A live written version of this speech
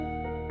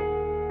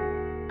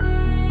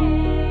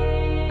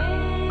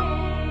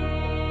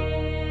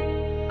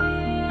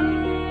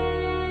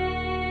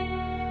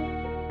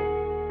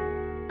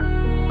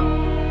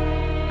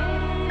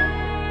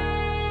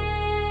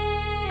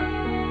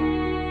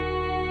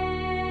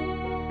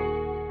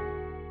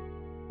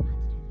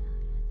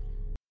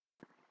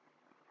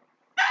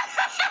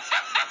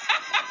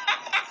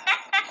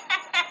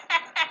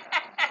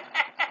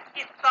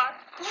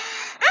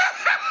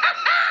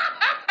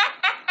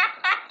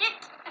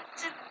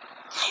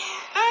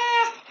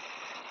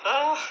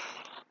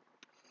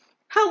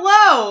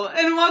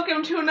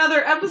welcome to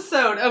another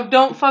episode of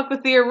Don't Fuck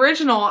With the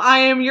Original. I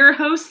am your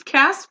host,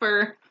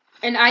 Casper.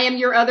 And I am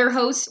your other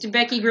host,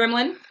 Becky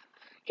Gremlin.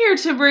 Here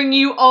to bring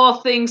you all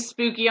things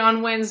spooky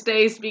on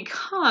Wednesdays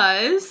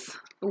because...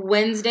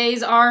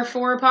 Wednesdays are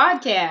for a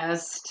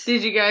podcast.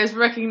 Did you guys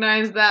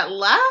recognize that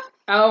laugh?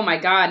 Oh my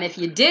god, and if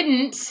you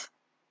didn't...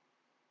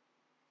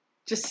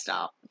 Just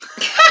stop.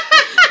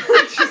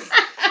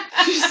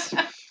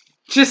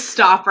 Just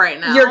stop right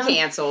now. You're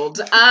canceled.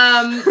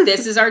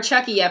 This is our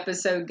Chucky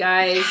episode,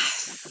 guys.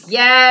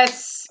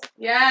 Yes.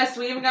 Yes,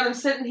 we even got him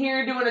sitting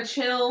here doing a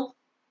chill.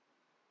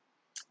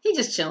 He's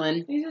just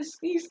chilling.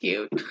 He's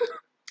cute.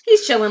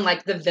 He's chilling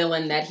like the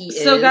villain that he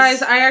is. So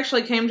guys, I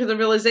actually came to the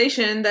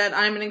realization that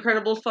I'm an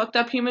incredible fucked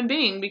up human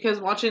being because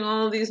watching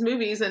all of these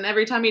movies and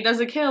every time he does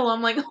a kill,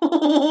 I'm like,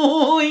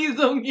 oh, he's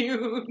so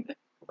cute.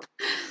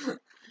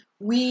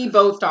 We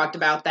both talked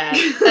about that,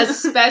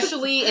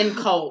 especially in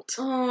Cult.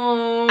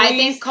 Oh, I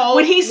think Cult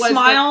when he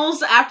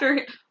smiles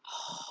after...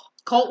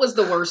 Cult was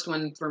the worst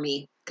one for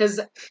me.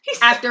 Because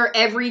after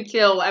every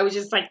kill, I was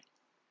just like,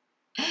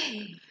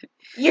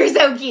 you're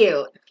so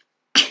cute.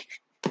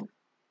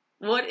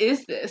 What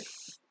is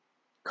this?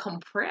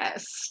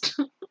 Compressed.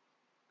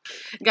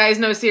 Guys,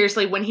 no,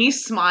 seriously, when he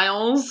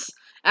smiles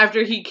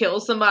after he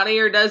kills somebody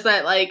or does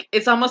that, like,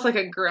 it's almost like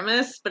a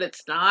grimace, but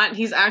it's not.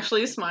 He's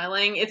actually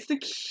smiling. It's the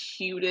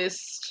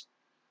cutest.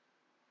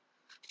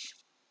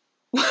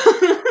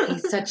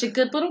 He's such a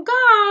good little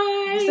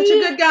guy. He's such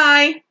a good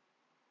guy.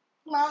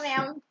 Love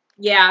him.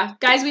 Yeah,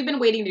 guys, we've been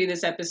waiting to do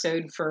this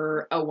episode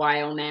for a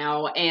while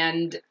now,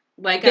 and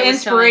like the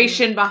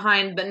inspiration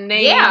behind the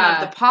name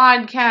of the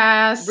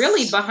podcast.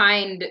 Really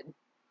behind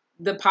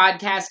the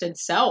podcast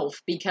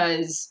itself,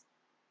 because,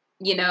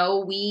 you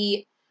know,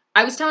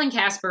 I was telling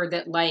Casper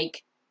that,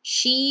 like,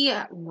 she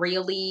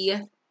really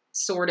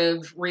sort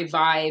of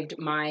revived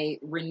my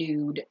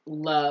renewed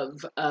love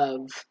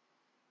of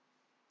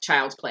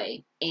Child's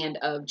Play and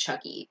of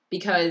Chucky,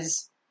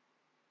 because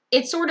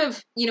it sort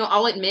of, you know,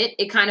 I'll admit,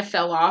 it kind of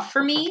fell off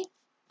for me.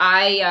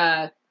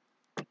 I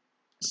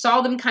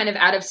saw them kind of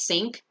out of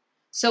sync.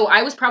 So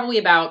I was probably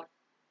about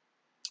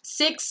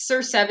 6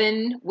 or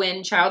 7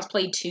 when Child's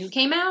Play 2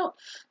 came out.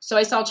 So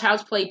I saw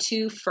Child's Play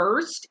 2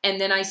 first, and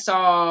then I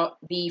saw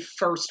the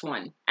first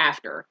one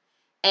after.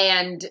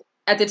 And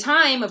at the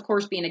time, of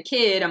course, being a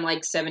kid, I'm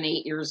like 7,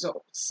 8 years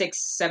old, 6,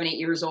 7, 8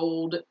 years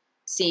old,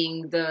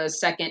 seeing the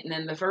second and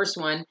then the first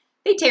one.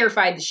 They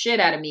terrified the shit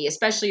out of me,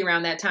 especially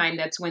around that time.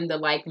 That's when the,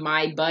 like,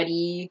 My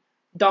Buddy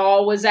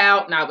doll was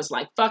out, and I was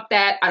like, fuck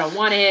that, I don't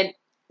want it.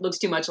 Looks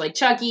too much like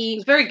Chucky.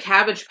 It's very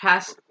Cabbage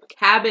Patch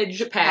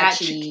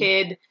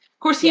Kid. Of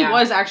course, he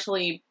was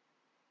actually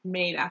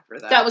made after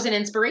that. That was an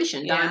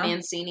inspiration. Don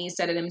Mancini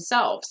said it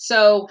himself.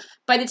 So,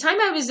 by the time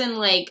I was in,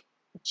 like,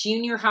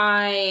 junior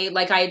high,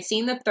 like, I had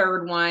seen the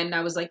third one,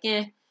 I was like,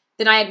 eh.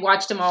 Then I had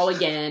watched them all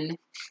again,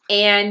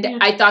 and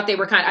I thought they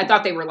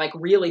were like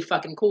really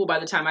fucking cool by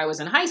the time I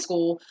was in high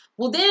school.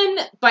 Well, then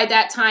by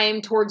that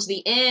time, towards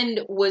the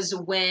end was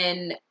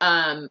when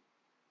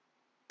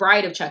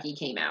Bride of Chucky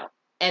came out,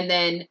 and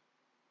then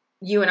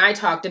you and I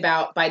talked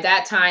about by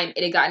that time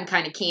it had gotten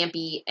kind of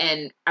campy,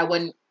 and I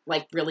wasn't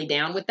like really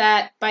down with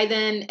that by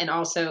then, and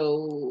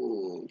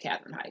also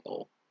Katherine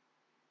Heigl.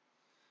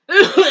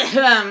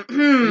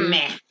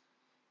 Meh.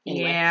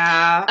 Anyway.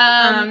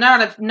 Yeah,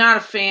 not a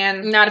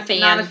fan. Not a fan.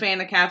 Not a fan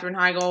of Katherine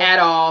Heigl at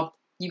all.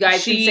 You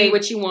guys can say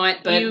what you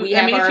want, but we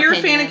have our if you're opinions.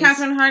 a fan of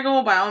Katherine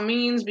Heigl, by all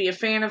means, be a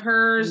fan of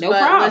hers. No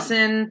but problem.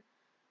 Listen,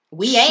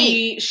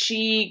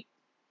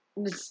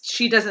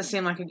 she doesn't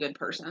seem like a good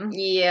person.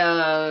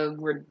 Yeah,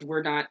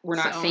 we're not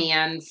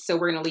fans, so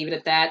we're gonna leave it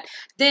at that.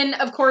 Then,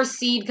 of course,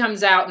 Seed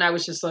comes out, and I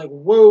was just like,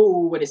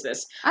 "Whoa, what is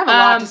this?" I have a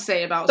lot to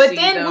say about Seed, but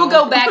then we'll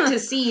go back to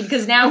Seed,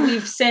 because now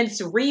we've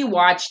since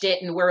rewatched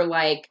it, and we're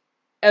like,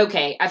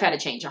 okay, I've had a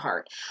change of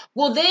heart.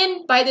 Well,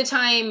 then, by the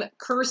time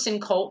Curse and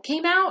Cult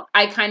came out,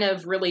 I kind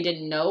of really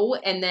didn't know,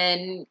 and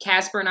then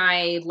Casper and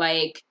I,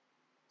 like,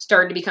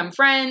 started to become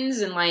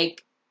friends, and,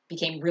 like,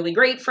 became really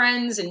great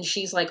friends, and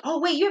she's like, oh,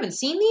 wait, you haven't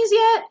seen these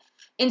yet?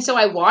 And so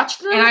I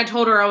watched them. And I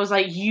told her, I was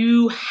like,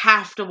 you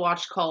have to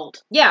watch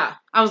Cult. Yeah.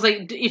 I was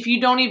like, if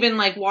you don't even,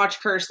 like, watch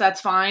Curse, that's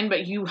fine,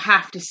 but you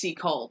have to see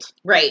Cult.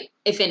 Right,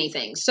 if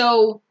anything.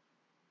 So,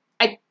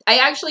 I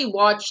actually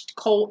watched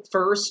Cult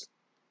first,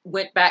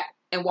 went back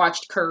and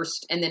watched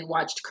Cursed, and then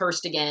watched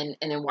Cursed again,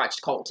 and then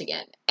watched Cult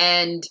again.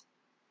 And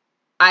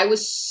I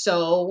was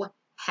so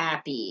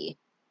happy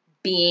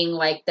being,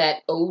 like,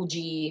 that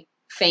OG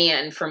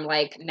fan from,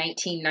 like,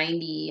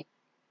 1990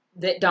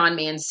 that Don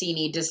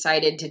Mancini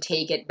decided to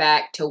take it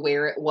back to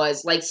where it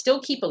was. Like, still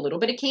keep a little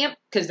bit of camp,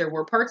 because there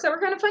were parts that were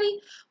kind of funny,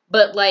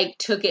 but, like,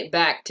 took it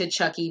back to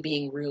Chucky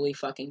being really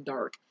fucking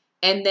dark.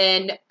 And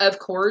then, of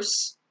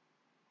course,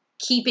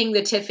 keeping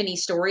the Tiffany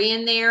story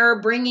in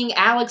there, bringing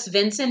Alex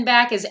Vincent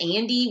back as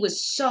Andy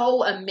was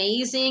so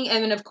amazing.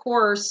 And then, of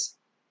course,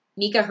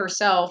 Nika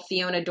herself,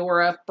 Fiona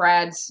Dora,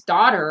 Brad's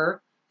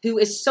daughter, who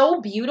is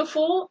so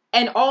beautiful.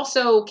 And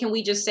also, can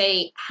we just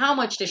say, how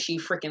much does she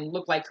freaking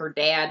look like her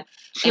dad?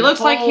 She And looks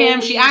like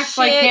him. She holy acts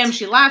like shit, him.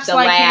 She laughs the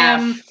like laugh.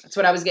 him. That's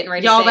what I was getting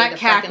ready to Y'all, say. that The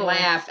cackle. fucking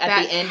laugh at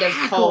That the end of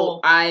cackle.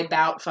 Colt. I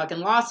about fucking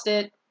lost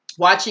it.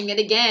 Watching it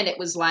again, it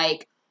was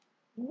like,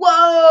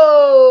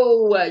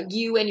 whoa!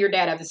 You and your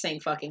dad have the same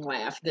fucking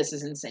laugh. This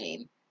is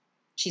insane.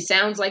 She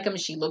sounds like him.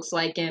 She looks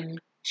like him.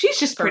 She's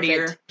just Perfect.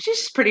 prettier. She's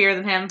just prettier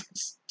than him.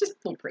 Just a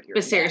little prettier.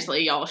 But than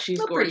seriously, y'all, she's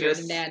Dad. A little prettier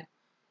gorgeous. than Dad.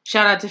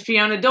 Shout out to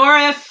Fiona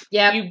Dourif.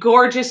 Yep. You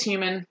gorgeous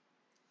human.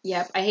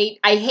 Yep. I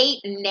hate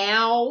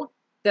now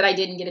that I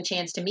didn't get a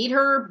chance to meet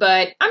her,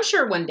 but I'm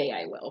sure one day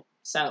I will.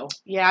 So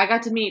Yeah, I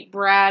got to meet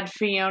Brad,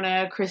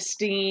 Fiona,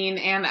 Christine,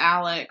 and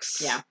Alex.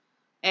 Yeah.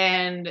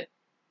 And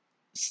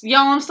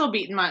y'all, I'm still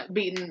beating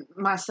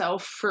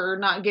myself for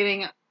not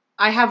getting.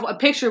 I have a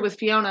picture with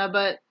Fiona,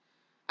 but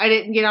I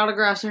didn't get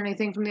autographs or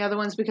anything from the other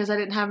ones because I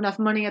didn't have enough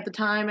money at the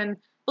time. And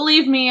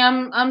believe me,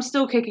 I'm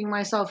still kicking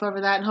myself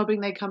over that and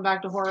hoping they come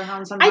back to Horror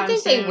Hound sometime I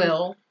think soon. they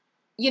will.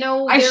 You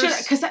know, I should,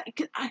 because I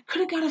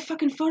could have got a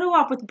fucking photo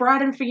op with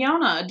Brad and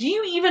Fiona. Do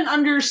you even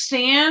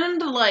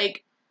understand?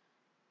 Like,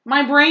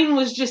 my brain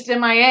was just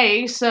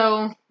MIA,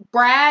 so.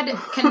 Brad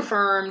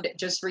confirmed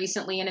just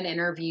recently in an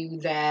interview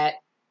that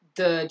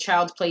the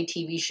Child's Play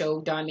TV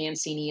show Don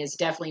Mancini is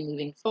definitely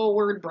moving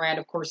forward. Brad,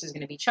 of course, is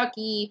going to be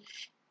Chucky.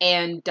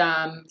 And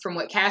from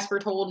what Casper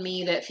told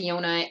me, that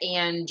Fiona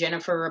and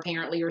Jennifer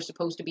apparently are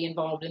supposed to be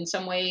involved in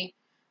some way,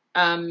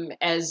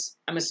 as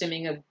I'm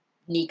assuming of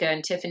Nika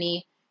and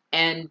Tiffany.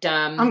 And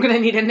I'm going to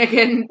need a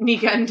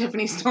Nika and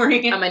Tiffany story.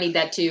 I'm going to need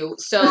that too.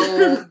 So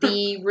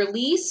the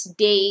release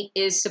date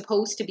is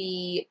supposed to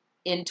be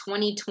in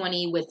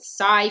 2020 with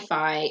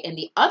Sci-Fi. And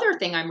the other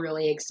thing I'm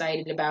really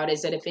excited about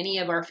is that if any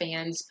of our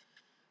fans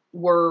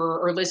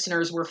or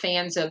listeners were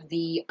fans of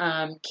the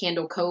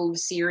Candle Cove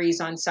series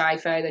on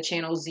Sci-Fi, the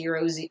Channel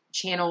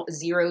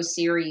Zero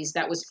series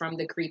that was from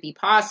the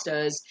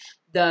Creepypastas,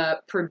 the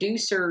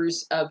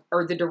producers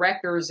or the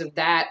directors of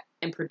that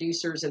and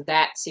producers of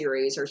that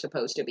series are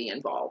supposed to be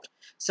involved.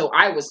 So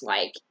I was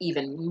like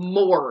even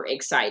more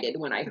excited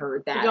when I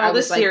heard that. Y'all, I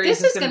was like,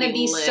 this is going to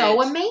be lit.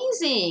 so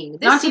amazing.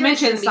 This Not to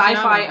series is mention gonna be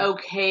Sci-Fi phenomenal.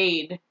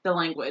 okayed the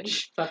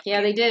language. Fuck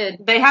yeah, they did.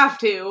 They have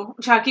to.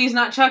 Chucky's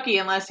not Chucky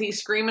unless he's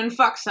screaming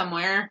fuck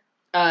somewhere.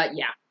 Yeah.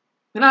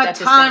 We don't have That's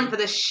his time thing. for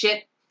this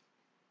shit.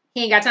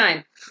 He ain't got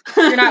time.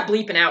 You're not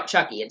bleeping out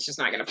Chucky. It's just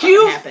not going to fucking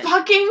You happen.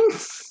 fucking...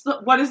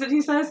 What is it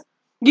he says?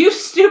 You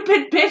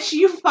stupid bitch,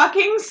 you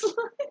fucking...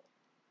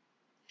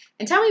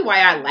 And tell me why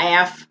I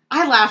laugh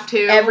I laugh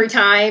too. every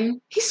time.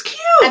 He's cute!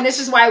 And this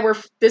is why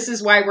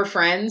we're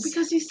friends.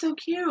 Because he's so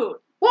cute.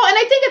 Well, and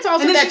I think it's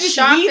also And then that she just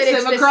shock yeets that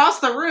it's him across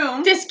the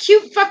room. this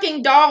cute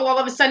fucking doll all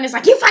of a sudden is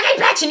like, you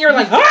fucking bitch! And you're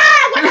like,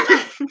 ah! What the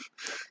fuck?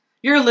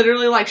 You're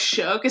literally like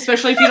shook,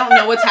 especially if you don't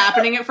know what's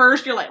happening at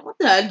first. You're like, what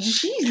the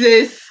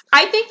Jesus?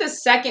 I think the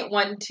second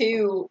one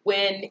too,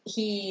 when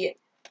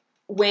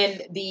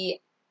the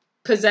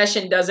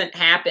possession doesn't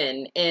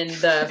happen in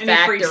the And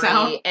he freaks out.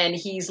 factory and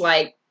he's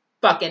like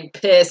fucking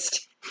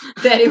pissed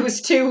that it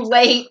was too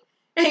late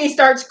and he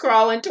starts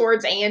crawling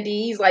towards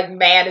Andy. He's like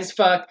mad as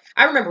fuck.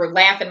 I remember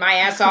laughing my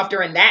ass off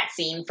during that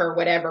scene for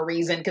whatever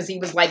reason because he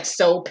was like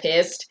so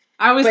pissed.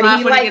 I always But laugh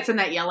he, when like- he gets in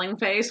that yelling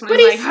face. When But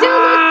he's he like, still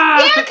ah!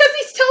 looks, yeah, because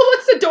he still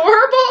looks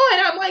adorable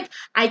and I'm like,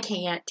 I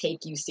can't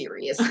take you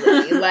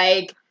seriously.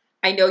 Like,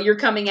 I know you're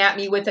coming at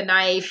me with a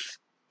knife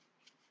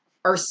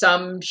or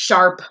some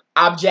sharp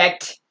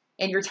object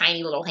in your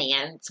tiny little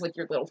hands with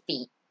your little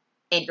feet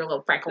and your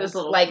little freckles. Those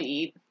little like,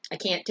 feet. I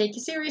can't take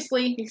you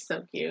seriously. He's so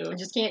I cute.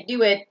 just can't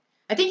do it.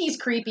 I think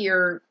he's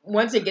creepier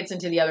once it gets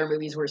into the other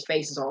movies where his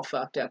face is all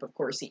fucked up. Of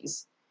course,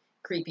 he's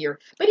creepier.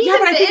 But even Yeah,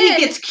 but I think then,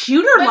 he gets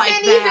cuter but like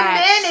then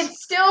that. even then,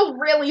 it's still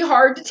really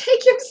hard to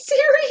take him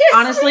seriously.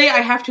 Honestly,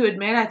 I have to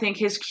admit, I think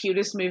his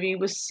cutest movie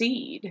was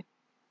Seed,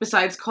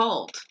 besides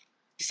Cult.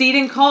 Seed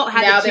and Cult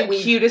had Now the that two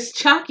we've- cutest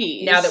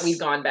Chuckies. Now that we've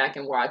gone back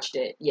and watched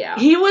it, yeah.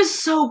 He was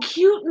so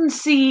cute in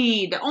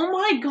Seed. Oh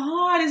my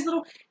god, his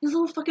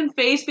little fucking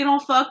face being all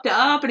fucked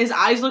up, and his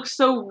eyes look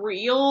so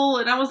real,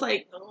 and I was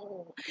like,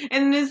 oh.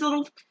 And his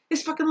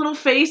fucking little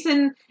face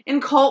in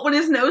Cult when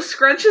his nose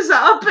scrunches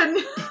up, and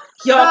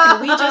Y'all,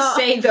 can we just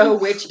say, though,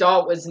 which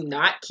doll was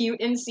not cute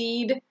in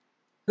Seed?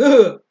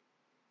 Ugh.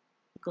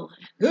 Ugh.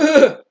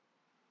 that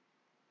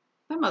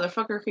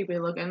motherfucker creepy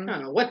looking. I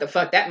don't know what the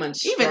fuck that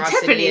monstrosity Even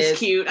Tiffany's is.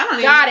 cute. I don't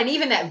even. God, and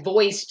even that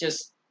voice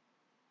just...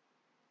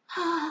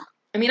 I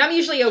mean, I'm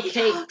usually He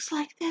okay. talks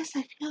like this.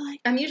 I feel like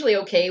I'm usually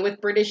okay with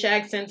British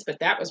accents, but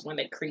that was one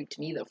that creeped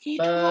me the he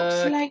fuck.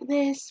 talks like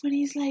this when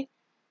he's like,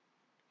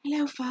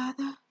 "Hello,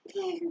 father,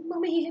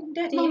 Mommy and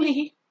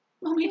Daddy.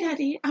 mommy,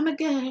 daddy. I'm a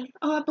girl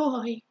or a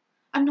boy.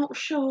 I'm not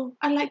sure.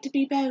 I like to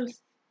be both."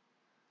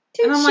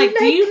 And I'm like,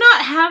 do you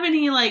not have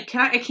any like?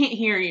 I can't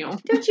hear you.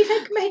 Don't you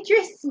like my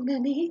dress,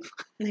 Mommy?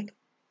 Like,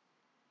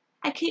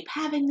 I keep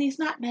having these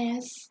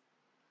nightmares.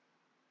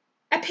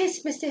 I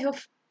pissed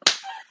myself.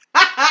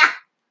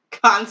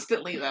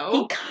 Constantly He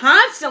though.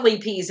 constantly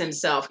pees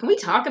himself. Can we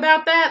talk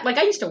about that? Like,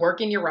 I used to work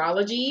in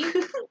urology,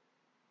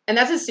 and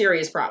that's a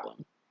serious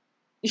problem.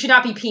 You should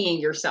not be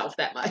peeing yourself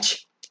that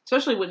much.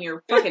 Especially when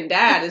your fucking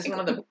dad is one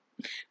of the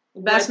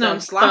best known What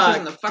the slashers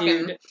in the fuck,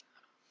 fucking... dude?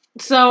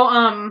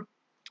 So,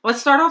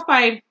 let's start off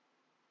by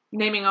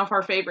naming off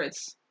our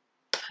favorites.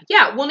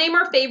 Yeah, we'll name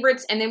our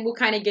favorites, and then we'll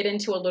kind of get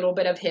into a little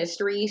bit of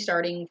history,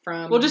 starting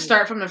from... We'll just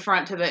start from the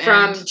front to the end.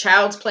 From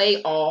Child's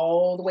Play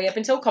all the way up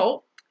until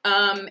Cult.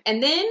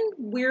 And then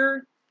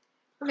we're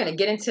going to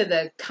get into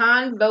the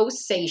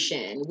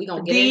conversation. We're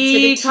going to get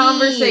into the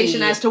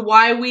conversation as to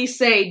why we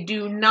say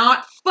do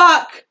not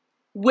fuck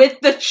with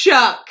the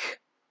Chuck.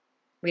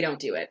 We don't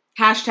do it.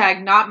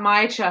 Hashtag not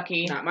my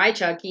Chucky. Not my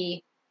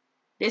Chucky.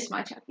 This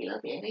my Chucky.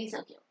 Look at him. He's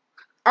so cute.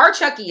 Our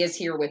Chucky is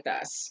here with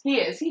us. He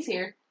is. He's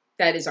here.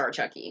 That is our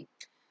Chucky.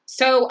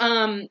 So,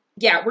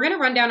 yeah, we're going to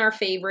run down our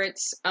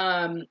favorites.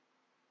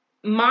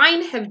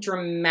 Mine have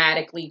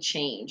dramatically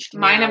changed.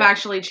 Mine have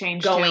actually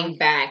changed going too.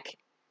 back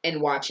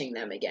and watching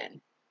them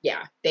again.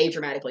 Yeah, they've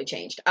dramatically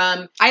changed.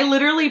 I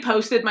literally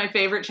posted my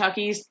favorite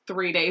Chuckies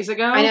 3 days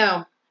ago. I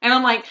know. And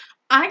I'm like,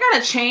 I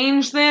gotta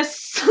change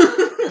this.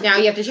 Now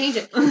you have to change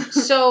it.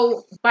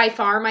 So, by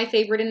far, my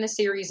favorite in the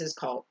series is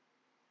Cult.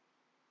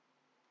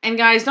 And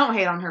guys, don't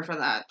hate on her for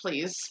that,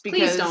 please.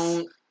 Because Please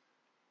don't.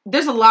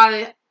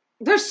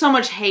 There's so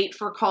much hate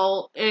for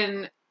Cult,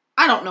 and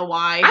I don't know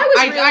why. I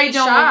was really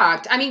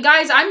shocked. I mean,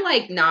 guys, I'm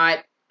like not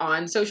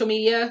on social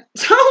media,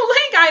 so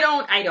like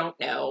I don't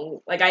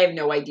know. Like I have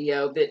no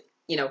idea that,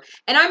 you know.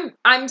 And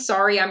I'm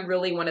sorry. I'm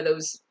really one of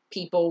those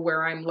people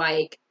where I'm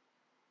like,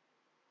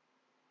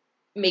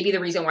 maybe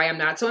the reason why I'm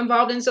not so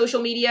involved in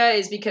social media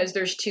is because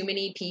there's too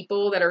many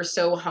people that are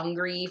so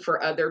hungry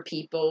for other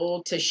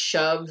people to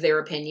shove their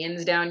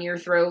opinions down your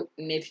throat,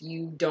 and if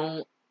you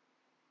don't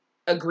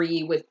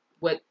agree with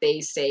what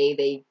they say,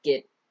 they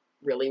get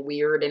really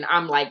weird, and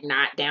I'm like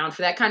not down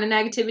for that kind of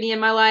negativity in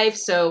my life.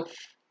 So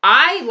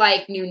I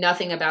like knew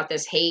nothing about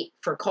this hate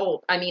for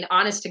Cult. I mean,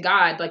 honest to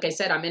God, like I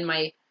said,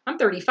 I'm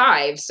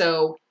 35,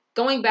 so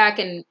going back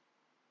and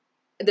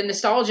the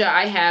nostalgia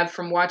I have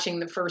from watching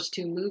the first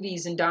two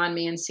movies and Don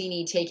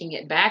Mancini taking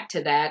it back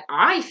to that,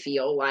 I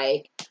feel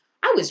like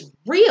I was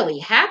really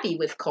happy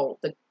with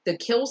Cult. The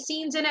kill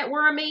scenes in it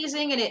were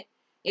amazing, and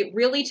it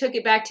really took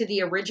it back to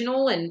the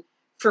original. And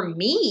for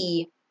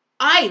me,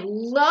 I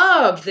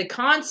love the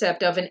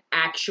concept of an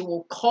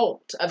actual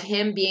cult, of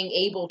him being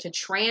able to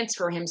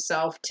transfer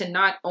himself to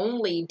not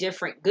only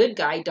different good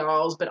guy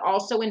dolls, but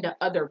also into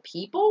other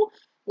people.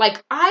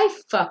 Like, I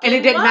fucking And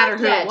it didn't matter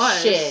who that it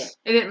was. shit.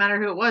 It didn't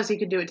matter who it was. He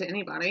could do it to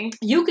anybody.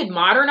 You could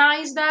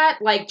modernize that.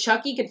 Like,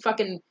 Chucky could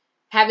fucking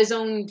have his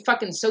own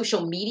fucking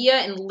social media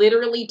and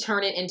literally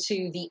turn it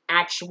into the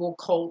actual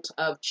cult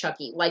of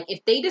Chucky. Like,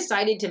 if they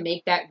decided to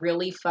make that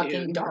really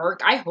fucking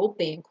dark, I hope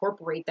they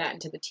incorporate that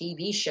into the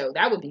TV show.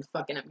 That would be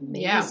fucking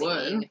amazing. Yeah, it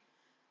would.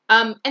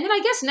 And then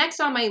I guess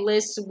next on my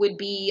list would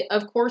be,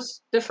 of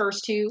course, the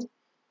first two,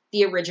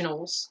 the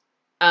originals.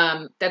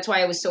 That's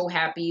why I was so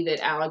happy that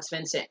Alex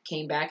Vincent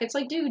came back. It's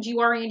like, dude, you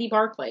are Andy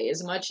Barclay.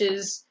 As much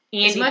as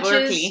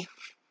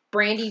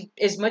Brandy,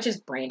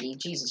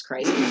 Jesus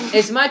Christ.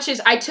 As much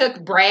as I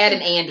took Brad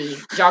and Andy.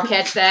 Did y'all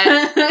catch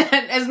that?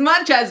 As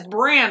much as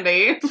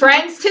Brandy.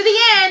 Friends to the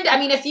end. I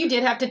mean,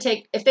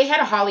 if they had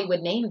a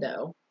Hollywood name,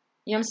 though.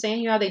 You know what I'm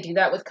saying? You know how they do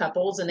that with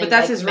couples and they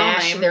that's his real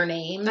mash name. their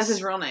names. That's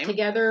his real name.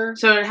 Together.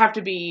 So it'd have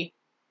to be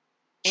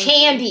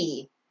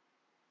Chandy.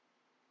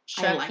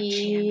 I like Chucky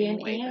Chandy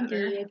and way Andy.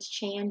 better. It's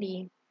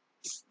Chandy.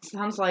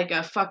 Sounds like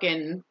a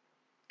fucking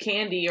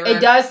candy. Or it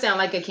does sound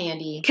like a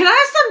candy. Can I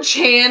have some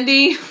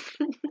Chandy?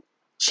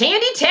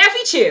 Chandy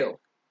Taffy Chew.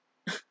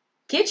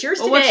 Get yours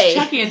today. What's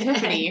Chucky and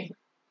Tiffany?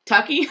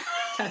 Tucky?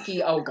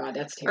 Tucky. Oh, God,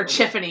 that's terrible. Or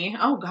Chiffany.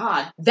 Oh,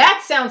 God.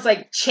 That sounds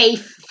like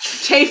chafing.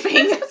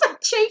 Chafing. That sounds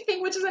like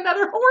chafing, which is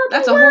another horrible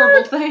That's a word.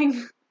 horrible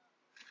thing.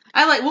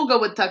 We'll go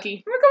with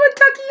Tucky. We'll go with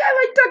Tucky. I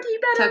like Tucky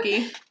better.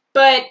 Tucky.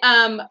 But,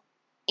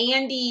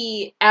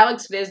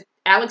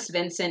 Alex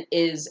Vincent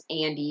is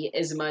Andy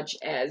as much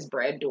as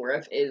Brad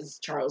Dourif is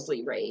Charles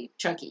Lee Ray.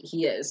 Chucky,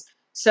 he is.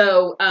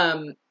 So,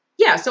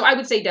 yeah, so I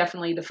would say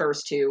definitely the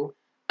first two.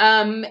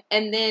 And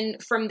then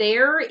from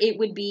there, it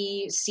would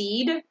be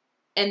Seed,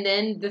 and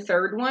then the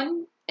third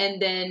one,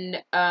 and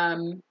then,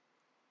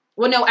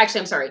 well, no,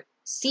 actually, I'm sorry.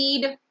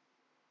 Seed,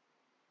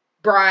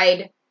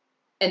 Bride,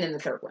 and then the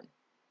third one.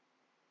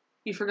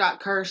 You forgot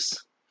Curse.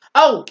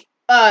 Oh,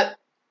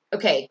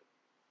 okay.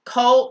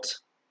 Cult,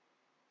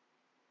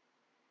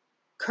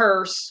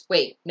 Curse,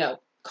 wait, no.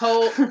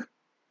 Cult,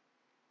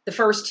 the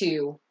first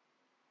two,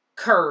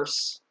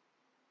 Curse,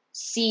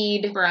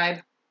 Seed,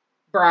 Bride.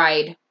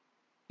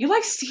 You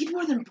like Seed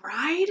more than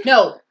Bride?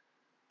 No,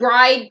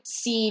 Bride,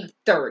 Seed,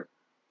 third.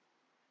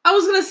 I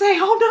was gonna say,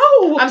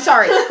 oh no! I'm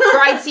sorry,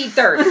 Bride, Seed,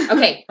 third.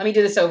 Okay, let me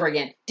do this over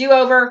again. Do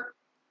over.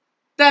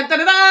 Da, da,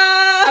 da,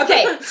 da.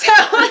 Okay,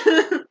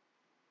 so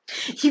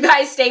you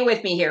guys stay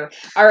with me here.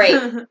 All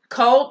right,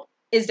 Cult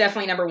is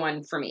definitely number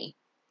one for me.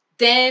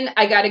 Then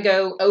I gotta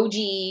go OG,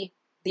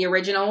 the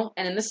original,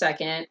 and then the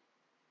second,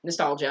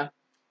 nostalgia.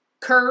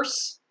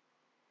 Curse,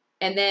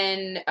 and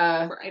then,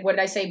 Bride. What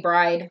did I say?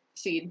 Bride.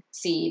 Seed.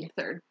 Seed.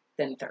 Third.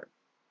 Then third.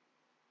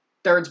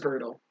 Third's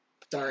brutal.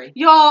 Sorry.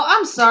 Y'all,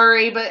 I'm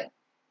sorry, but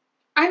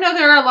I know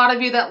there are a lot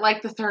of you that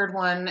like the third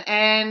one,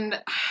 and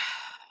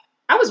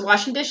I was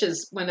washing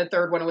dishes when the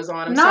third one was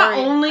on. I'm not sorry.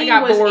 only I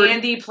got was bored.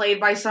 Andy played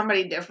by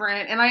somebody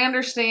different, and I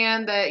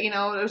understand that, it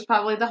was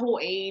probably the whole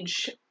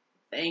age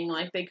thing,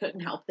 like they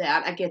couldn't help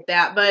that. I get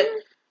that, but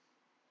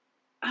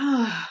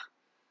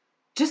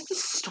just the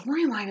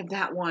storyline of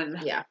that one.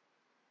 Yeah.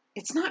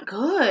 It's not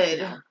good.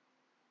 No.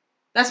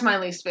 That's my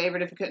least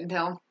favorite, if you couldn't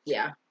tell.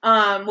 Yeah.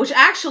 Which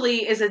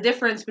actually is a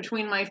difference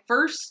between my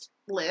first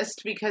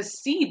list, because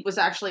Seed was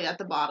actually at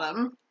the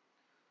bottom.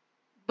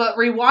 But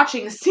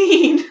rewatching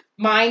Seed,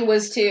 Mine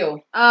was too.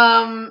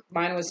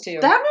 Mine was too.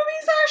 That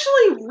movie's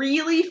actually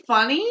really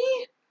funny.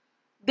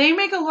 They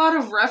make a lot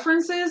of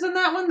references in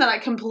that one that I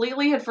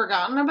completely had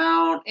forgotten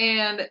about,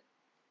 and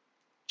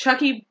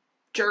Chucky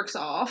jerks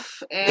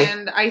off,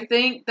 and I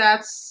think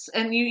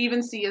and you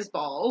even see his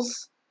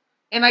balls,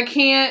 and I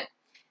can't.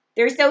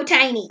 They're so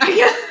tiny.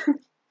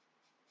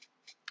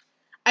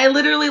 I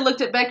literally looked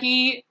at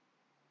Becky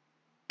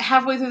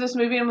halfway through this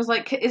movie and was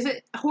like, is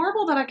it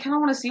horrible that I kind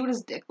of want to see what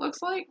his dick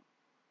looks like?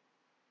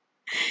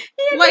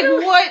 Yeah, like,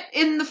 what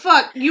in the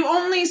fuck? You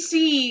only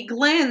see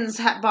Glenn's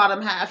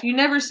bottom half. You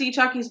never see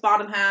Chucky's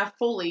bottom half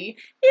fully.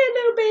 Yeah,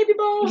 no baby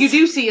balls. You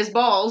do see his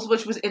balls,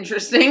 which was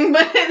interesting,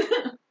 but he's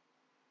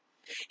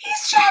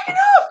jacking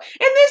off,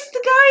 and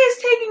the guy is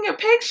taking a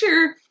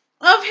picture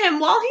of him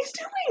while he's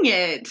doing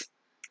it.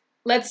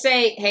 Let's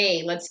say,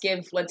 hey, let's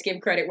give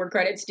credit where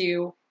credit's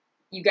due.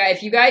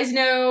 If you guys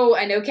know,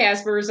 I know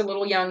Casper is a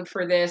little young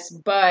for this,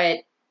 but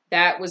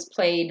that was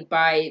played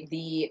by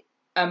the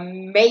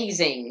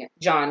amazing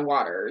John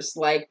Waters.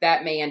 Like,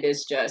 that man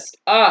is just,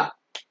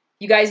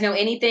 you guys know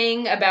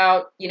anything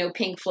about,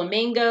 Pink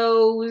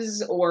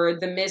Flamingos or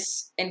the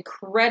Miss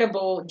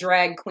Incredible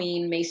drag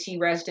queen, may she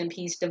rest in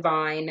peace,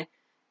 Divine.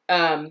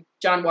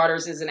 John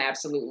Waters is an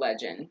absolute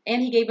legend.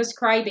 And he gave us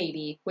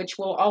Crybaby, which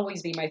will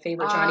always be my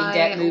favorite Johnny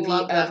Depp movie. I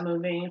love that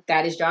movie.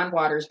 That is John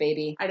Waters,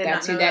 baby. I did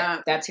not know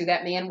that. That's who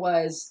that man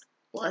was.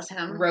 Bless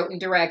him. Wrote and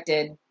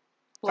directed.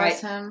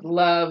 Bless him.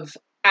 Love,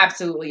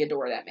 absolutely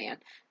adore that man.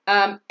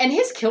 And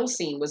his kill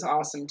scene was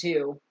awesome,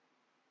 too.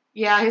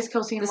 Yeah, his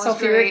kill scene was great.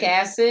 The sulfuric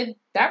acid,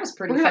 that was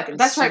pretty fucking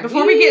That's sweet. right.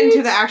 Before we get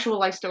into the actual,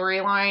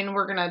 storyline,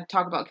 we're going to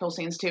talk about kill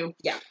scenes, too.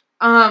 Yeah.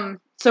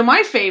 So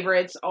my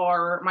favorites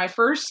are, my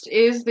first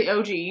is the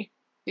OG,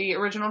 the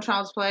original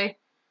Child's Play.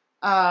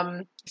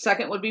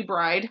 Second would be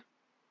Bride.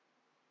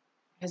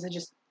 Because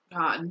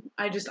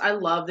I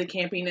love the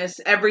campiness.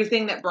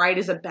 Everything that Bride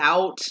is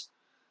about,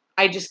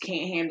 I just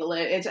can't handle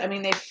it.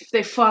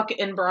 They fuck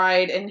in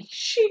Bride, and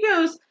she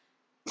goes,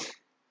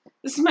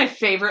 this is my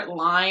favorite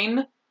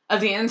line of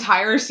the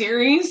entire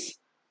series,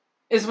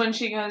 is when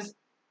she goes,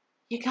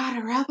 you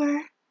got a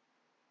rubber?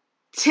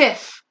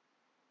 Tiff,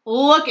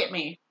 look at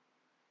me.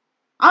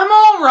 I'm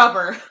all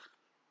rubber.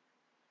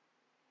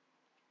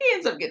 He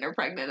ends up getting her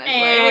pregnant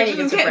anyway. He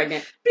gets her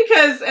pregnant.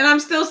 Because, and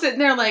I'm still sitting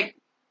there like,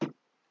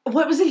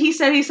 what was it he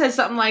said? He said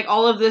something like,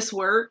 all of this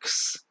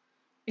works.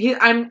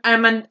 I'm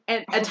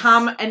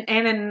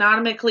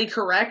anatomically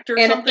correct or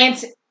something.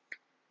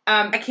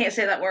 I can't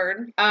say that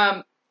word.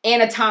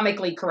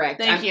 Anatomically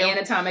correct. Thank you.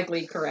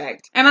 Anatomically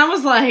correct. And I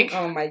was like,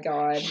 oh my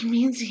god. He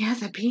means he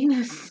has a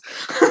penis.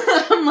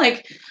 I'm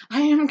like, I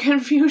am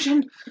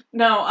confusion.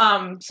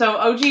 No, so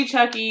OG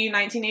Chucky,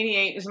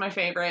 1988 is my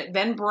favorite.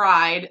 Then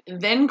Bride.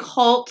 Then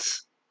Cult.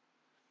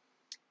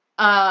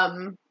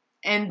 And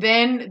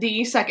then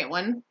the second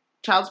one,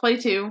 Child's Play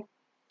 2.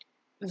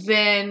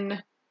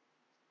 Then,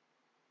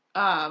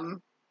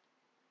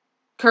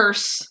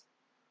 Curse.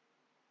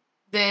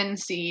 Then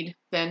Seed.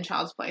 Then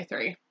Child's Play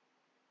 3.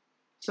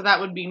 So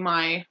that would be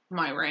my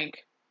rank.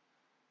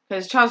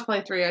 Because Child's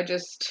Play 3,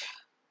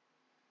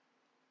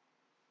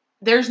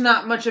 there's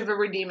not much of a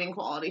redeeming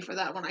quality for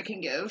that one I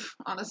can give.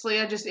 Honestly,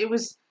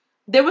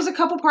 there was a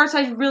couple parts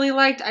I really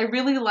liked. I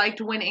really liked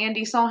when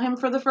Andy saw him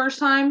for the first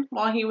time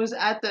while he was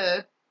at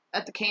the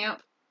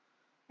camp.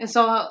 And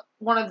saw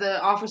one of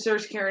the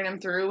officers carrying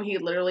him through. He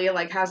literally,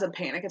 has a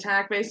panic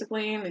attack,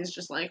 basically. And he's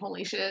just like,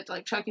 holy shit,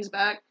 Chucky's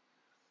back.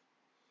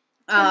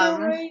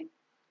 Right.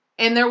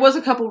 And there was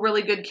a couple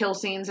really good kill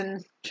scenes in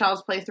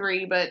Child's Play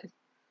 3, but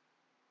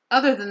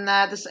other than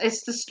that,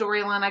 it's the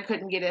storyline I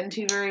couldn't get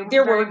into very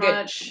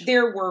much.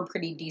 There were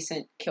pretty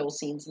decent kill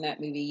scenes in that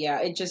movie,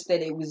 yeah. It's just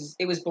that it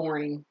was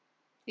boring.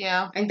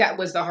 Yeah. I think that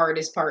was the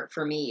hardest part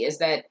for me, is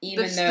that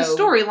though the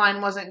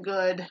storyline wasn't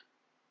good.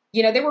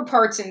 There were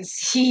parts in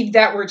Seed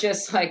that were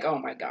just like, oh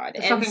my god.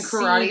 The fucking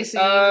karate scene.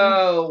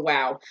 Oh,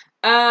 wow.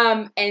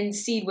 And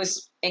Seed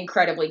was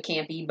incredibly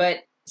campy, but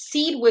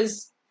Seed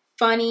was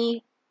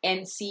funny,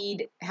 and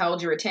Seed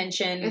held your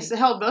attention. It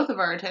held both of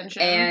our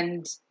attention.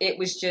 And it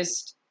was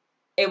just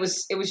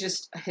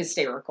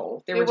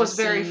hysterical. There were just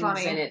very scenes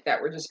funny in it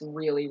that were just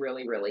really,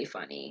 really, really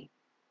funny.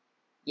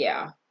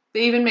 Yeah.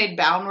 They even made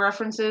Bound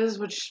references,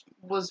 which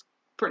was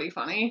pretty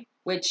funny.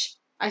 Which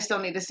I still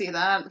need to see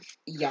that.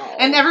 Y'all.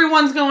 And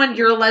everyone's going,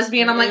 you're a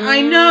lesbian. I'm like,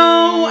 I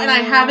know, and I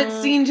haven't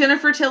seen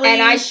Jennifer Tilly.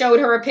 And I showed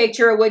her a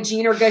picture of what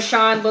Gina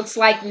Gershon looks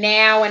like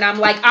now, and I'm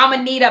like, I'm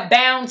gonna need a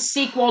Bound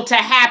sequel to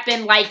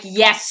happen like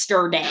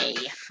yesterday.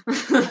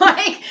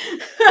 Like,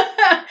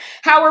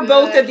 how are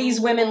both of these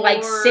women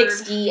like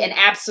 60 and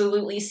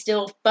absolutely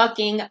still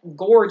fucking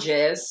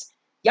gorgeous?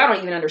 Y'all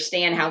don't even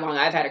understand how long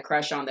I've had a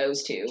crush on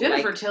those two.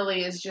 Jennifer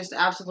Tilly is just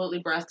absolutely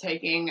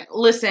breathtaking.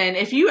 Listen,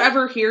 if you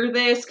ever hear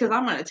this, because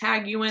I'm going to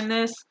tag you in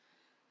this,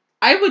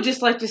 I would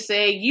just like to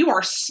say you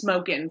are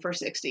smoking for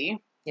 60.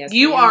 Yes,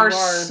 you are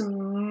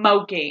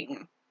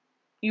smoking.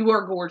 You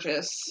are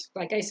gorgeous.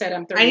 Like I said,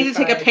 I'm 35. I need to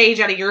take a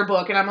page out of your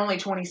book, and I'm only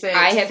 26.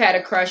 I have had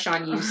a crush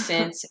on you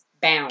since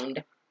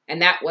Bound.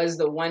 And that was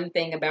the one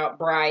thing about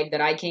Bride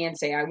that I can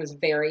say I was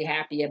very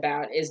happy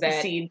about, is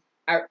that... Seed.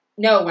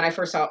 No,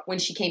 when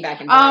she came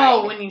back in Bride.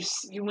 Oh, when you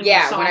saw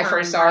when I her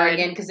first saw her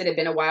again, because it had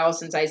been a while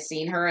since I'd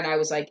seen her, and I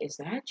was like, is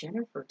that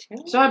Jennifer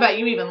Tilly? So I bet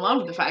you even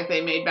loved the fact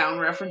they made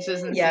Bound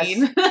references in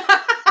Seed.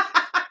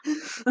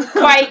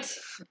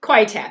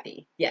 Quite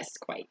happy. Yes,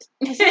 quite.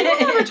 Has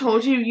anyone ever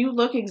told you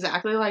look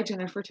exactly like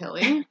Jennifer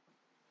Tilly?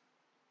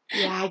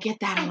 Yeah, I get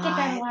that a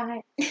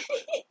lot.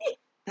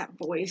 That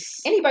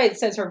voice. Anybody that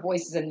says her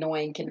voice is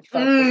annoying can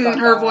fuck the fuck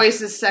her off.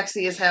 Voice is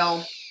sexy as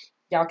hell.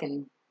 Y'all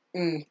can...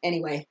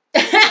 anyway.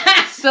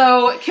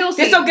 So, kill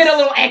scenes. This will get a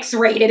little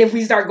X-rated if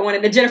we start going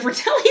into Jennifer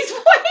Tilly's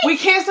voice. We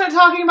can't start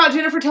talking about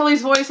Jennifer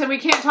Tilly's voice, and we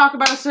can't talk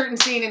about a certain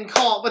scene in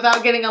Cult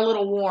without getting a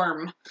little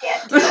warm.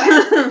 Can't do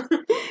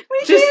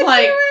it. Just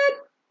like...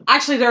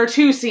 Actually, there are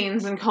two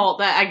scenes in Cult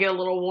that I get a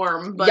little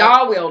warm. But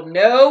y'all will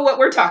know what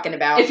we're talking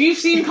about. If you've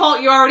seen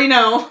Cult, you already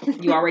know.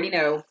 You already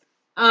know.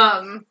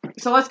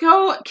 So let's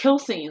go kill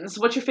scenes.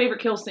 What's your favorite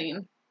kill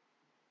scene?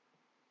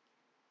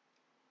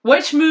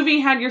 Which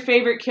movie had your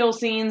favorite kill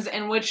scenes,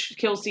 and which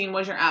kill scene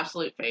was your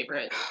absolute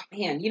favorite?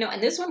 Man,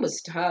 and this one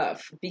was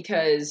tough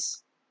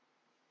because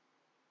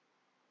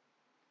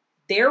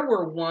there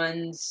were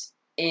ones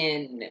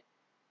in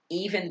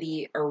even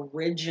the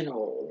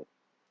original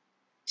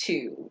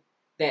two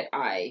that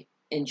I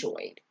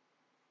enjoyed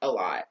a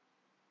lot.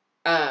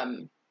 Now,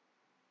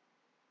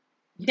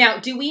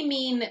 do we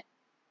mean...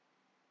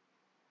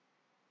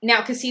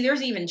 Now, because see,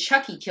 there's even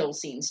Chucky kill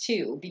scenes,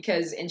 too,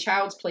 because in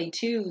Child's Play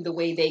 2, the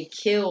way they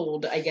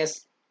killed, I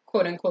guess,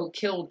 quote-unquote,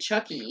 killed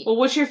Chucky... Well,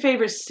 what's your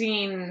favorite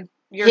scene?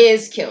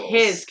 His kills.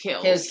 His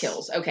kills. His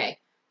kills, okay.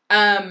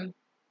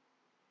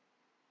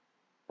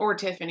 Or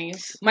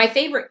Tiffany's. My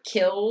favorite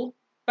kill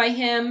by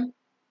him,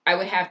 I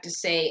would have to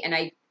say, and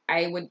I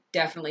would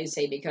definitely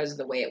say because of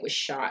the way it was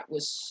shot,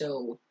 was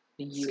so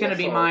beautiful. It's gonna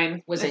be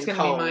mine. It's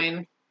gonna be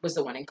mine. Was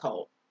the one in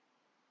Cult.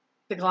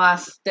 The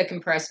glass. The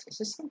compressed. Is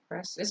this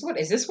compressed?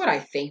 Is this what I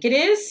think it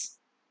is?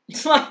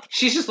 It's like...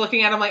 She's just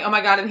looking at him like, oh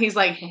my god, and he's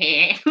like,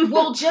 hey.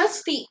 Well,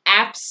 just the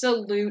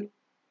absolute...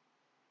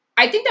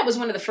 I think that was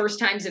one of the first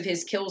times of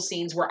his kill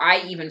scenes where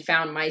I even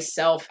found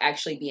myself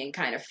actually being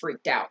kind of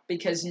freaked out,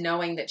 because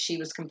knowing that she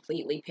was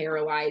completely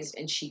paralyzed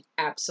and she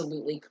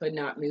absolutely could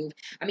not move.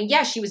 I mean,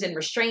 yeah, she was in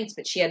restraints,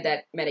 but she had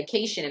that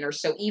medication in her,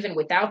 so even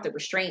without the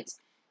restraints,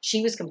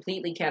 she was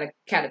completely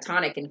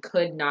catatonic and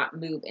could not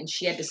move, and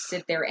she had to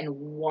sit there and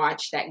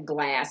watch that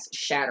glass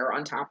shatter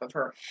on top of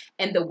her.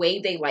 And the way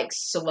they, like,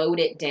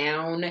 slowed it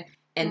down,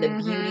 and the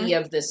beauty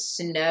of the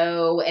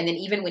snow, and then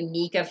even when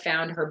Nika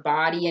found her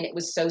body, and it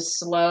was so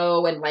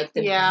slow, and, like,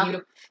 the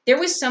beautiful... There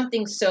was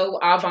something so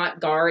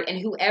avant-garde,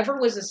 and whoever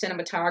was the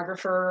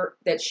cinematographer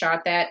that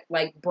shot that,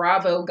 like,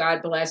 bravo,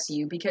 God bless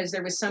you, because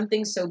there was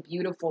something so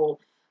beautiful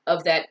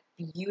of that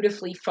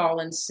beautifully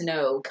fallen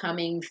snow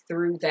coming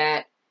through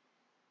that,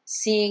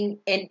 seeing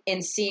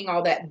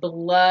all that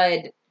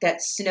blood,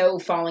 that snow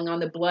falling on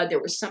the blood. There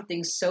was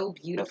something so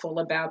beautiful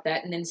about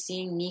that. And then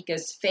seeing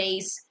Nika's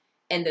face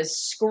and the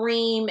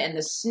scream and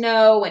the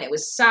snow, and it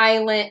was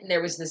silent, and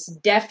there was this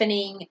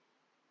deafening.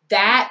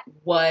 That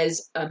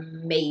was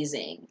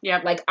amazing.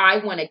 Yeah. Like, I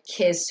want to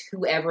kiss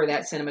whoever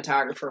that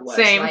cinematographer was.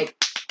 Same. Like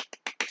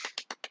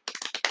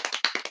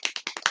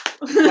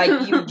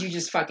you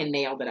just fucking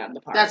nailed it out of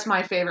the park. That's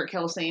my favorite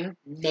kill scene.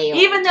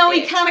 Even though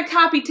he kind of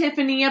copied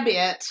Tiffany a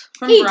bit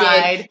from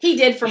Bride. He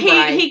did from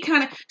Bride. He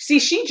kind of... See,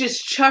 she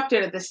just chucked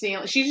it at the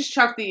ceiling. She just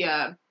chucked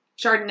the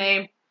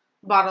Chardonnay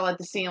bottle at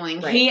the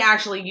ceiling. Right. He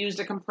actually used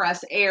a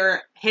compressed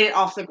air, hit it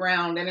off the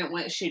ground, and it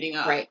went shooting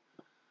up. Right.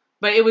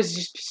 But it was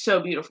just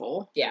so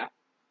beautiful. Yeah.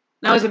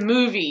 Now, as a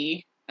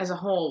movie, as a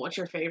whole, what's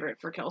your favorite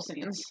for kill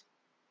scenes?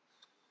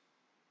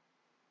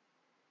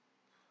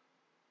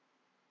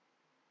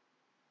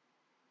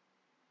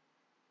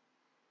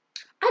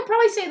 I'd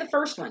probably say the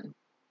first one.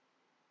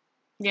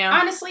 Yeah.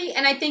 Honestly,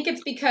 and I think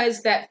it's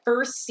because that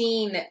first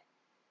scene,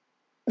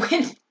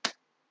 and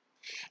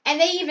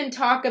they even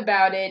talk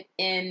about it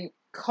in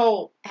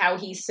Cult, how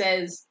he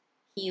says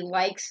he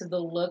likes the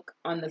look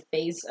on the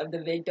face of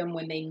the victim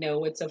when they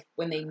know it's a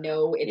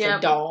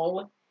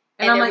doll.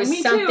 And I'm there like, was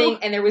me something, too.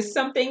 and there was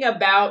something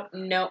about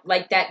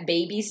like that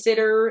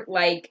babysitter,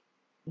 like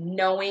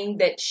knowing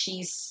that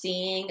she's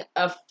seeing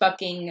a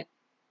fucking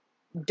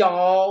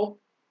doll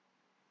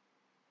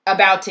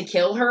about to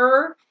kill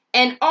her.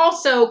 And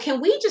also,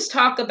 can we just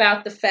talk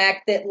about the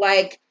fact that,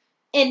 like,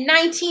 in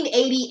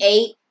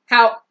 1988,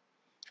 well,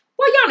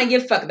 y'all don't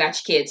give a fuck about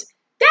your kids.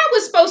 That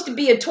was supposed to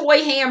be a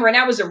toy hammer, and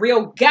that was a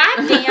real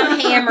goddamn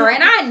hammer,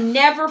 and I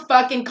never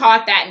fucking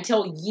caught that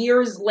until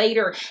years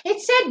later. It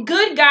said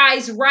good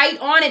guys right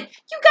on it.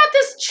 You got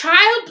this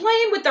child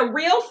playing with a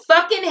real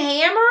fucking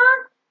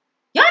hammer?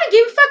 Y'all didn't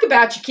give a fuck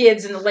about your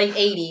kids in the late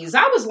 80s.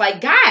 I was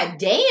like, God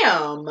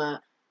damn.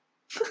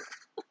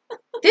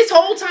 This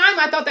whole time,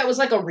 I thought that was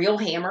like a real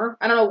hammer.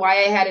 I don't know why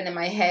I had it in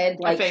my head,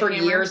 like, for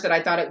hammer. years, that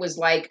I thought it was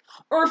like,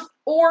 or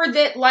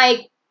that,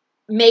 like,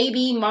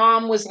 maybe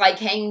mom was, like,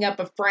 hanging up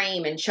a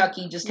frame and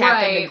Chucky just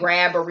happened to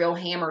grab a real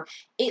hammer.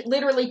 It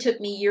literally took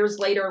me years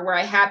later where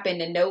I happened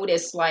to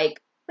notice,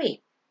 like,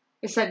 wait.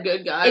 It said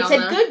good guy It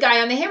said good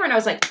guy on the hammer, and I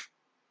was like,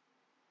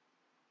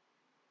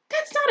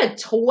 that's not a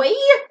toy.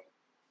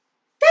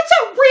 That's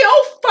a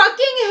real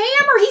fucking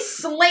hammer. He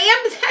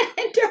slammed that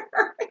into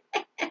her.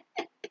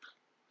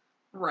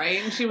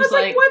 Right. And she was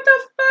like, what the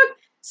fuck?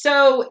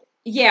 So,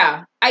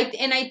 yeah.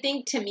 I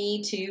think, to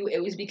me, too,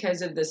 it was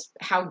because of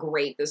how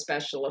great the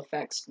special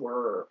effects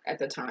were at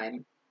the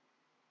time.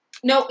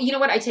 No, you know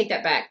what? I take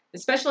that back. The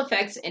special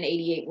effects in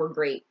 88 were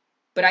great.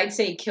 But I'd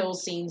say kill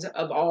scenes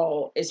of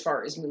all, as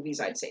far as movies,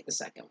 I'd say the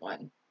second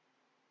one.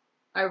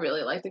 I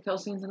really like the kill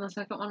scenes in the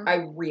second one.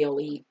 I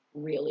really,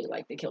 really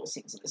like the kill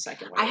scenes in the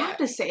second one. I have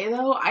to say,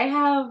 though, I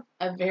have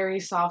a very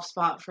soft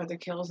spot for the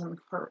kills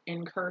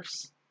in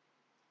Curse.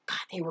 God,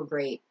 they were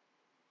great.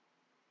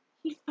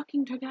 He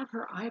fucking took out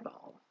her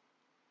eyeball.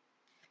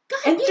 God,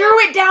 and threw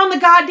it down the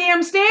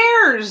goddamn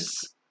stairs.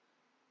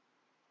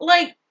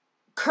 Like,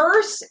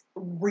 Curse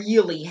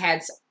really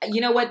had...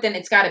 You know what? Then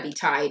it's got to be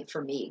tied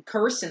for me.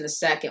 Curse in the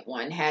second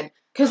one had...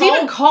 Because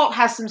even Cult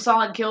has some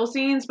solid kill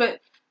scenes, but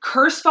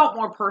Curse felt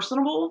more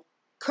personable.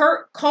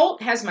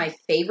 Cult has my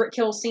favorite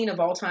kill scene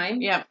of all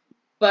time. Yeah.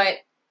 But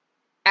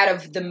out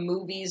of the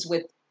movies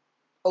with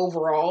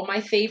overall my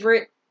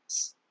favorite,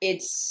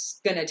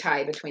 it's going to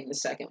tie between the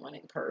second one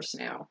and Curse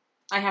now.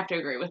 I have to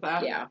agree with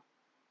that. Yeah.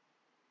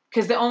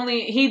 Because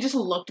he just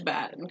looked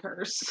bad in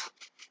Curse.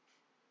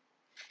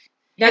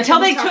 Until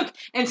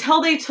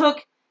they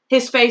took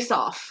his face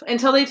off.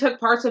 Until they took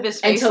parts of his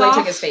face off. Until they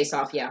took his face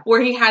off, yeah.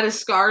 Where he had his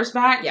scars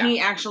back, yeah. He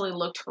actually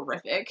looked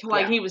horrific.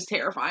 Like, he was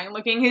terrifying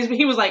looking.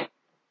 He was like...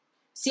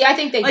 See, I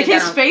think they like,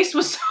 did his face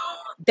was so...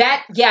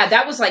 That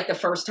was like the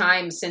first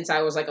time since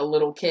I was like a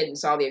little kid and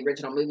saw the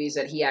original movies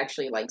that he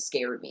actually like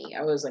scared me.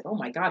 I was like, oh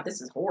my god,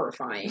 this is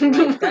horrifying.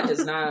 Like, that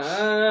does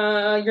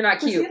not, you're not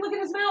cute. See, look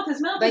at his mouth.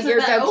 His mouth like, isn't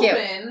that so cute.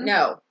 open.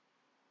 No.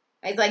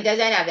 It's like, doesn't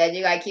have that.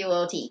 You got cute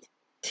little teeth.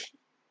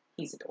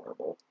 He's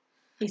adorable.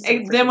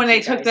 And then when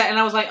they took that, and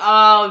I was like,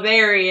 oh,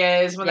 there he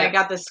is. When they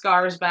got the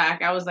scars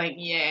back, I was like,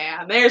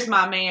 yeah, there's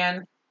my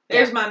man.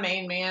 There's my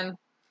main man.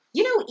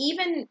 You know,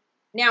 even,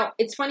 now,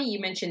 it's funny you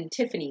mentioned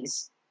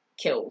Tiffany's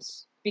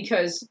kills,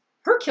 because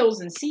her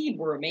kills in Seed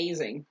were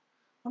amazing.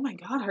 Oh my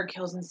god, her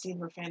kills in Seed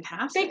were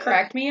fantastic. They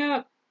cracked me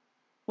up.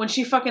 When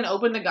she fucking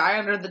opened the guy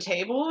under the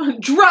table,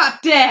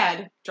 drop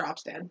dead!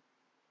 Drops dead.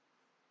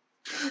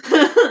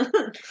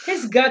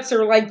 His guts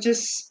are like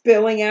just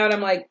spilling out.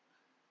 I'm like,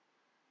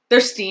 they're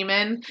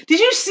steaming. Did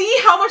you see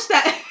how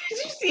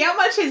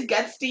much his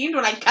guts steamed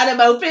when I cut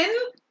him open?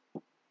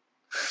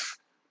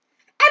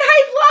 And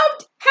I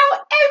loved how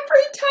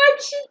every time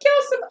she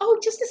kills him, oh,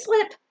 just a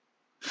slip.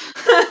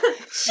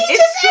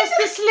 It's just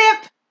a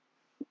slip.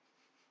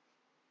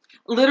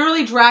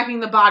 Literally dragging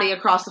the body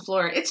across the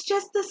floor. It's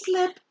just a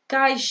slip.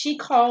 Guys, she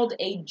called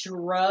a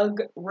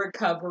drug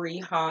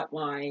recovery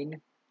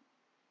hotline.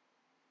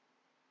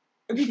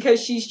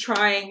 Because she's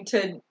trying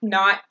to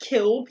not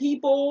kill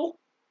people.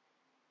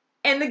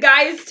 And the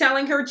guy is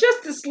telling her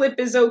just a slip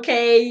is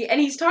okay. And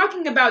he's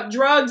talking about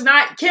drugs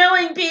not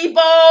killing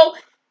people.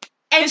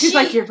 And she's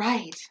like, you're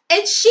right.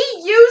 And she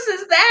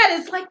uses that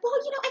as like,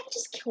 well, you know, I can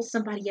just kill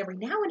somebody every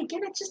now and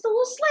again. It's just a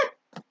little slip.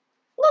 A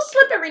little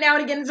slip every now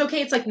and again is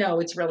okay. It's like,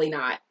 no, it's really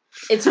not.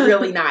 It's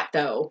really not,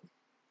 though.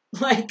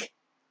 Like,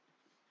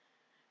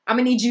 I'm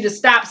going to need you to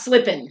stop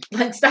slipping.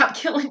 Like, stop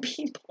killing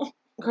people.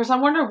 Of course, I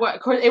wonder what...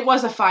 Of course, it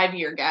was a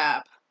 5-year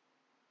gap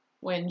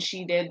when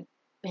she did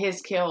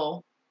his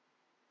kill.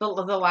 The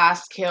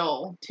last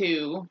kill,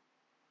 too.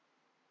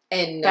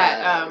 And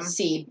that,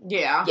 Seed.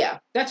 Yeah. Yeah,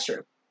 that's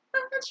true.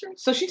 That's true.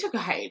 So she took a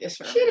hiatus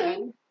for a She minute.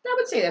 did. I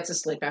would say that's a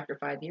slip after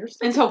 5 years.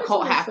 Until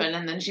Cult happened,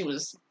 and then she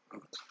was...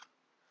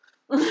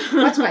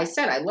 That's why I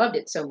said I loved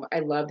it so much. I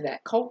loved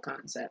that Cult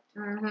concept.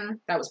 Mm-hmm.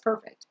 That was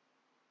perfect.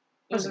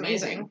 It was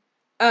amazing.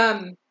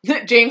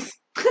 Jinx.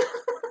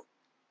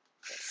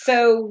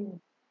 So,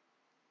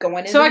 going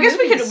into So I guess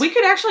we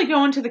could actually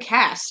go into the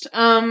cast.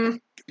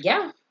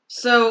 Yeah.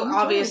 So,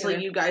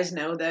 obviously, you guys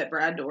know that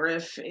Brad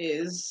Dourif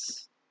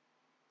is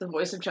the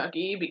voice of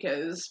Chucky,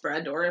 because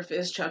Brad Dourif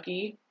is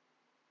Chucky.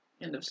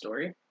 End of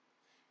story.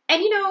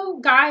 And, you know,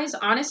 guys,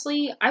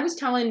 honestly, I was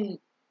telling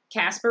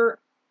Casper,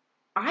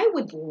 I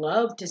would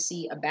love to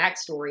see a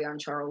backstory on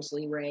Charles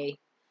Lee Ray.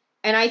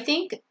 And I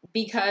think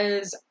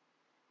because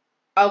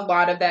a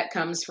lot of that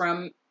comes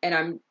from, and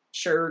I'm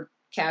sure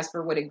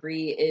Casper would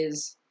agree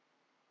is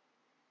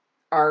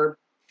our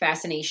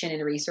fascination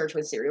and research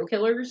with serial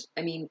killers.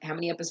 I mean, how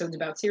many episodes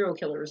about serial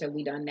killers have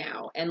we done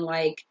now? And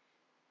like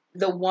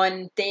the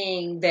one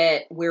thing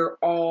that we're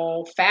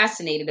all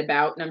fascinated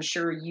about, and I'm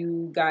sure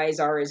you guys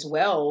are as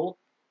well,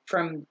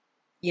 from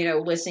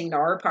listening to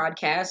our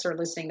podcast or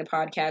listening to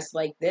podcasts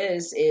like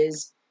this,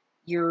 is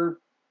you're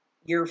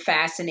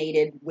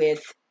fascinated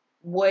with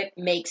what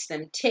makes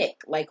them tick.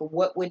 Like,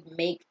 what would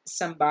make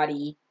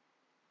somebody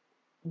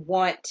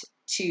want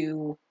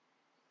to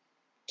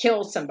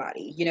kill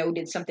somebody?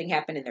 Did something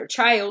happen in their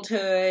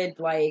childhood?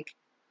 Like,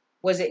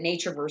 was it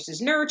nature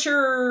versus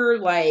nurture?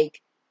 Like,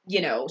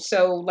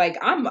 so like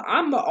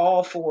I'm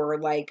all for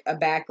like a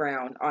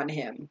background on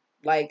him.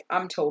 Like,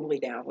 I'm totally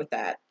down with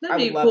that. That'd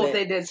be cool if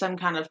they did some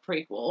kind of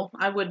prequel.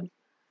 I would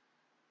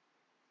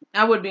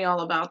be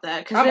all about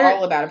that. I'm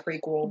all about a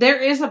prequel.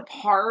 There is a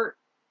part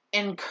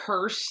in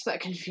Curse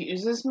that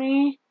confuses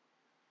me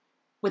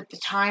with the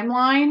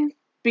timeline,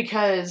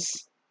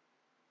 because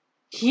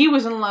he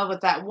was in love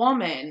with that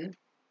woman.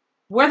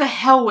 Where the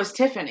hell was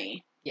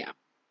Tiffany? Yeah.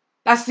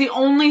 That's the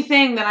only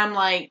thing that I'm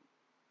like,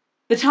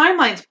 the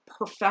timeline's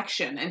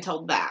perfection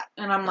until that.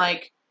 And I'm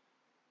like...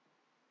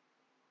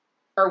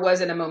 Or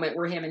was it a moment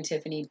where him and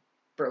Tiffany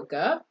broke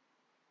up?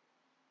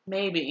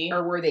 Maybe.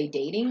 Or were they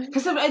dating?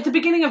 Because at the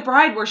beginning of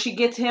Bride, where she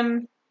gets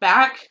him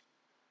back,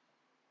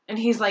 and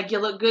he's like, "You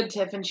look good,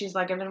 Tiff," and she's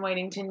like, "I've been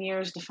waiting 10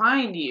 years to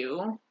find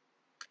you."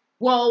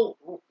 Well,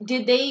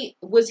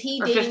 was he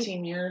or dating...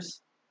 15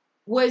 years.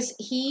 Was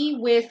he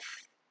with...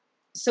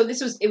 So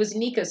it was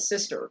Nika's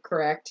sister,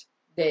 correct?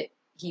 That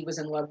he was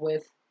in love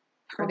with?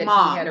 Her or that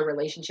mom. He had a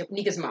relationship...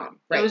 Nika's mom.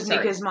 Right, it was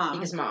Nika's mom.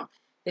 Nika's mom.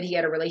 That he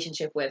had a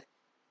relationship with.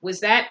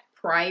 Was that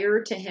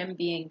prior to him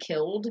being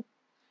killed?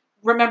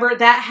 Remember,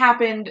 that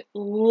happened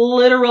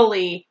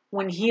literally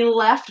when he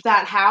left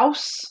that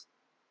house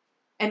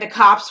and the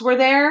cops were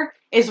there,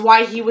 is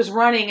why he was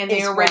running in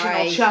the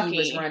original Chucky. He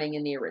was running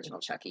in the original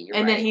Chucky.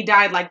 And then he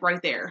died like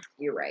right there.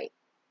 You're right.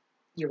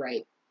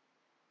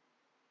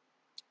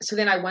 So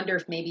then I wonder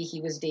if maybe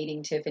he was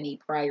dating Tiffany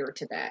prior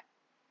to that.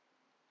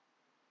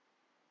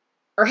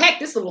 Or heck,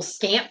 this little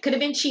scamp could have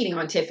been cheating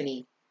on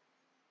Tiffany.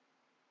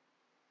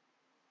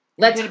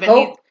 Let's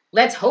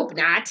hope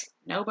not.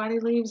 Nobody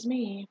leaves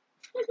me.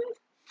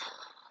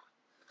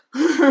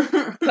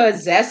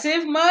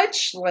 Possessive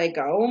much? Like,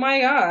 oh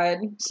my god.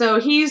 So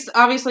he's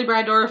obviously...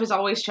 Brad Dourif is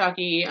always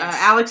Chucky. Yes.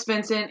 Alex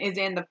Vincent is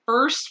in the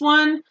first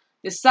one,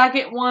 the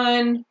second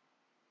one,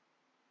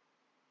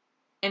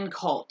 and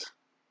Cult.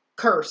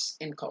 Curse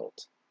and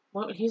Cult.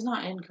 Well, he's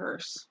not in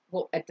Curse.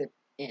 Well, at the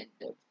end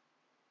of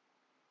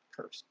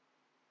Curse.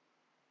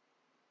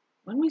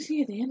 When we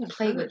see at the end of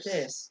Play Curse? with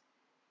this.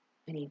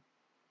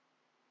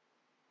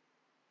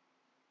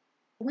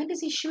 When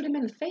does he shoot him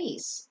in the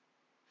face?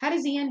 How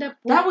does he end up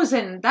with... That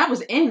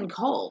was in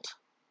Cult.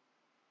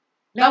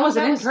 No, that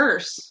wasn't in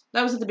Curse.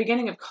 That was at the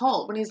beginning of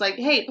Cult, when he's like,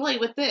 "Hey, play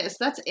with this."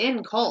 That's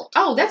in Cult.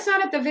 Oh, that's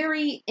not at the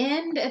very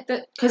end?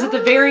 Because at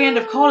the very end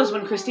of Cult is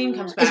when Christine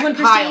comes back. Is when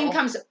Christine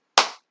comes...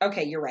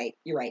 Okay, you're right.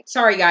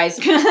 Sorry, guys.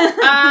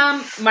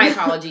 My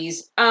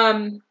apologies.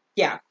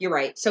 Yeah, you're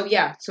right. So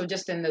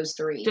just in those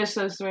three. Just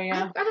those three,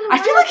 yeah. I don't know.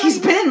 I feel like he's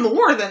been in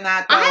more than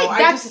that,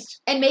 though.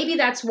 And maybe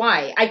that's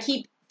why. I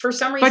keep... For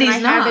some reason, I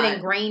have it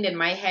ingrained in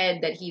my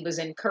head that he was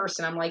in Curse,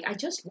 and I'm like, I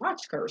just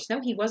watched Curse.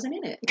 No, he wasn't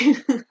in it.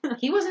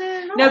 He wasn't in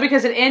it at all. No,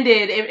 because it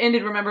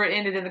ended, remember, it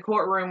ended in the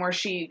courtroom where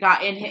she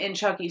got in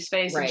Chucky's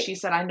face, and she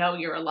said, "I know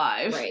you're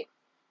alive." Right.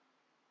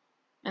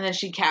 And then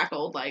she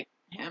cackled like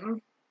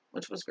him,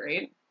 which was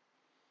great.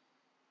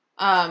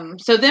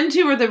 So them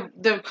two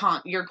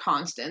are your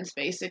constants,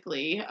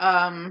 basically.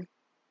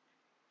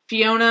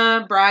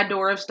 Fiona, Brad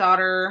Dourif's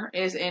daughter,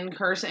 is in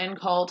Curse and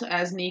Cult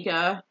as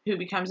Nika, who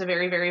becomes a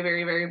very, very,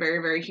 very, very,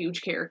 very, very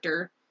huge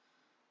character.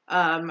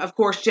 Of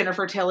course,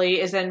 Jennifer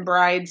Tilly is in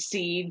Bride,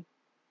 Seed,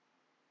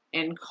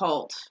 and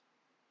Cult.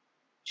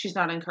 She's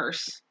not in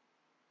Curse,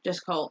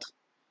 just Cult.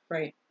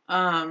 Right.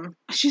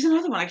 She's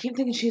another one. I keep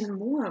thinking she's in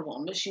more of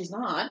them, but she's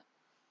not.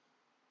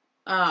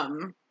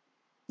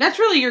 That's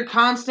really your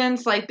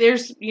constants. Like,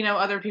 there's,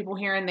 other people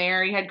here and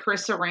there. You had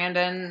Chris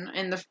Sarandon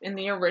in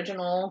the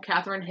original,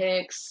 Catherine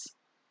Hicks,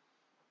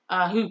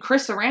 who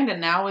Chris Sarandon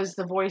now is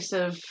the voice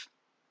of...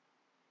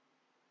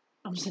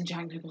 I almost said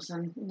Jack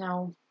Nicholson.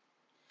 No.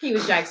 He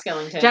was Jack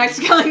Skellington. Jack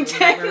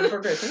Skellington.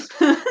 For Christmas.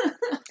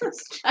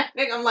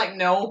 I'm like,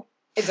 no.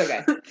 It's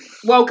okay.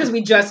 Well, because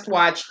we just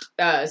watched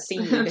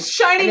Scene.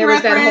 Shining and there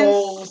reference. was that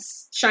whole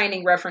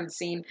Shining reference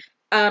scene.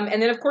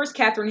 And then, of course,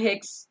 Catherine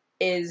Hicks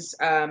is...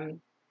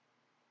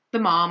 the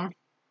mom.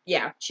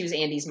 Yeah, she was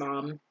Andy's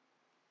mom.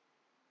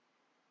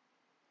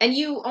 And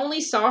you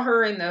only saw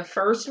her in the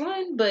first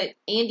one, but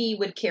Andy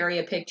would carry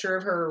a picture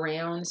of her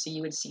around, so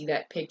you would see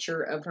that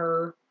picture of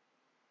her.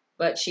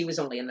 But she was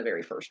only in the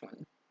very first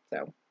one,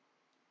 so.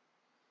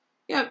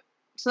 Yep.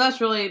 So that's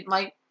really,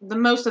 like, the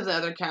most of the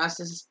other cast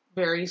is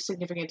very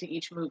significant to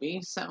each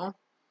movie, so.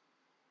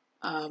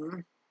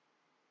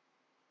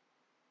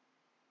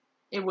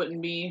 It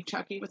wouldn't be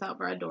Chucky without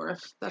Brad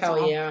Dourif. That's Hell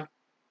all. Yeah.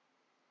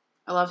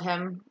 I love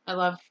him. I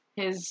love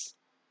his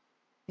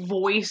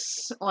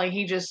voice, like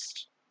he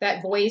just...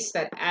 That voice,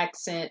 that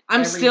accent,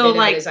 I'm every still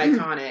bit of it is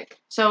iconic.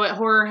 So at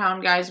Horror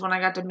Hound, guys, when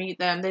I got to meet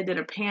them, they did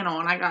a panel,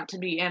 and I got to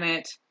be in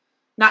it.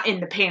 Not in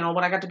the panel,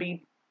 but I got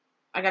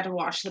to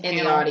watch the panel.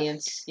 In the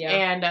audience, yeah.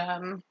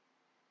 And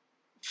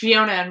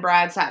Fiona and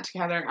Brad sat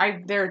together.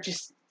 They're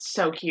just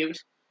so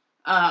cute.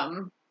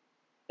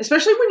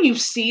 Especially when you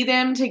see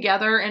them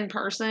together in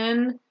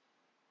person.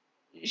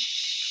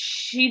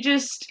 She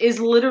just is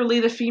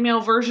literally the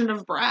female version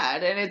of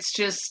Brad, and it's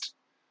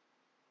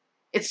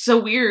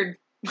so weird,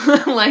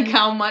 like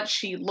how much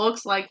she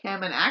looks like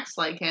him and acts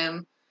like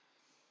him.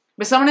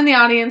 But someone in the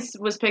audience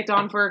was picked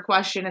on for a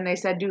question, and they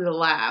said, "Do the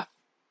laugh,"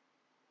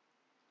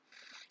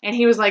 and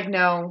he was like,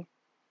 "No,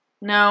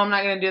 I'm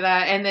not gonna do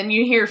that." And then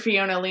you hear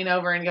Fiona lean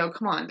over and go,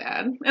 "Come on,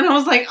 Dad," and I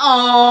was like,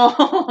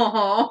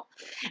 "Oh,"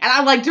 and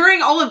I'm like,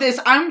 during all of this,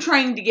 I'm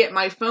trying to get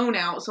my phone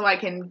out so I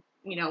can,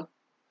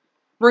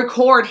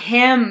 record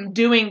him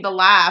doing the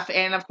laugh,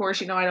 and of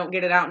course, I don't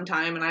get it out in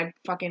time, and I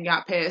fucking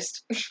got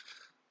pissed.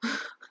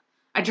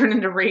 I turned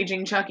into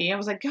Raging Chucky. I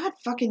was like, God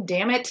fucking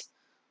damn it.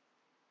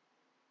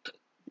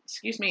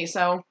 Excuse me.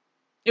 So,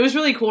 it was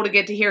really cool to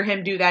get to hear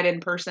him do that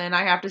in person.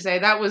 I have to say,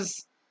 that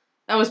was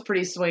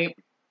pretty sweet.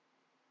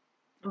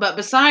 But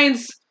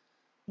besides,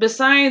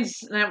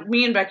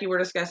 me and Becky were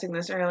discussing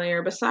this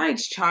earlier,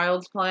 besides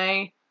Child's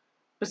Play,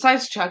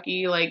 besides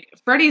Chucky, like,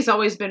 Freddy's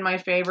always been my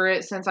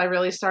favorite since I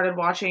really started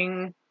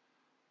watching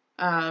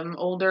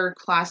older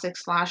classic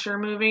slasher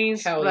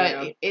movies. Hell but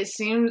yeah. it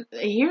seemed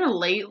here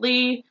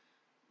lately,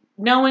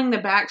 knowing the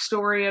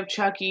backstory of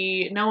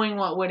Chucky, knowing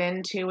what went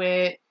into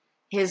it,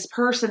 his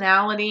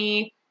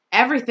personality,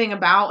 everything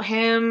about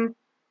him,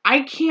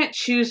 I can't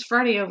choose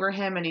Freddy over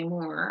him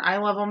anymore. I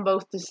love them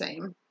both the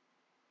same.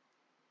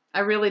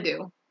 I really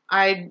do.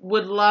 I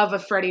would love a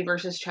Freddy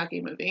versus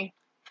Chucky movie.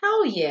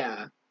 Hell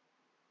yeah.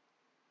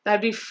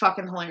 That'd be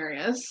fucking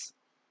hilarious.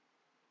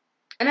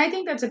 And I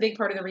think that's a big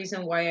part of the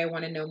reason why I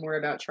want to know more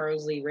about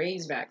Charles Lee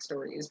Ray's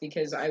backstory, is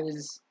because I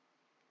was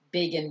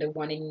big into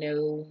wanting to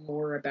know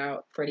more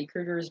about Freddy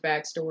Krueger's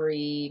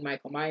backstory,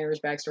 Michael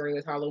Myers' backstory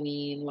with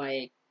Halloween.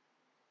 Like,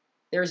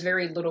 there's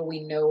very little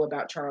we know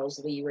about Charles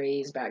Lee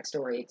Ray's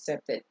backstory,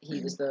 except that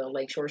he was the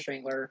Lakeshore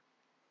Strangler.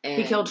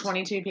 And he killed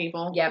 22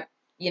 people. Yep.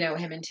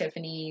 Him and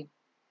Tiffany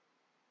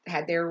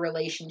had their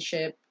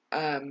relationship.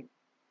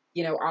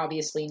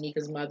 Obviously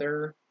Nika's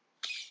mother.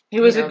 He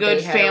was a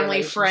good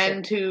family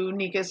friend to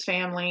Nika's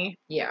family.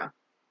 Yeah.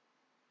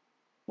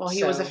 Well,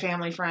 he was a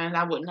family friend.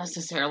 I wouldn't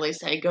necessarily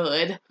say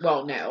good.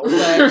 Well, no,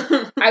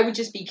 but I would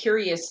just be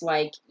curious,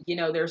 like,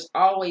 there's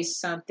always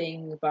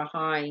something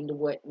behind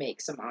what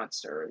makes a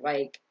monster.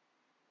 Like,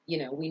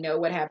 we know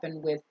what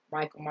happened with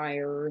Michael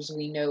Myers.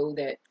 We know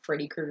that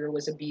Freddy Krueger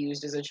was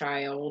abused as a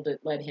child. It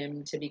led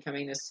him to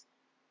becoming this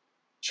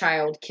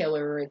child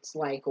killer. It's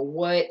like,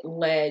 what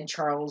led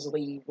Charles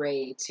Lee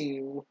Ray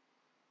to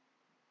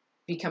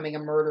becoming a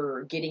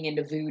murderer, getting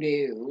into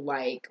voodoo,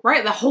 like...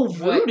 Right, the whole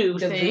voodoo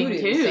thing,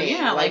 too.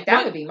 Yeah, like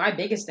that would be my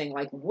biggest thing.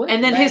 Like, what?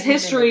 And then his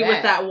history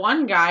with that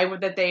one guy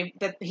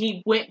that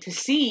he went to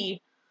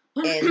see.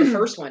 And the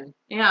first one.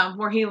 Yeah,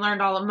 where he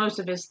learned most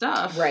of his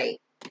stuff. Right.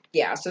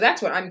 Yeah, so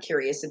that's what I'm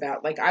curious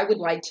about. Like, I would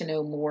like to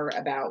know more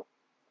about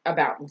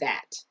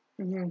that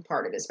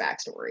part of his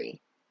backstory.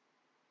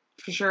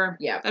 For sure.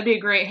 Yeah. That'd be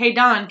great. Hey,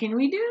 Don, can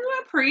we do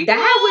a prequel?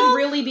 That would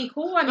really be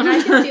cool. I mean,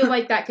 I can feel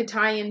like that could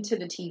tie into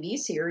the TV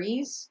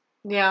series.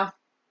 Yeah.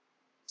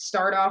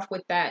 Start off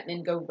with that and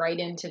then go right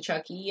into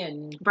Chucky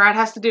and... Brad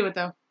has to do it,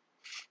 though.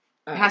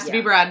 It has to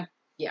be Brad.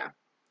 Yeah.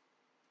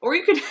 Or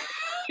you could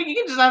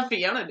just have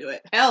Fiona do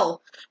it.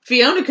 Hell,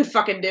 Fiona could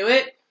fucking do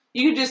it.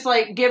 You could just,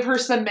 like, give her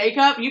some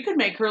makeup. You could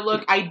make her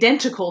look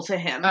identical to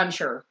him. I'm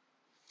sure.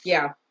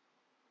 Yeah.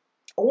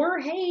 Or,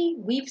 hey,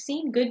 we've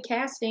seen good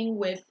casting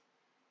with...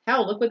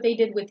 Hell, look what they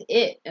did with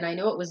It. And I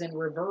know it was in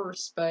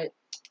reverse, but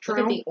look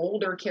at the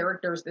older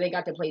characters. They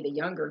got to play the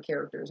younger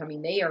characters. I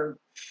mean, they are...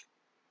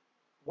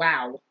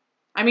 Wow.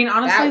 I mean,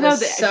 honestly, that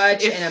was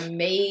such an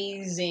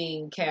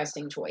amazing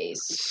casting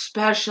choice.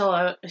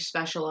 Speciala.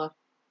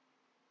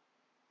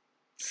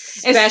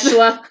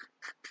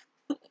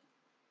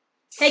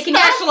 Hey, can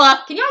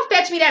y'all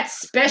fetch me that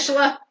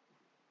Speciala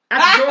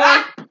out the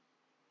drawer?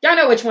 Y'all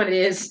know which one it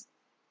is.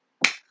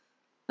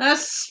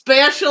 That's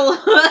special.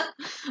 Like,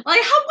 what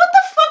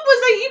the fuck was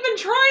they even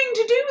trying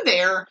to do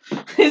there?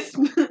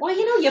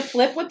 Well, you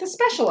flip with the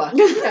Speciala.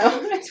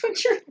 That's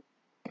what you're...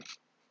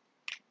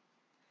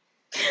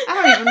 I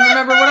don't even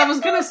remember what I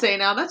was going to say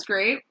now. That's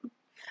great.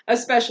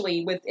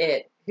 Especially with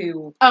It,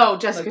 who... Oh,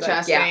 Jessica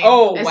Chastain. Yeah.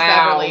 Oh,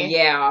 wow. Beverly.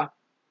 Yeah.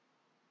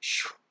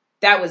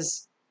 That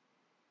was...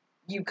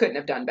 You couldn't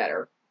have done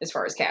better as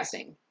far as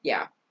casting.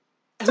 Yeah.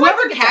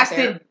 Whoever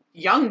casted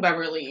young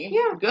Beverly.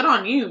 Yeah. Good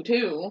on you,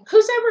 too.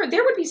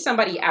 There would be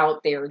somebody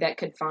out there that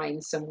could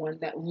find someone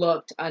that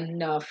looked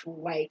enough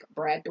like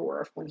Brad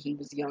Dourif when he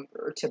was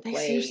younger to play.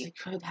 They seriously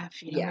could have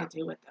Fiona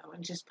do it, though,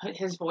 and just put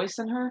his voice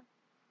in her.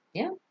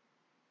 Yeah.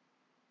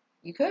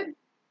 You could.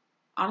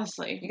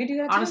 Honestly. You could do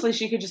that too. Honestly,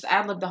 she could just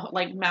ad-lib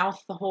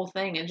mouth the whole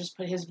thing and just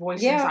put his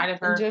voice Yeah, inside of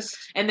her.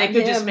 And they I'm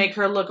could just him. make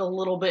her look a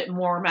little bit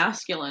more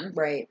masculine.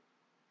 Right.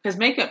 Because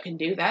makeup can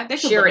do that. They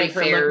could Sherry make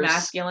her look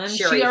masculine.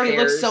 Sherry she already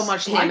looks Fair's so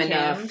much him like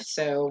enough, him.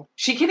 So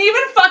she can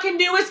even fucking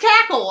do his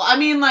cackle. I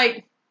mean,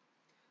 like...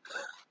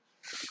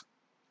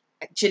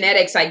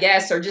 genetics, I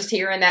guess, or just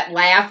hearing that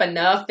laugh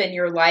enough in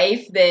your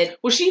life that...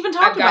 Well, she even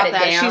talked about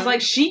that. Down. She's like,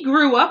 she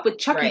grew up with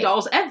Chucky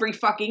dolls every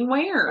fucking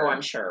where. Oh,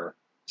 I'm sure.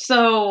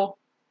 So...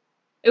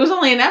 it was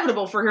only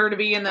inevitable for her to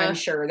be in the... I'm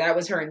sure. That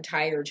was her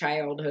entire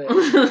childhood.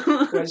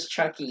 was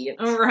Chucky.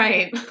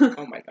 Right.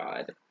 Oh my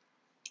god.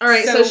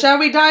 Alright, so shall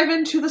we dive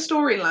into the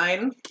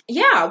storyline?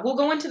 Yeah, we'll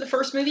go into the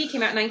first movie. It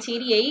came out in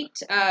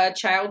 1988,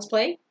 Child's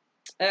Play.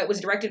 It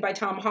was directed by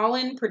Tom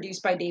Holland,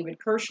 produced by David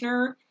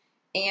Kirshner,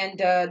 and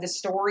the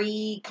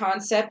story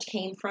concept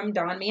came from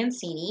Don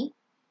Mancini.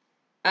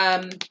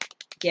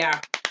 Yeah,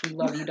 we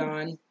love you,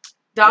 Don.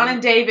 Don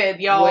and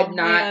David, y'all would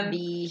not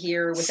be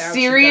here without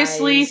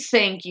seriously, you guys.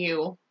 Thank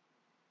you.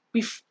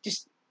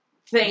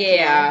 Thank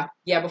you.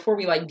 Yeah. Before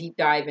we deep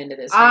dive into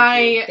this,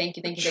 thank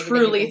you.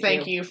 Truly,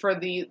 thank you for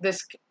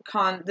this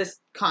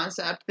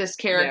concept, this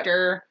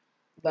character.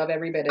 Yep. Love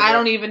every bit of it. I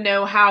don't even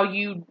know how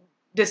you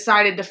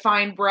decided to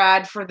find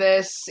Brad for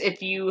this.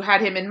 If you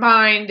had him in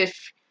mind, if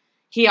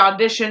he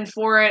auditioned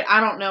for it, I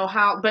don't know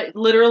how. But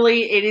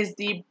literally,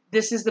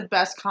 this is the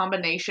best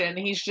combination.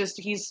 He's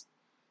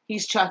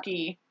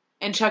Chucky.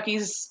 And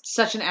Chucky's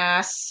such an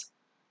ass.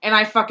 And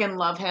I fucking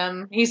love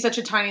him. He's such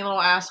a tiny little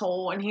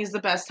asshole. And he's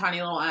the best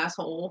tiny little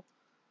asshole.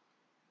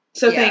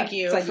 So thank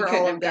you for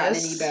all of this.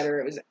 Gotten any better.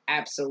 It was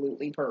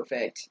absolutely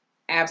perfect.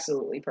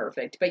 Absolutely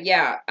perfect. But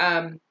yeah,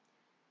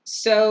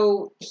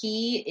 so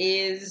he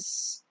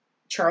is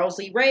Charles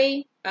Lee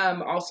Ray,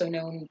 also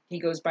known, he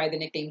goes by the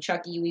nickname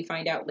Chucky, we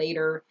find out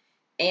later.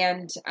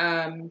 And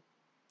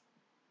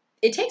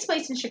it takes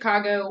place in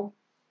Chicago.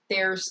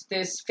 There's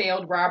this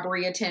failed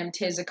robbery attempt.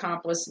 His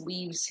accomplice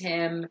leaves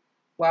him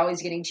while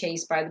he's getting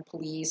chased by the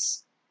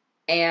police.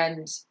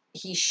 And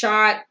he's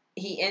shot.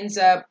 He ends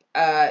up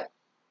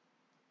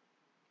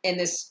in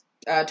this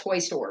toy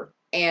store.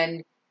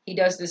 And he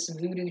does this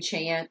voodoo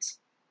chant.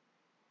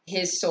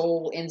 His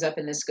soul ends up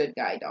in this good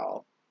guy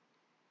doll.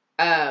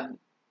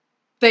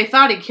 They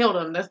thought he killed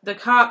him. The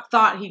cop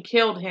thought he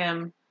killed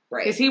him.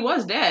 Right. Because he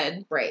was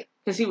dead. Right.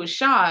 Because he was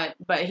shot.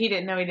 But he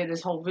didn't know he did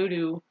this whole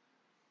voodoo.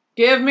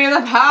 Give me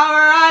the power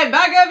I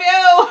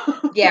beg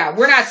of you! Yeah,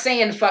 we're not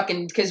saying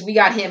fucking because we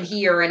got him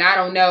here and I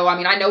don't know. I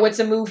mean, I know it's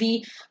a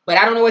movie, but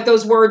I don't know what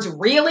those words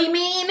really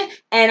mean,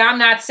 and I'm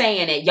not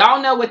saying it.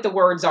 Y'all know what the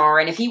words are,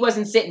 and if he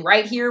wasn't sitting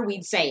right here,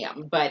 we'd say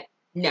them, but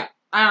no.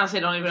 I honestly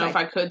don't even know if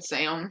I could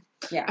say them.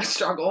 Yeah. I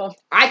struggle.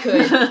 I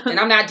could, and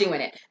I'm not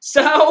doing it.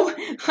 So,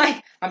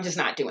 I'm just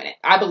not doing it.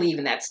 I believe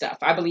in that stuff.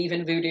 I believe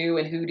in voodoo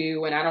and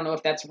hoodoo, and I don't know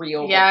if that's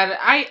real. Yeah,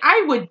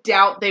 I would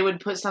doubt they would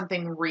put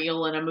something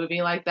real in a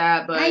movie like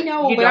that, but I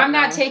know, but I'm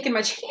not taking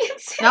my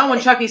chances. Not when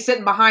Chucky's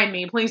sitting behind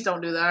me. Please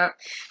don't do that.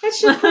 That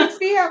shit freaks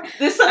me out.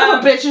 This son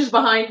of a bitch is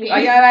behind me.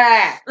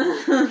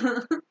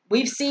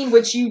 We've seen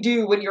what you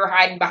do when you're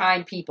hiding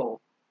behind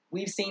people.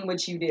 We've seen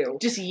what you do.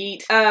 Just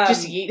yeet.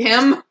 Just yeet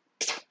him.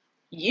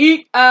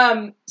 Yeet.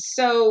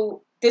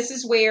 So this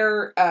is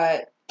where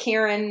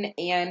Karen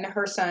and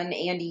her son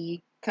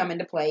Andy come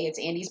into play. It's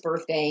Andy's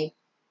birthday.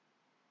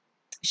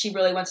 She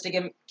really wants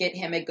to get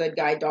him a good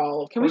guy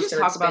doll. Can we just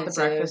talk about the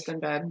breakfast in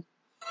bed?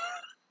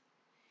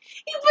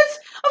 He puts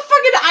a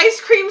fucking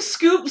ice cream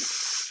scoop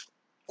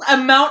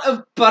amount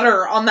of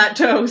butter on that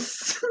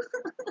toast.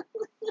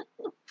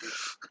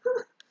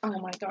 Oh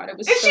my god, it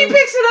was and she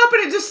picks it up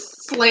and it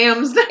just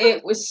slams down.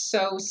 It was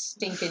so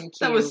stinking cute.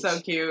 That was so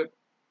cute.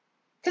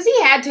 Because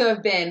he had to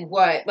have been,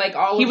 what,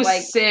 he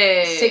was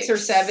 6 or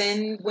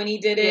 7 when he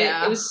did it?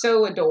 Yeah. It was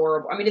so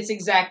adorable. I mean, it's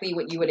exactly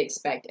what you would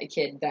expect a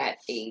kid that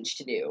age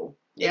to do.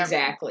 Yep.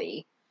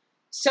 Exactly.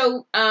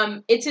 So,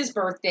 it's his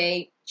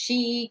birthday.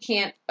 She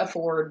can't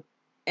afford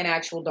an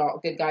actual doll,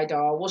 good guy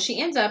doll. Well,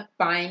 she ends up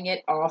buying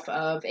it off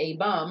of a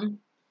bum.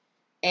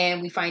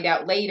 And we find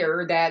out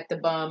later that the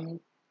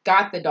bum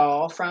got the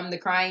doll from the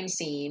crime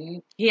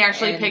scene. He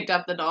actually picked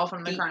up the doll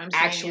from the crime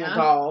scene. Actual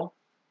doll.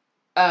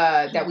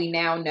 That we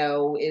now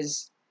know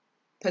is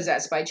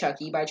possessed by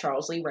Chucky, by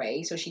Charles Lee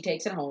Ray. So she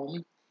takes it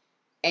home.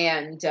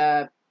 And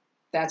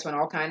that's when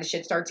all kind of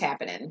shit starts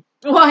happening.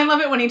 Well, I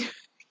love it when he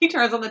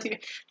turns on the TV.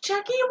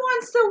 Chucky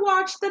wants to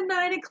watch the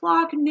 9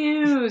 o'clock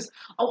news.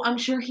 Oh, I'm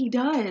sure he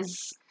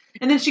does.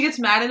 And then she gets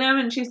mad at him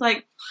and she's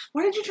like,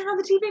 why did you turn on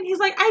the TV? And he's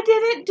like, I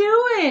didn't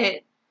do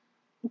it.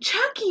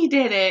 Chucky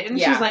did it. And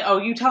she's like, oh,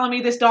 you telling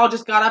me this doll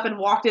just got up and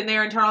walked in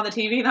there and turned on the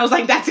TV? And I was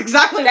like, that's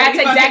exactly what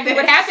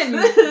happened,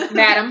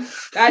 madam.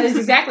 That is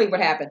exactly what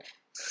happened.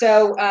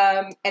 So,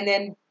 and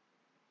then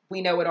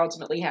we know what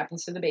ultimately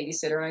happens to the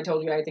babysitter. And I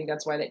told you, I think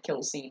that's why that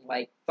kill scene,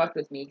 fucked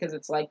with me. Because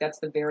it's that's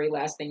the very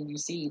last thing you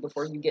see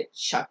before you get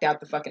chucked out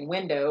the fucking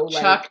window.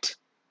 Chucked.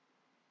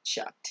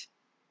 Chucked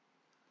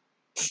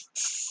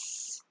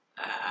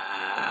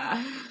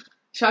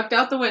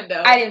out the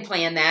window. I didn't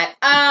plan that.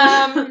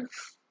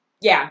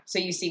 Yeah, so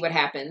you see what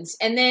happens.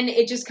 And then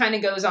it just kind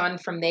of goes on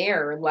from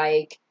there.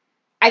 Like,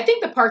 I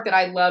think the part that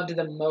I loved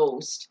the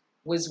most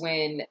was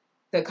when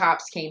the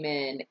cops came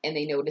in and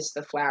they noticed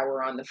the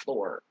flower on the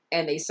floor.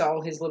 And they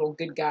saw his little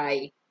good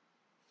guy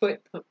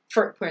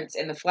footprints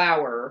in the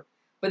flower.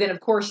 But then, of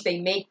course, they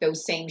make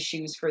those same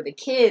shoes for the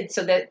kids.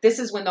 So that this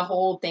is when the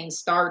whole thing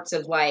starts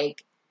of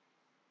like,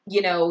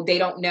 you know, they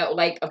don't know.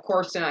 Like, of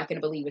course, they're not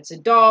going to believe it's a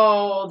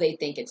doll. They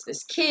think it's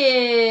this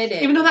kid.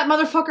 And, Even though that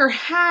motherfucker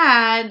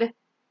had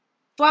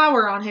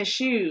flour on his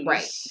shoes.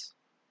 Right.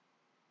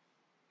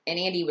 And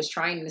Andy was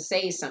trying to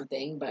say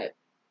something, but,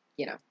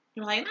 you know.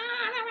 You're like,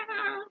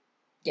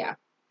 Yeah.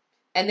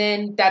 And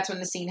then that's when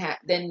the scene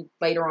then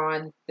later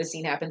on, the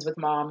scene happens with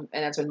Mom,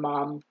 and that's when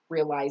Mom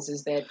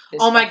realizes that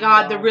this oh my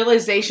god, doll, the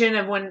realization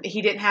of when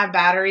he didn't have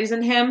batteries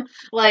in him.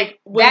 Like,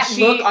 when that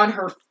look on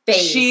her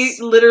face. She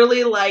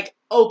literally, like,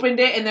 opened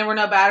it and there were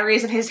no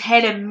batteries, and his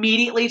head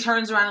immediately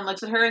turns around and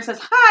looks at her and says,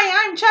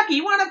 "Hi, I'm Chucky,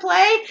 you want to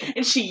play?"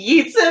 And she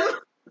yeets him.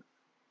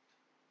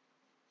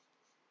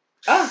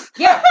 Oh,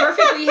 yeah,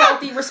 perfectly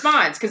healthy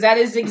response, because that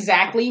is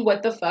exactly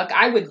what the fuck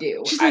I would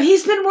do. She's like,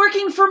 he's been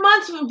working for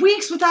months,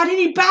 weeks without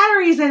any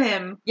batteries in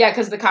him. Yeah,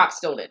 because the cops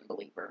still didn't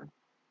believe her.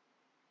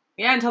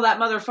 Yeah, until that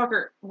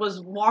motherfucker was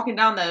walking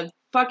down the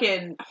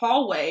fucking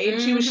hallway, and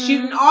she was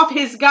shooting off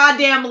his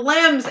goddamn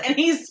limbs, and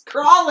he's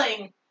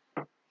crawling.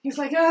 He's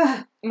like,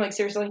 ugh. I'm like,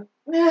 seriously?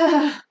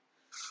 Ugh.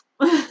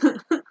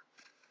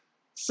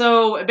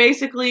 So,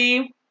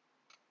 basically,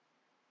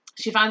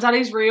 she finds out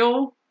he's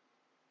real.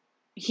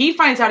 He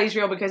finds out he's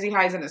real because he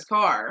hides in his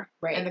car.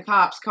 Right. In the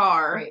cop's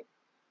car. Right.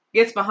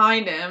 Gets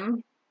behind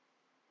him.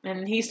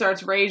 And he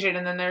starts raging.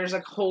 And then there's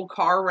a whole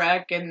car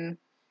wreck. And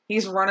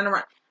he's running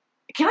around.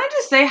 Can I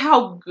just say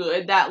how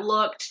good that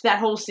looked? That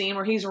whole scene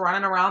where he's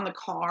running around the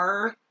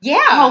car.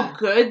 Yeah. How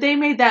good they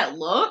made that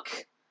look.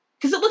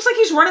 Because it looks like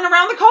he's running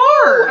around the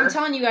car. I'm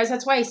telling you guys,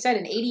 that's why I said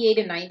in 88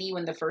 and 90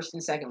 when the first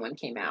and second one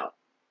came out.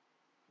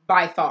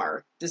 By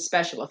far, the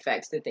special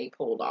effects that they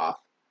pulled off.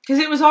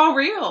 Because it was all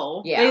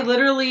real. Yeah. They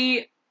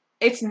literally,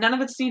 none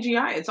of it's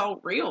CGI. It's all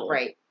real.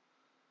 Right.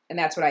 And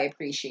that's what I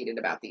appreciated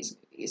about these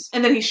movies.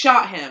 And then he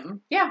shot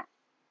him. Yeah.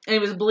 And he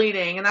was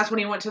bleeding. And that's when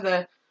he went to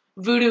the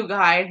voodoo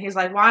guy. And he's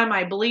like, why am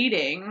I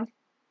bleeding?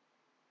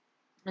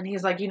 And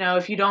he's like, you know,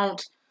 if you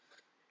don't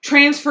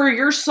transfer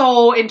your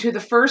soul into the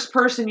first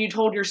person you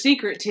told your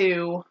secret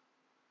to,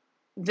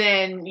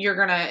 then you're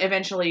going to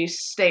eventually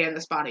stay in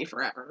this body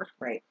forever.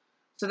 Right.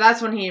 So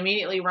that's when he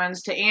immediately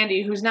runs to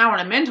Andy, who's now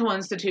in a mental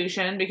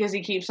institution because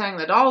he keeps saying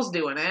the doll's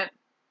doing it.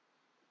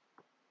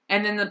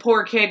 And then the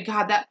poor kid,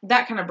 God,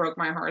 that kind of broke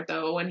my heart,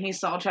 though, when he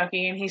saw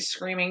Chucky and he's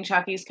screaming,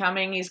 Chucky's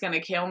coming, he's going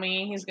to kill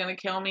me, he's going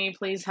to kill me,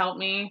 please help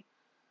me.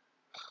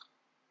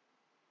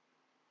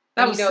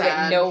 That was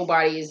sad.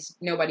 That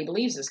nobody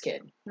believes this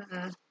kid.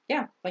 Mm-mm.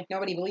 Yeah, like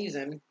nobody believes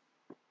him.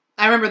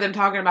 I remember them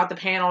talking about the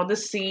panel,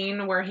 this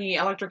scene where he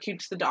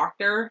electrocutes the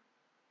doctor.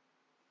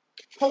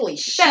 Holy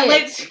shit.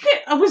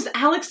 It was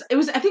Alex.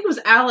 I think it was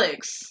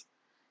Alex.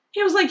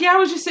 He was like, yeah, I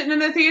was just sitting in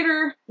the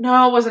theater.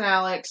 No, it wasn't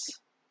Alex.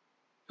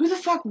 Who the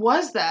fuck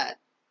was that?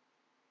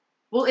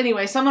 Well,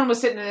 anyway, someone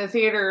was sitting in the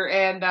theater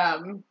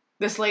and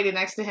this lady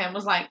next to him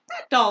was like,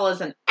 that doll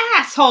is an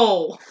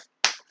asshole.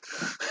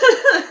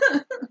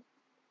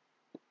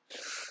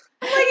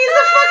 Like, he's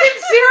a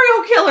fucking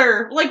serial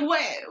killer. Like,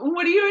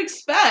 what do you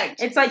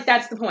expect? It's like,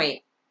 that's the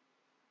point.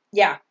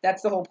 Yeah,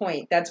 that's the whole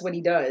point. That's what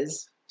he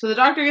does. So the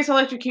doctor gets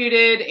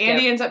electrocuted.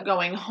 Andy ends up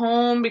going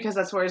home because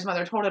that's where his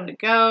mother told him to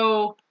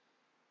go.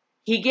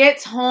 He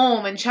gets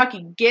home and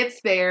Chucky gets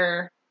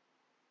there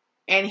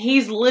and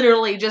he's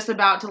literally just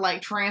about to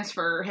like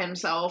transfer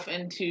himself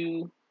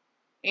into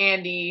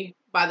Andy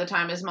by the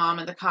time his mom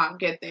and the cop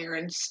get there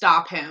and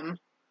stop him.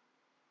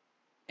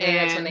 And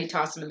that's when they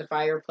toss him in the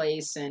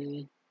fireplace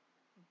and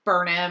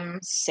burn him.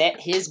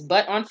 Set his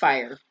butt on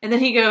fire. And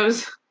then he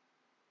goes,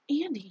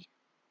 Andy,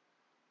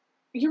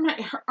 you're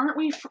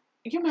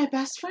my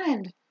best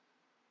friend.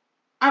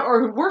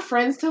 Or we're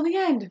friends till the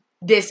end.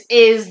 This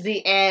is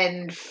the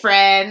end,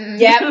 friend.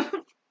 Yep.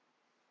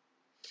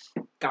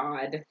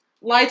 God.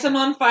 Lights him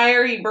on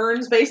fire. He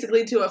burns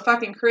basically to a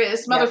fucking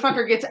crisp.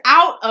 Motherfucker gets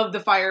out of the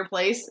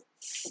fireplace.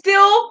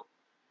 Still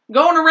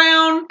going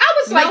around.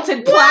 I was melted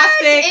like,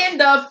 plastic. What in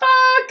the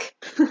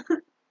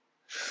fuck?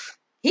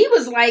 He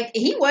was like,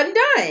 he wasn't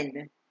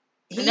done.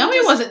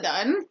 He wasn't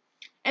done.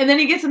 And then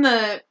he gets in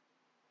the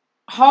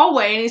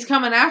hallway and he's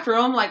coming after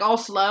him like all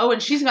slow,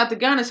 and she's got the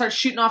gun and starts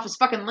shooting off his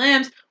fucking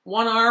limbs.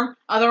 One arm,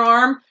 other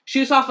arm,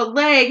 shoots off a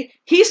leg.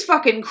 He's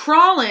fucking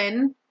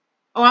crawling.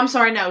 Oh, I'm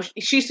sorry, no.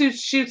 She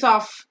shoots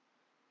off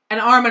an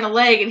arm and a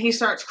leg and he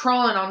starts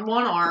crawling on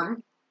one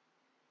arm,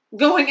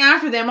 going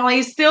after them while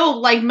he's still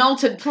like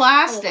melted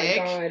plastic.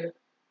 Oh my God.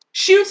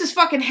 Shoots his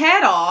fucking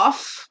head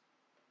off.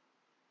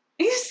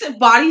 His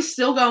body's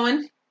still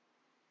going.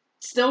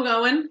 Still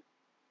going.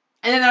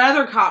 And then that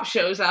other cop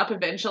shows up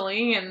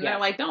eventually, and they're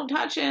like, don't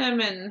touch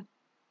him, and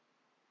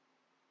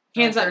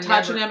he ends up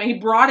touching him, and he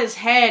brought his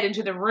head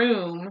into the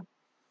room,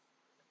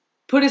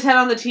 put his head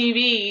on the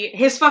TV.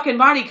 His fucking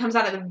body comes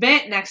out of the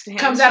vent next to him.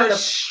 Comes out of the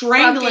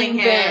strangling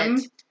him.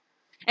 vent.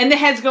 And the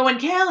head's going,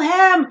 kill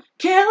him!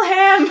 Kill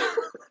him!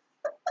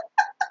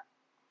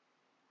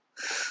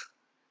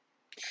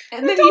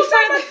 And then he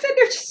finally...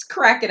 They're just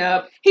cracking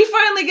up. He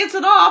finally gets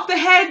it off. The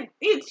head...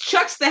 He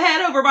chucks the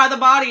head over by the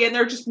body and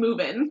they're just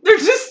moving. They're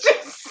just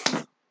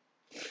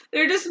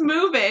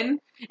moving.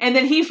 And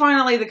then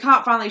the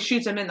cop finally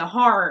shoots him in the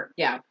heart.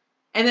 Yeah.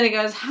 And then he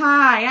goes,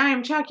 hi,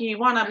 I'm Chucky.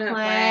 Wanna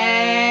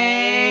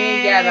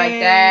play? Yeah, like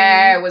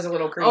that was a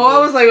little creepy.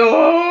 Oh, I was like,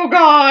 oh,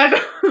 God.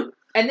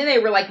 And then they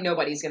were like,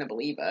 nobody's going to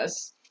believe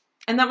us.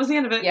 And that was the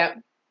end of it. Yep.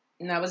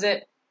 And that was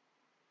it.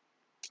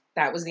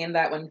 That was the end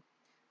of that one.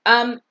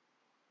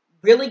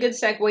 Really good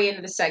segue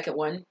into the second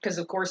one. Because,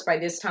 of course, by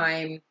this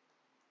time,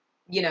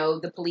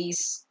 the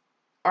police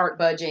aren't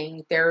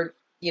budging. They're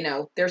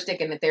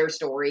sticking with their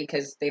story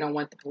because they don't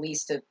want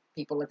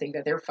people to think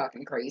that they're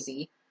fucking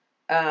crazy.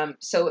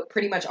 So it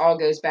pretty much all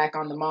goes back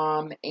on the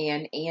mom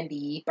and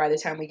Andy by the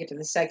time we get to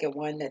the second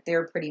one, that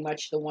they're pretty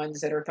much the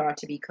ones that are thought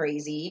to be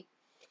crazy.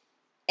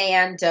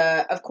 And,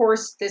 of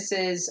course, this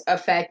is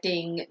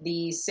affecting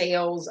the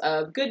sales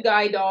of good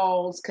guy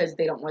dolls because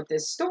they don't want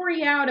this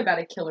story out about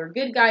a killer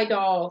good guy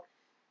doll.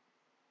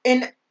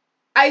 And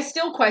I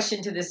still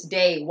question to this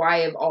day why,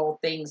 of all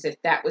things,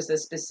 if that was a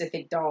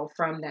specific doll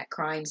from that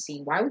crime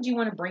scene, why would you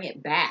want to bring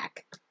it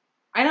back?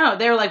 I know.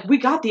 They were like, we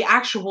got the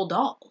actual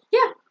doll.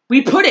 Yeah.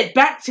 We put it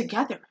back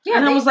together. Yeah,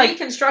 and I was like,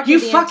 reconstructed you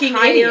the fucking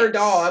entire idiots.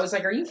 doll. I was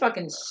like, are you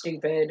fucking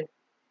stupid?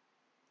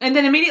 And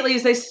then immediately,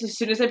 as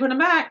soon as they put him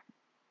back,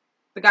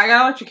 the guy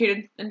got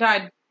electrocuted and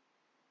died.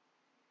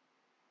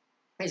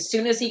 As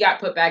soon as he got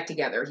put back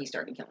together, he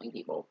started killing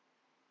people.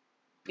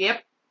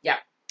 Yep. Yeah.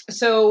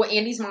 So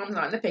Andy's mom's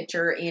not in the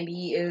picture.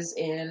 Andy is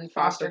in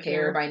foster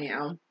care by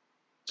now.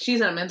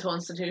 She's in a mental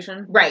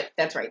institution. Right,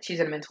 that's right. She's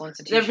in a mental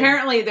institution.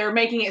 Apparently, they're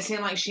making it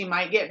seem like she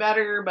might get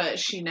better, but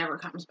she never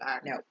comes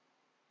back. No.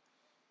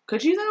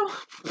 Could you,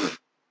 though?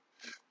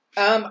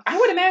 I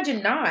would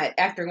imagine not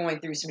after going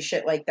through some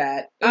shit like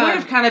that. It would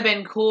have kind of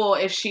been cool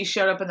if she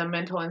showed up in the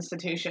mental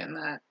institution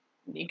that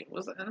Nika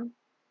was in.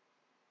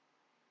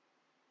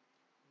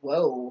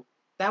 Whoa.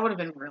 That would have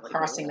been really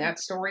crossing cool. that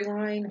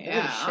storyline?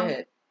 Yeah. Holy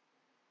shit.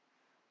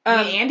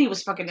 I mean, Andy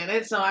was fucking in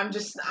it, so I'm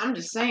just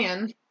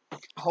saying.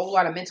 A whole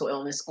lot of mental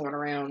illness going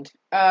around.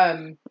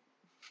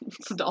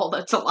 It's a doll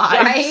that's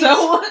alive, right?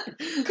 so...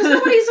 Because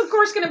nobody's, of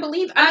course, going to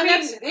believe... I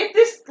mean, if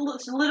this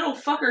little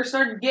fucker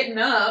started getting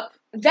up...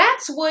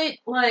 That's what,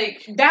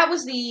 that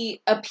was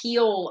the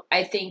appeal,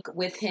 I think,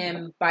 with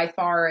him by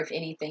far, if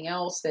anything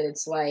else, that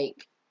it's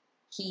like,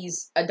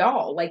 he's a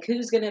doll. Like,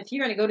 if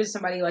you're going to go to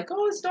somebody like,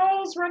 oh, this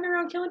doll's running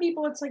around killing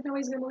people, it's like,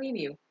 nobody's going to believe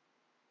you.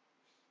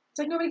 It's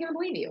like, nobody's going to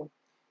believe you.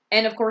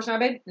 And, of course,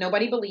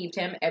 nobody believed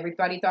him.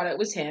 Everybody thought it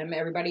was him.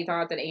 Everybody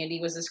thought that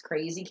Andy was this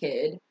crazy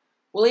kid.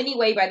 Well,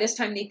 anyway, by this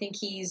time, they think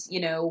he's,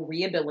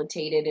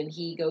 rehabilitated, and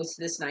he goes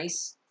to this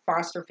nice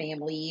foster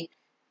family.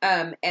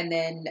 And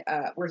then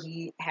where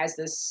he has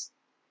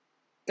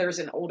there's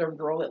an older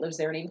girl that lives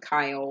there named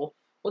Kyle.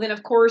 Well, then,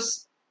 of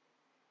course,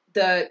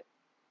 the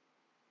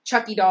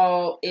Chucky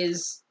doll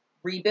is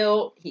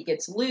rebuilt. He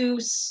gets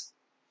loose.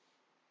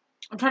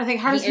 I'm trying to think,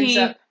 how does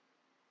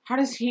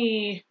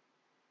he...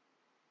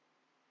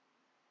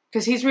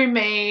 Because he's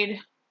remade...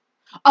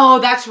 Oh,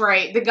 that's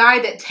right. The guy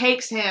that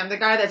takes him, the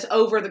guy that's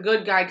over the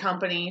good guy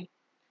company.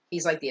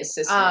 He's like the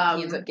assistant.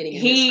 He ends up getting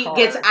in his car.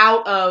 He gets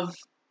out of...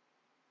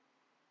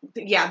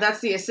 Yeah,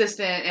 that's the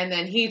assistant, and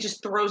then he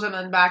just throws him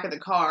in the back of the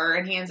car,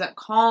 and he ends up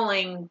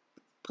calling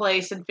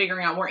place and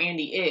figuring out where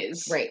Andy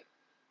is. Right.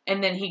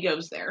 And then he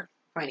goes there.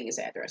 Finding his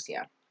address,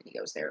 yeah. He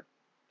goes there.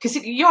 Because,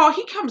 y'all,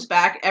 he comes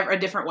back a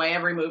different way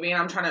every movie, and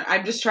I'm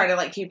just trying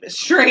to, keep it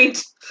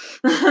straight.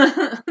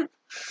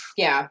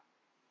 Yeah.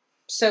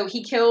 So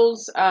he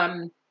kills,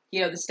 the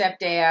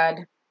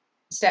stepdad,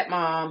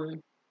 stepmom.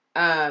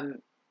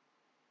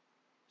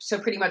 So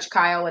pretty much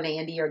Kyle and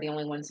Andy are the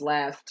only ones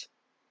left.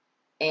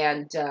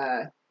 And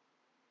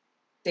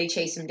they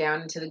chase him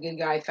down into the good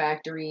guy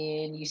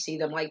factory, and you see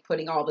them,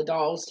 putting all the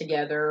dolls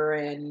together.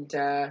 And,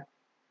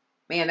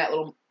 man,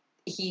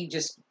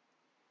 this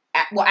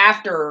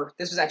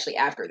was actually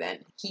after then.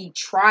 He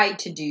tried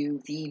to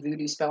do the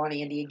voodoo spell on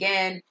Andy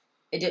again.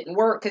 It didn't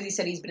work because he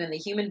said he's been in the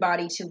human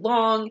body too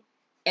long.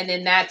 And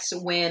then that's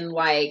when,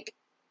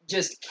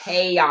 just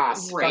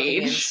chaos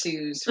fucking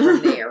ensues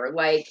from there.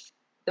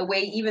 the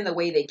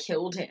way they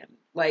killed him.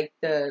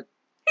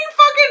 He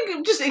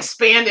fucking just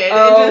expanded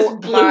and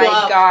just blew up.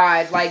 Oh my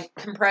god,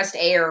 compressed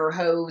air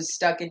hose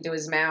stuck into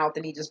his mouth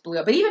and he just blew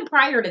up. But even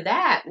prior to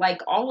that,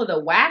 all of the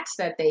wax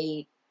that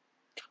they...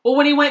 Well,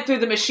 when he went through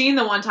the machine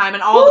the one time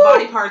and all the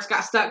body parts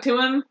got stuck to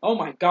him. Oh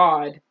my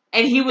god.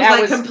 And he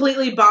was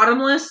completely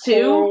bottomless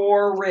too.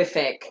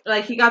 Horrific.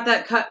 He got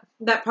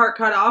that part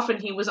cut off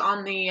and he was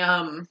on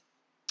the,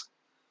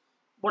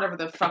 whatever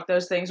the fuck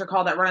those things are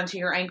called that run into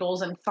your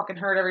ankles and fucking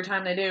hurt every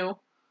time they do.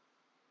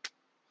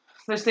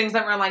 Those things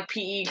that were in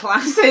PE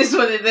classes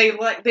where they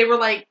were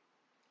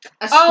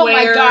a square. Oh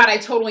my god, I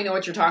totally know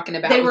what you're talking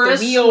about. They were the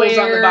wheels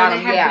on the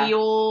bottom. They had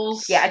wheels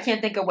wheels. Yeah, I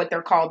can't think of what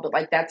they're called, but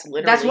like that's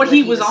literally That's what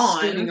he was on.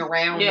 scooting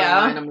around Yeah.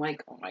 on. I'm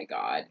like, oh my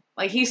god.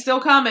 Like, he's still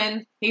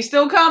coming. He's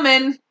still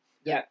coming.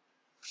 Yeah.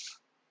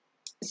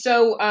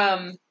 So,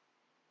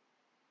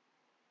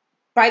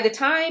 by the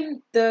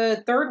time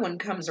the third one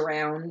comes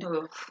around,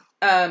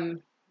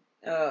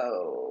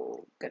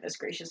 oh goodness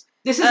gracious,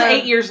 this is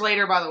 8 years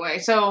later, by the way.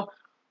 So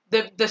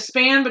the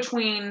span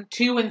between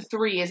 2 and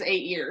 3 is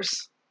 8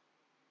 years.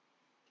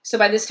 So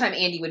by this time,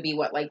 Andy would be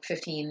what, like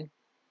 15?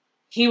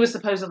 He was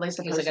supposed like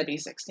to be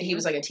 16. He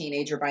was like a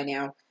teenager by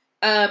now.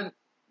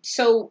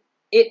 So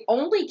it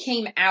only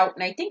came out,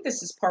 and I think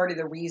this is part of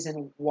the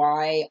reason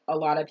why a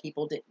lot of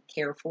people didn't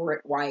care for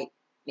it. Why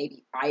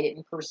maybe I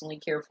didn't personally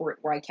care for it.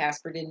 Why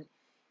Casper didn't.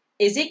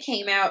 Is it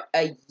came out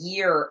a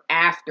year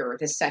after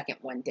the second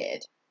one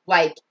did.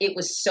 Like, it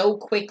was so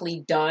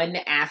quickly done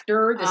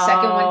after. The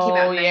second one came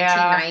out in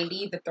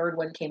 1990. The third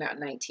one came out in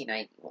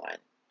 1991.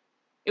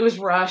 It was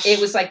rushed. It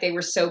was like they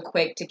were so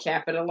quick to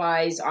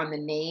capitalize on the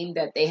name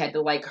that they had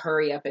to, like,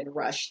 hurry up and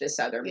rush this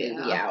other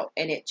movie out.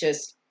 And it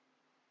just...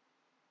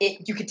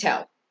 you could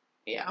tell.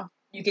 Yeah.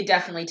 You could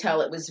definitely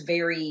tell it was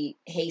very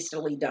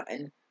hastily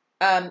done.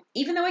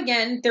 Even though,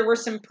 again, there were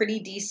some pretty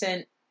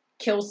decent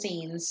kill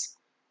scenes.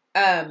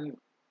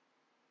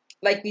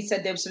 Like we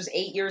said, this was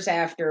 8 years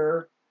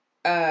after.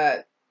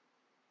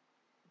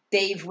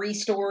 They've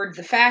restored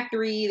the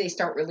factory. They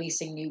start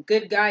releasing new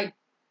good guy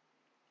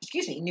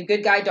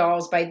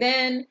dolls by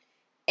then.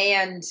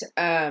 And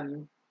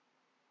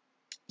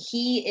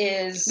he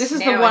is This is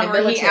now the one in a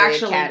where he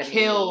actually academy.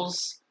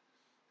 kills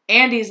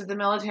Andy's at the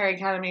military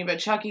academy, but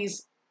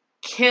Chucky's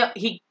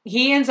he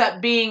ends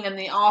up being in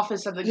the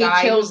office of the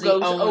guy who goes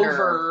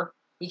over.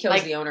 He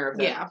kills the owner of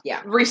the...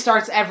 Yeah.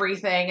 Restarts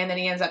everything, and then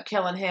he ends up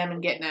killing him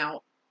and getting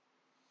out.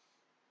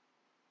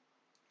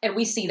 And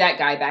we see that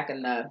guy back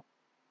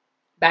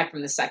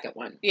from the second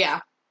one.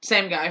 Yeah.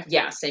 Same guy.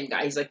 Yeah, same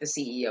guy. He's like the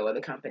CEO of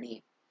the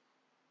company.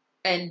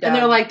 And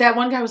they're like, that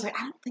one guy was like,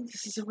 I don't think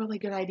this is a really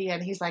good idea.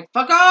 And he's like,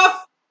 fuck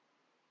off!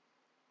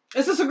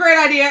 This is a great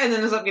idea. And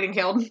then ends up getting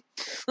killed.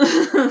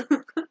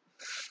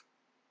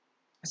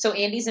 So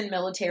Andy's in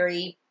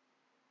military.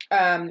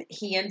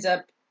 He ends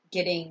up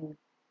getting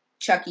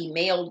Chucky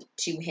mailed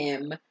to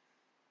him.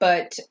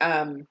 But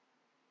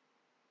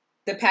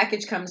the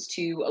package comes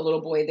to a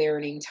little boy there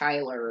named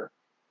Tyler.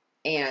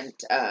 And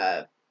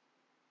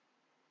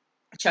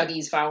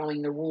Chucky's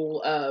following the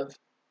rule of,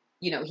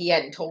 he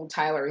hadn't told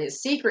Tyler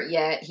his secret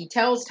yet. He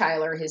tells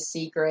Tyler his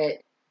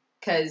secret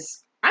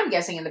because I'm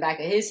guessing in the back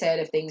of his head,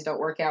 if things don't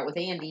work out with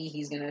Andy,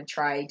 he's going to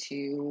try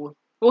to...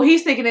 Well,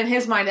 he's thinking in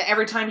his mind that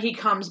every time he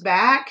comes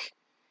back,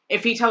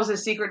 if he tells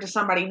his secret to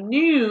somebody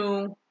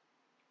new,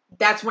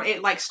 that's when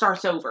it, like,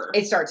 starts over.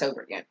 It starts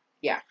over again.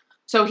 Yeah.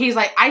 So he's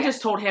like, I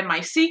just told him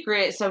my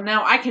secret, so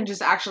now I can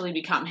just actually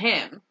become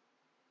him.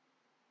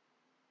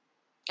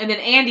 And then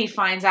Andy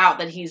finds out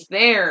that he's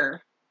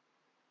there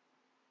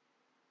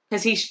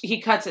because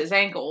he cuts his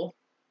ankle.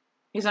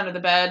 He's under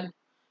the bed,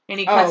 and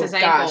he cuts his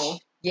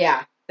ankle.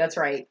 Yeah, that's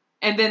right.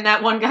 And then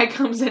that one guy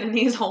comes in, and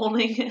he's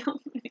holding him.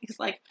 He's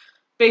like,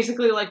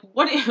 basically like,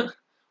 what are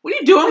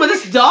you doing with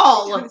this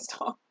doll?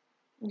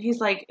 And he's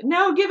like,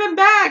 no, give him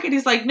back. And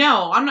he's like,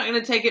 no, I'm not going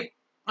to take it.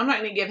 I'm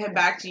not going to give him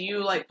back to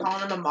you, like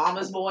calling him a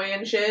mama's boy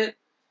and shit.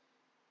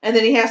 And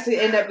then he has to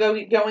end up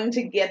going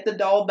to get the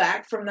doll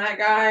back from that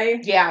guy.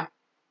 Yeah.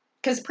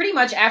 Because pretty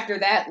much after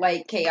that,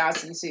 like,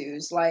 chaos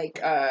ensues. Like,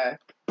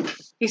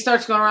 he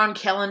starts going around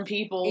killing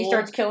people. He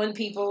starts killing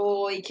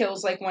people. He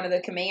kills, like, one of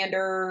the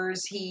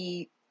commanders.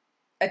 He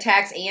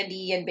attacks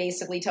Andy and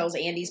basically tells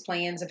Andy's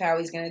plans of how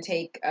he's going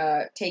to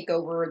take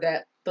over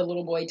the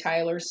little boy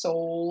Tyler's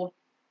soul.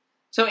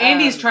 So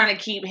Andy's trying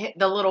to keep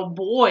the little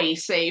boy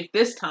safe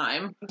this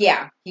time.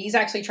 Yeah, he's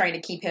actually trying to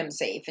keep him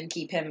safe and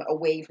keep him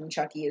away from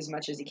Chucky as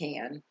much as he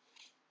can.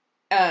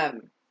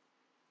 And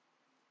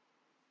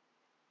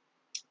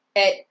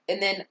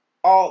then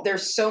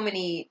there's so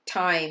many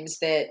times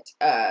that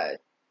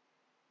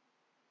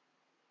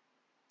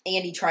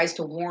Andy tries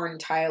to warn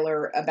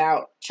Tyler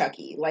about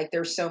Chucky. Like,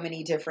 there's so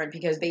many different,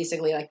 because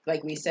basically,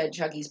 like we said,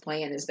 Chucky's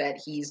plan is that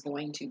he's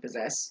going to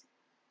possess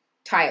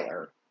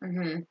Tyler.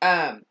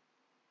 Mm-hmm.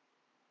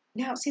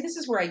 Now, see, this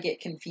is where I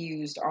get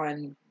confused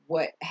on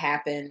what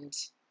happened.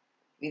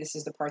 Maybe this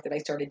is the part that I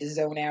started to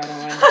zone out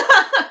on.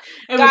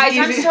 Guys,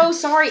 I'm so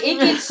sorry. It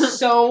gets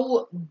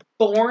so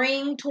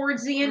boring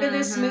towards the end of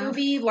this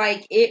movie.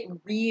 Like, it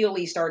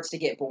really starts to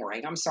get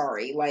boring. I'm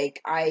sorry.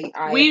 Like,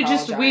 we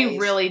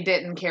really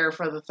didn't care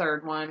for the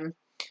third one.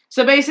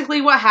 So basically,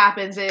 what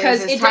happens is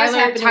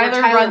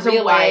Tyler runs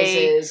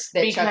away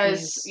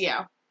because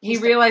he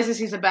realizes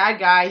he's a bad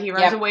guy. He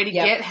runs away to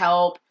get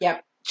help.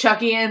 Yep.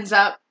 Chucky ends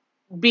up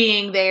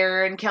being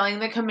there and killing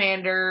the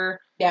commander.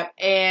 Yep.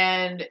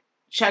 And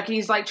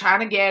Chucky's like trying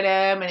to get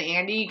him, and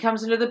Andy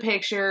comes into the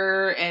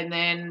picture, and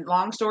then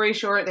long story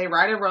short, they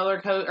ride a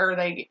roller coaster, or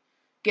they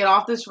get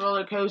off this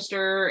roller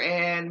coaster,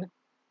 and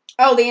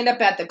they end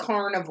up at the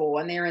carnival,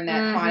 and they're in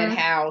that haunted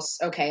house.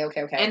 Okay.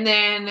 And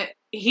then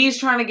he's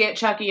trying to get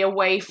Chucky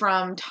away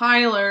from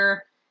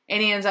Tyler,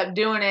 and he ends up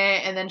doing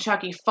it, and then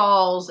Chucky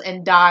falls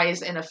and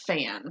dies in a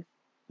fan.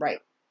 Right.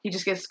 He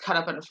just gets cut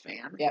up in a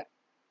fan. Yep.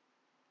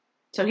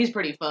 So he's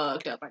pretty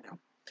fucked up, I know.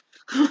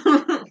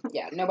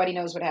 Yeah, nobody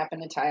knows what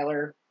happened to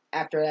Tyler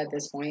after at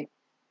this point.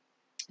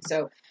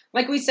 So,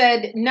 like we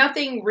said,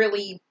 nothing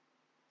really.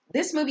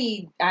 This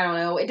movie, I don't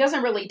know, it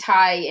doesn't really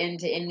tie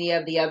into any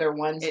of the other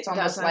ones. It's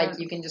almost like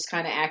you can just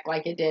kind of act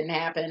like it didn't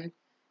happen.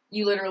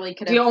 You literally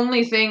could have... The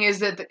only thing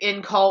is that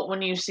in Cult,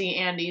 when you see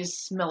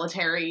Andy's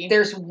military...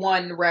 There's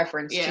one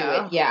reference to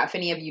it. Yeah, if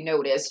any of you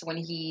noticed, when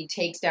he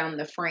takes down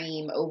the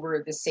frame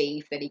over the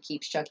safe that he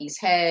keeps Chucky's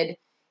head,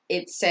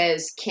 it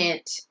says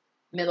Kent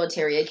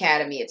Military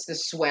Academy. It's the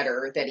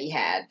sweater that he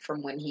had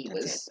from when he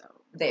was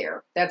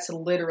there. That's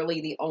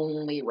literally the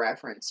only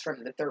reference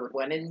from the third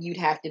one. And you'd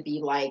have to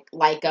be like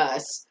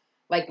us,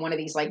 like one of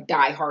these like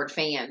diehard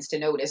fans to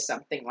notice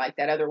something like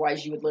that.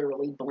 Otherwise you would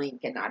literally blink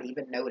and not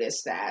even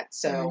notice that.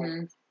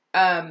 So,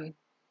 from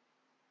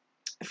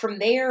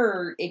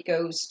there it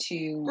goes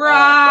to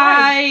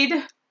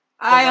Bride.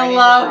 I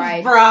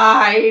love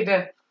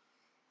Bride.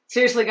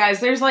 Seriously,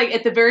 guys, there's like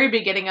at the very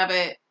beginning of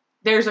it,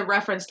 there's a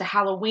reference to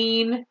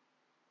Halloween,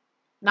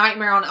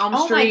 Nightmare on Elm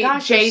Street, my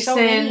gosh, Jason.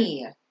 So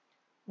many.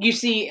 You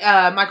see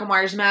Michael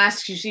Myers'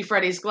 mask. You see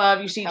Freddy's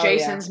glove. You see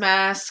Jason's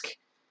mask.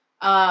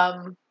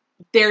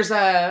 There's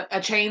a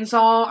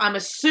chainsaw. I'm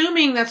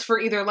assuming that's for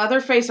either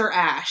Leatherface or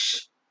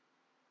Ash.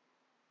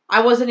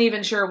 I wasn't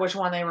even sure which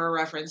one they were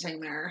referencing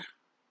there.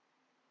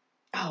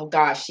 Oh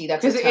gosh, see,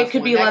 that's a tough it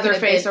could be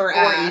Leatherface or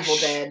Ash. Or Evil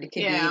Dead. It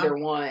could be either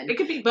one. It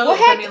could be both. Well,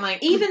 heck, I mean,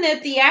 like even the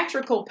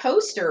theatrical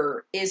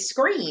poster is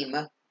Scream.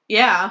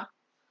 Yeah.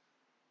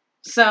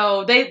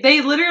 So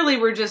they literally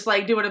were just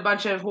like doing a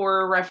bunch of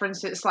horror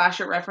references,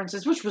 slasher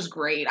references, which was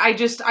great.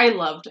 I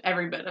loved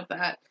every bit of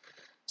that.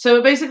 So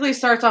it basically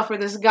starts off where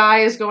this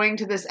guy is going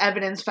to this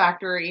evidence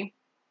factory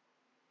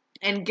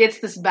and gets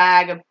this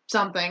bag of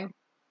something.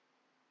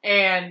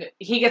 And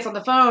he gets on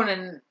the phone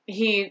and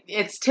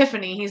it's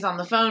Tiffany he's on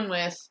the phone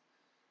with.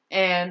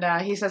 And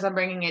he says, I'm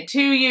bringing it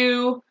to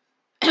you.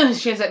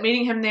 She ends up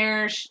meeting him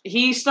there.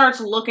 He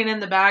starts looking in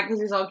the bag because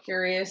he's all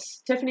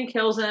curious. Tiffany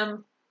kills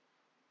him.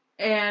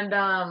 And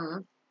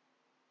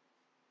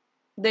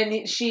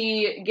then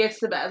she gets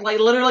the bag, like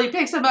literally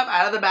picks him up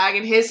out of the bag,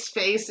 and his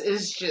face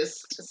is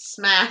just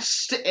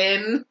smashed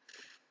in.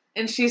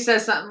 And she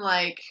says something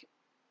like,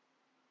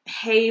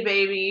 "Hey,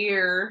 baby,"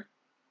 or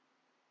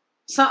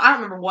I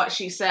don't remember what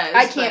she says.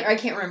 I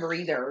can't remember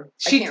either.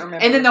 I can't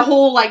remember. And then the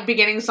whole like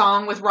beginning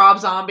song with Rob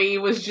Zombie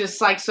was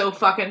just like so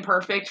fucking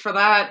perfect for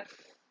that.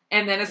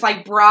 And then it's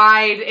like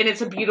Bride, and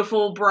it's a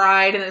beautiful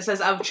bride, and it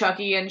says of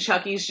Chucky, and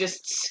Chucky's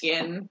just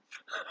skin.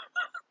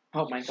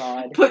 Oh my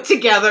god. Put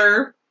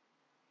together.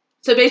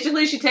 So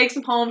basically she takes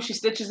him home, she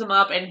stitches him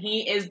up, and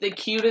he is the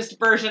cutest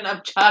version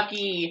of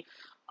Chucky.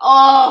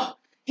 Oh,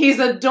 he's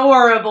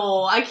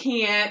adorable. I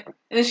can't.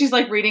 And then she's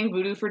like reading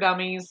Voodoo for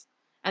Dummies.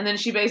 And then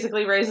she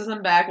basically raises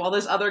him back while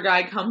this other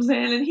guy comes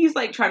in, and he's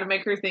like trying to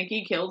make her think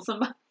he killed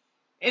somebody.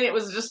 And it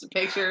was just a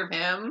picture of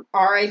him.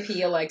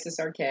 R.I.P. Alexis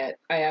Arquette.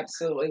 I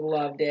absolutely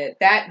loved it.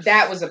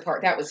 That was a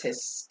part that was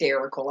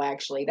hysterical.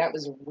 Actually, that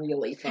was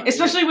really funny.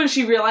 Especially when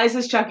she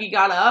realizes Chucky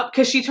got up,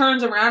 because she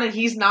turns around and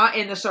he's not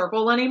in the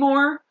circle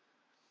anymore,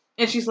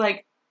 and she's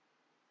like,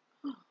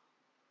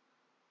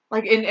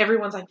 and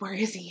everyone's like, "Where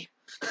is he?"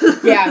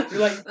 Yeah,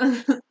 you're like,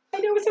 I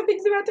know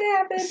something's about to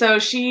happen. So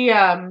she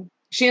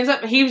ends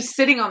up. He was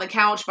sitting on the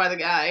couch by the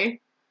guy,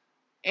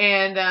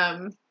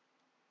 and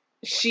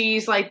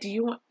she's like,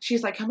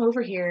 she's like, "Come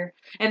over here."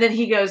 And then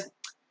he goes,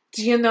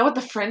 "Do you know what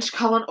the French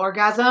call an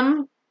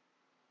orgasm?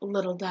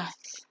 Little death."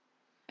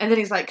 And then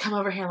he's like, "Come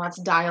over here and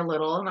let's die a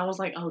little." And I was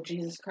like, "Oh,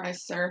 Jesus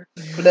Christ, sir."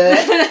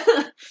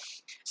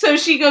 So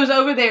she goes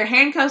over there,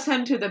 handcuffs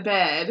him to the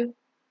bed,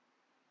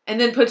 and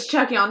then puts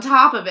Chucky on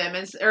top of him.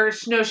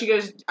 She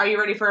goes, "Are you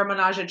ready for a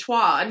menage a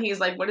trois?" And he's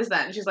like, "What is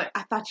that?" And she's like,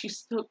 "I thought you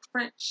spoke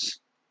French."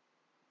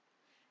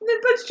 And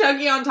then puts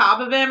Chucky on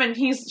top of him, and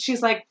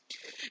she's like,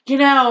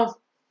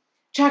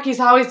 Chucky's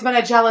always been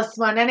a jealous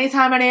one.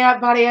 Anytime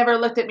anybody ever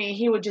looked at me,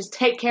 he would just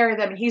take care of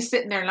them, and he's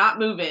sitting there not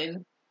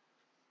moving.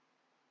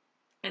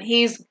 And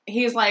he's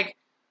like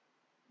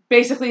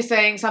basically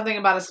saying something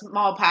about a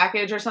small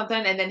package or something,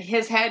 and then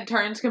his head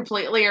turns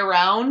completely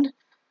around,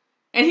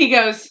 and he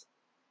goes,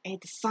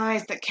 "Ain't the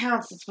size that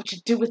counts, it's what you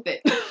do with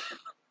it."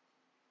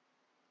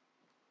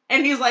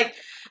 And he's like,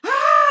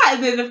 "Ah!"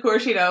 And then, of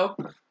course,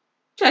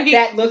 Chucky,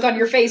 that look on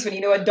your face when you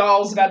know a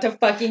doll's about to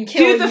fucking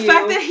kill you. Dude, the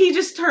fact that he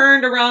just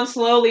turned around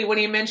slowly when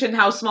he mentioned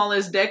how small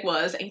his dick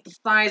was. Ain't the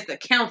size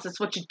that counts, it's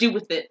what you do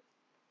with it.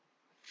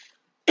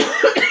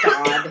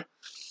 God.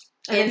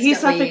 And he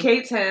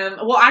suffocates him.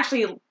 Well,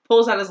 actually,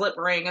 pulls out his lip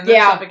ring and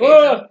then suffocates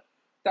him.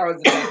 That was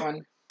the big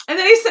one. And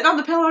then he's sitting on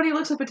the pillow and he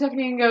looks up at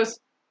Tiffany and goes,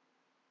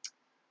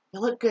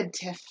 "You look good,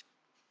 Tiff."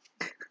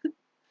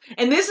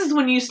 And this is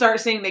when you start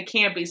seeing the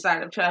campy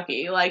side of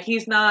Chucky. Like,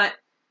 he's not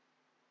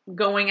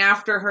going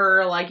after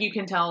her. Like, you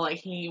can tell,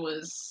 like,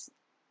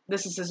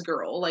 this is his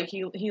girl. Like,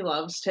 he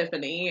loves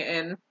Tiffany.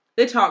 And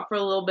they talk for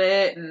a little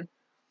bit. And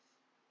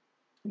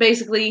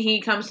basically, he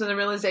comes to the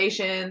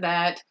realization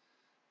that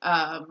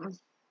God,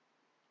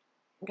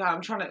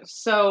 I'm trying to.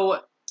 So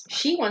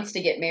she wants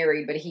to get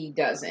married, but he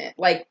doesn't.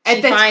 Like, At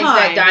she the finds time,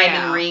 that diamond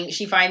yeah. ring.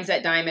 She finds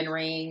that diamond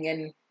ring,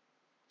 and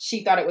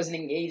she thought it was an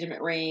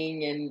engagement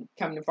ring, and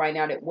come to find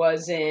out it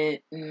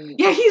wasn't. And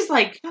yeah, he's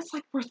like, that's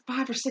like worth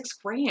 $5 or $6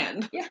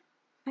 grand. yeah,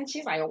 and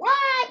she's like,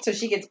 what? So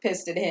she gets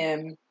pissed at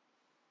him.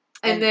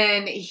 And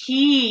then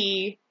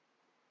he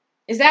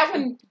is that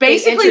when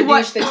basically they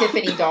introduced the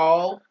Tiffany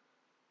doll?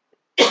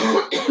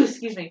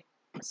 Excuse me.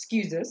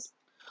 Excuse us.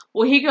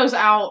 Well, she goes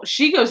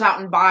out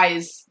and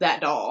buys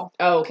that doll.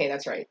 Oh, okay,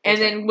 that's right.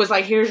 Then was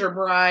like, here's your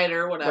bride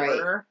or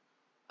whatever.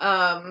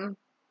 Right.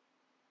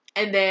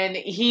 And then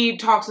he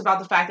talks about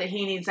the fact that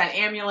he needs that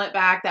amulet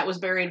back that was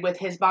buried with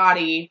his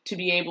body to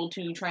be able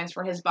to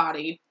transfer his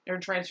body or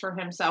transfer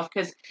himself,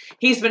 because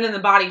he's been in the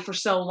body for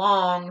so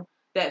long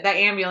that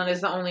amulet is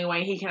the only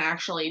way he can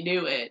actually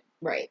do it.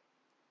 Right.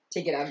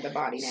 To get out of the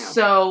body now.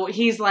 So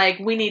he's like,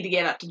 we need to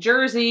get up to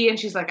Jersey. And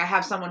she's like, I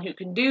have someone who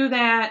can do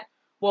that.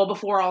 Well,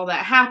 before all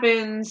that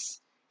happens,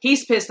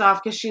 he's pissed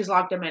off because she's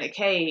locked him in a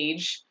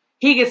cage.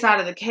 He gets out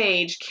of the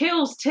cage,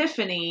 kills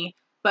Tiffany,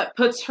 but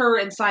puts her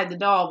inside the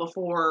doll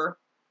before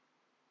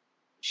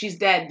she's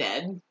dead.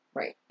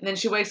 Right. And then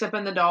she wakes up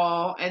in the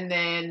doll, and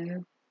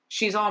then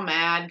she's all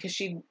mad because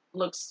she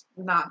looks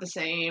not the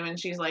same. And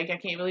she's like, I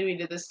can't believe he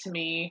did this to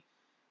me.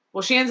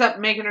 Well, she ends up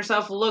making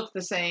herself look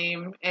the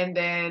same, and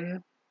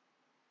then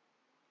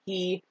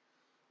he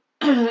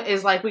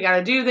is like, we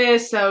gotta do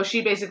this. So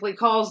she basically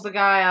calls the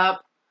guy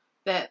up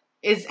that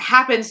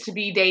happens to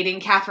be dating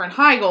Katherine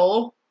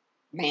Heigl.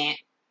 Man.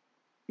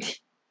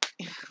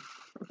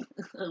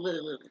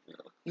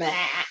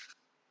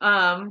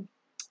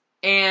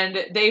 And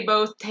they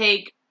both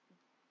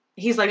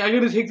he's like, I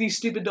gotta take these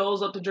stupid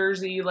dolls up to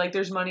Jersey, like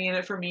there's money in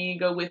it for me,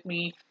 go with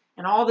me.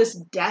 And all this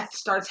death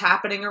starts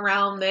happening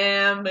around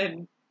them,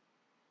 and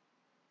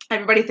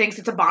everybody thinks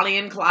it's a Bonnie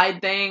and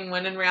Clyde thing,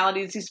 when in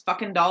reality it's these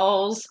fucking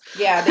dolls.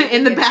 Yeah, they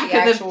in the back the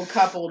of the actual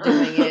couple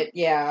doing it.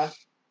 Yeah.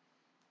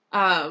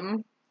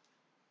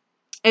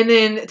 And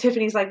then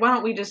Tiffany's like, why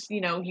don't we just,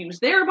 use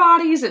their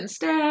bodies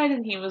instead?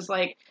 And he was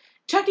like,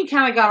 Chucky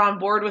kind of got on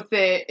board with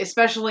it,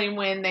 especially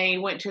when they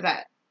went to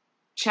that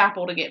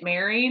chapel to get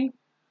married.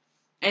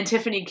 And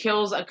Tiffany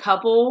kills a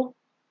couple,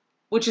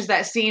 which is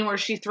that scene where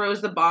she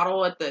throws the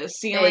bottle at the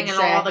ceiling and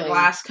all the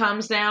glass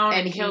comes down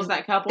and kills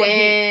that couple.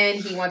 Then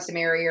he wants to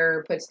marry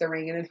her, puts the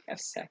ring in, and they have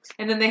sex.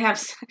 And then they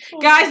have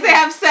guys, they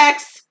have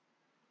sex.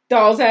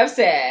 Dolls have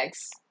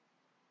sex.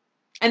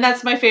 And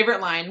that's my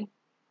favorite line.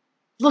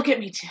 Look at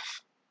me,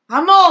 Tiff.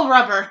 I'm all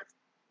rubber.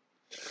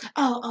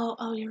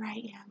 Oh, you're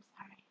right. Yeah, I'm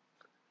sorry.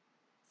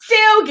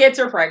 Still gets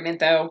her pregnant,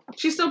 though.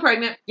 She's still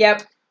pregnant.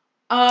 Yep.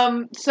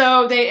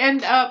 So they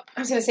end up... I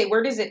was going to say,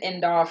 where does it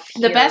end off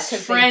here? The best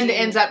friend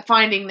ends up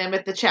finding them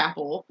at the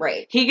chapel.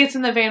 Right. He gets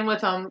in the van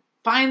with them,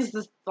 finds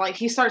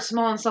he starts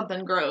smelling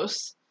something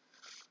gross,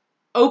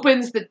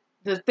 opens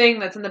the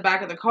thing that's in the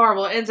back of the car.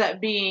 Well, it ends up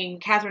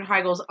being Katherine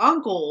Heigl's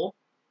uncle,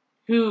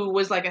 who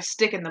was like a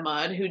stick in the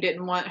mud, who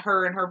didn't want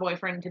her and her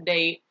boyfriend to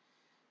date.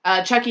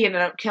 Chucky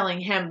ended up killing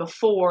him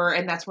before,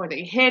 and that's where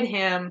they hid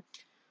him.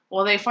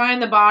 Well, they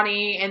find the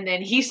body, and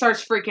then he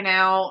starts freaking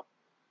out,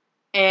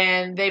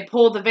 and they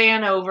pull the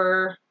van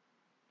over.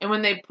 And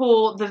when they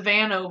pull the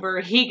van over,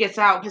 he gets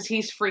out because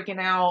he's freaking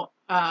out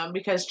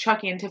because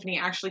Chucky and Tiffany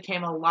actually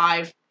came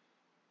alive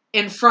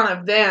in front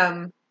of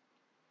them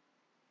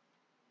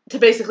to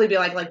basically be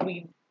like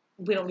we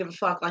don't give a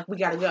fuck, like we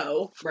gotta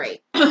go. Right.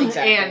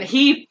 Exactly. And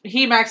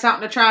he backs out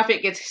into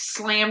traffic, gets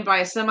slammed by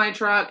a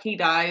semi-truck, he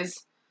dies.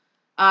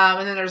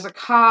 And then there's a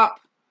cop,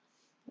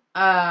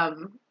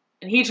 and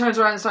he turns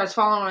around and starts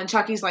following him, and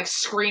Chucky's like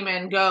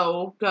screaming,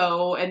 go,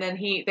 go, and then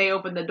they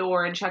open the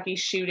door, and Chucky's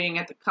shooting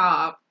at the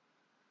cop.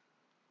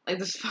 Like,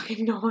 this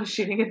fucking Noah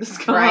shooting at this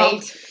cop.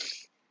 Right.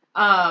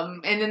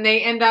 And then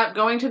they end up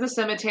going to the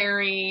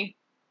cemetery.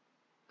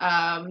 They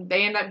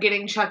end up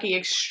getting Chucky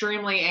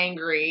extremely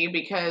angry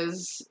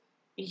because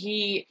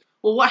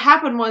what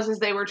happened was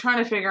they were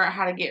trying to figure out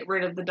how to get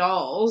rid of the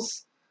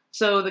dolls.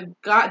 So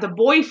the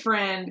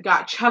boyfriend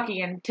got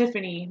Chucky and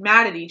Tiffany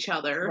mad at each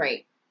other.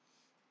 Right.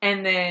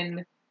 And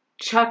then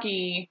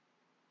Chucky,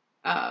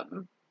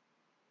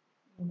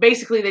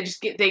 basically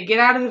they get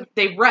out of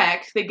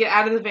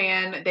the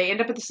van, they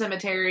end up at the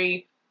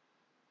cemetery.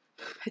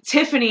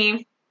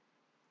 Tiffany,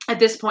 at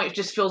this point,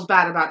 just feels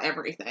bad about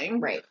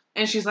everything. Right.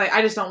 And she's like,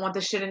 I just don't want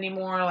this shit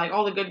anymore. Like,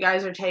 all the good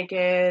guys are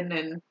taken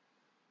and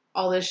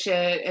all this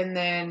shit. And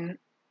then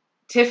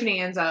Tiffany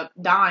ends up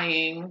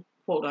dying,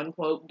 quote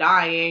unquote,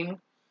 dying.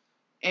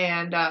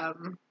 And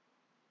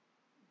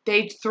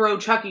they throw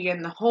Chucky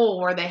in the hole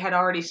where they had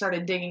already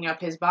started digging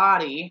up his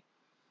body.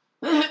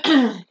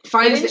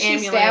 Finds the amulet. She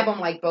stab them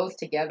like both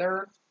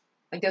together?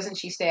 Like, doesn't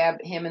she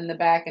stab him in the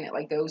back and it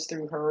like goes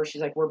through her?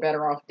 She's like, we're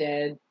better off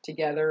dead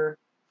together.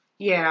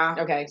 Yeah.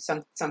 Okay,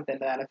 something to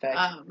that effect.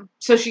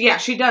 So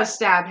she does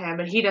stab him,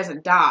 but he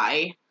doesn't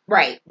die.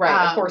 Right.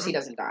 Of course he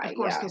doesn't die. Of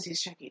course, because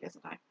he's Chucky, he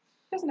doesn't die.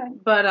 Doesn't die.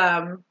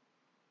 But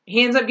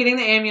he ends up getting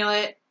the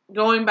amulet.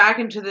 going back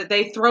into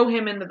they throw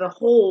him into the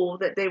hole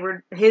that they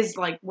were his,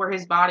 like, where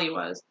his body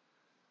was.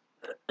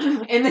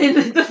 And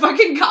then the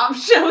fucking cop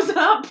shows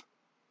up.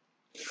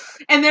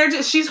 And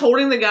she's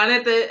holding the gun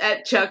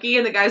at Chucky,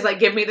 and the guy's like,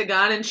 give me the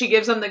gun, and she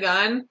gives him the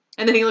gun,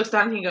 and then he looks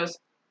down and he goes,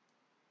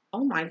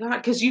 oh my god,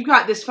 because you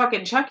got this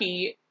fucking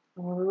Chucky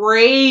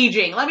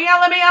raging, let me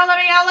out,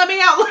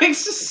 like,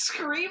 just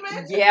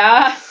screaming.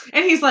 Yeah.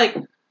 And he's like,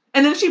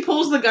 and then she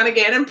pulls the gun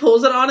again and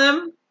pulls it on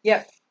him.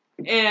 Yep.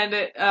 And,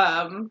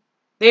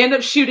 they end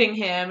up shooting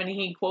him, and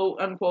he, quote,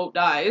 unquote,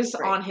 dies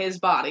on his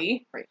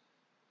body. Right.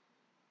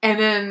 And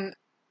then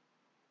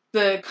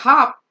the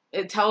cop,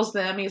 it tells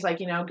them, he's like,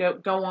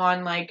 go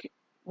on, like,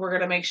 we're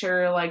gonna make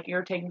sure, like,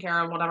 you're taken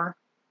care of, whatever.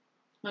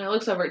 And he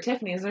looks over at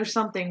Tiffany's, there's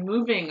something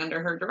moving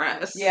under her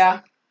dress. Yeah.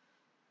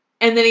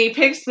 And then he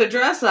picks the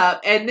dress up,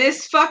 and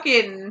this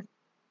fucking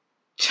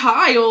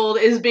child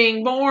is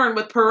being born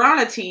with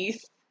piranha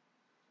teeth.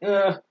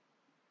 Ugh.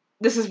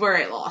 This is where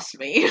it lost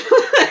me.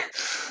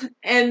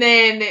 And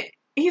then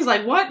he's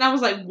like, what? And I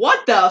was like,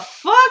 what the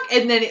fuck?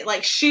 And then it,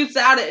 like, shoots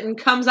at it and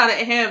comes out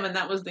at him, and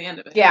that was the end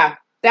of it. Yeah.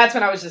 That's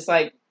when I was just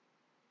like,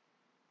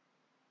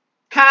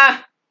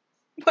 ha!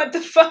 What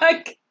the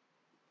fuck?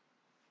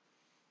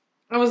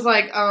 I was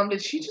like,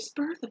 did she just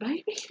birth a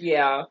baby?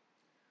 Yeah.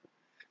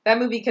 That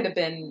movie could have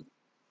been,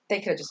 they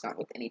could have just gone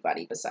with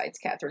anybody besides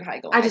Katherine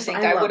Heigl. I think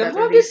I would have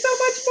loved it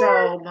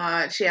so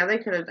much. Yeah, they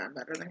could have done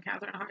better than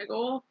Katherine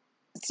Heigl.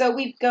 So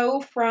we go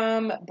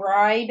from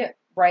Bride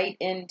right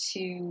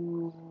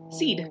into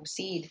Seed.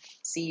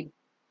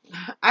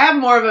 I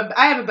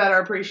have a better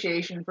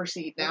appreciation for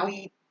Seed now.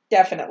 We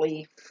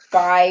definitely,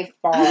 by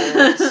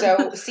far.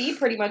 So Seed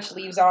pretty much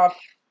leaves off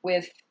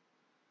with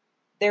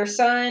their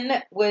son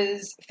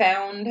was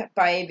found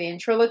by a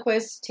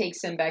ventriloquist,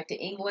 takes him back to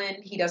England.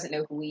 He doesn't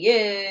know who he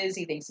is.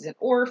 He thinks he's an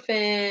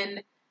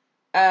orphan.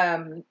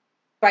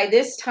 By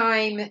this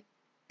time,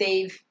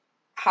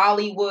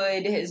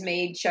 Hollywood has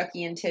made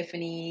Chucky and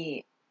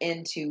Tiffany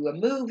into a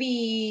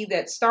movie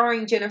that's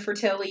starring Jennifer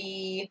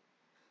Tilly,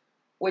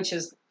 which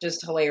is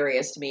just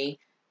hilarious to me.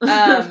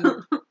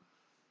 Well,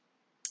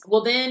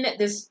 then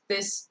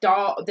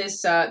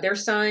their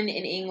son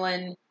in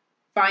England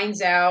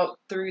finds out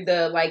through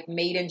the, like,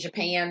 made in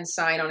Japan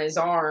sign on his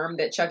arm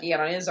that Chucky had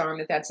on his arm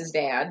that's his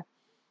dad.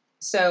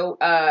 So,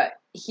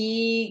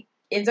 he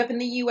ends up in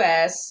the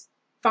U.S.,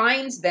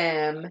 finds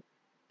them,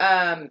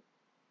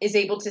 is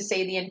able to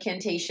say the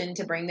incantation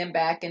to bring them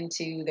back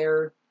into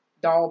their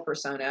doll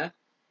persona.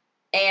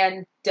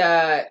 And,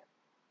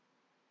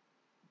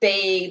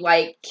 they,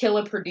 like, kill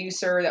a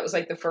producer. That was,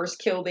 like, the first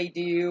kill they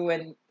do.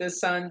 And the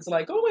son's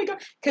like, oh my god.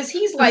 Because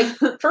he's, like,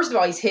 first of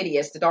all, he's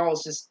hideous. The doll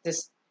is just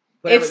this.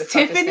 It's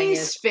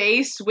Tiffany's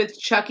face with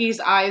Chucky's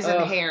eyes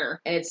and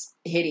hair. And it's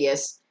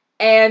hideous.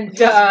 And,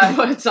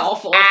 it's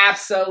awful.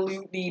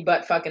 Absolutely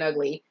butt fucking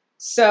ugly.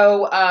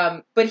 So,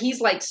 but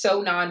he's, like,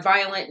 so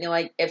non-violent. And,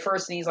 like, at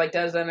first, and he's, like,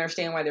 doesn't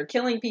understand why they're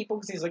killing people.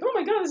 Because he's like, oh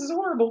my god, this is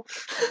horrible.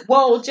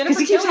 Well, Jennifer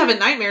Because he keeps having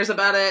nightmares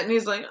about it. And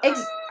he's like,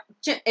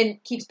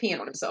 and keeps peeing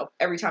on himself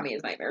every time he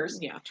has nightmares.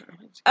 Yeah, true.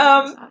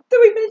 That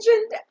we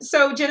mentioned.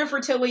 So Jennifer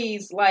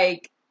Tilly's,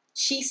 like,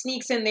 she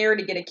sneaks in there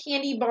to get a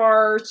candy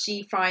bar.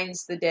 She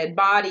finds the dead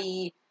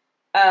body.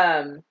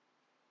 And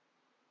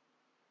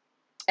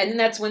then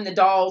that's when the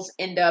dolls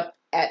end up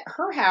at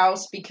her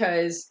house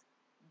because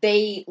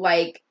they,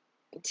 like,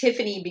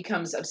 Tiffany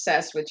becomes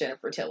obsessed with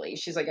Jennifer Tilly.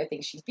 She's like, I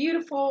think she's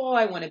beautiful.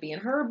 I want to be in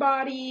her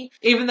body.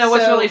 Even though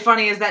what's really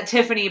funny is that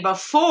Tiffany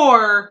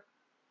before,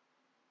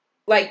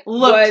 like,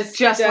 looked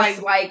just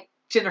like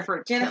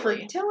Jennifer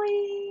Tilly.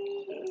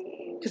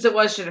 Because it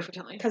was Jennifer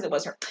Tilly. Because it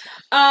was her.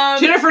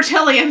 Jennifer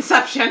Tilly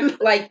Inception.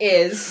 Like,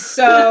 is.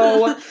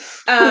 So,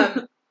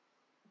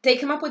 they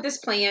come up with this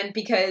plan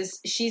because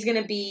she's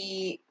going to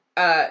be,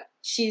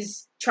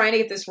 she's trying to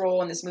get this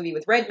role in this movie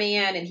with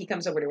Redman, and he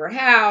comes over to her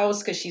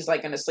house because she's,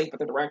 like, going to sleep with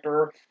the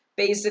director,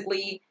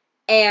 basically.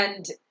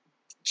 And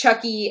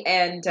Chucky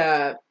and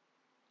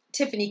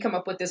Tiffany come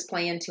up with this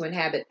plan to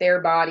inhabit their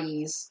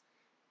bodies.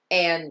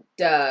 And,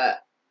 I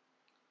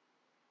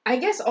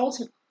guess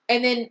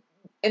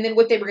and then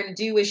what they were going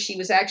to do is she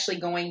was actually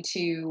going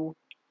to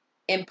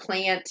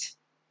implant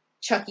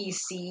Chucky's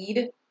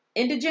seed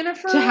into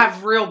Jennifer. To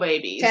have real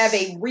babies. To have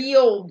a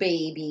real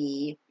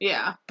baby.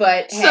 Yeah.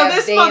 But so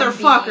this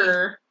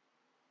motherfucker,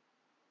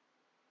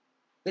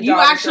 you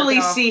actually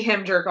see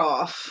him jerk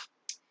off.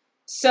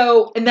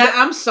 So. And that,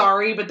 I'm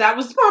sorry, but that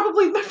was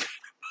probably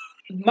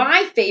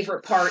my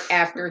favorite part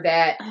after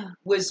that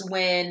was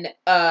when,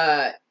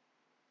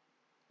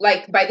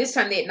 like, by this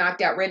time they had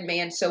knocked out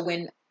Redman, so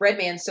when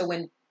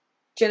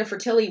Jennifer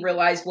Tilly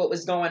realized what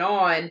was going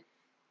on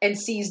and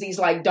sees these,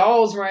 like,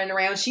 dolls running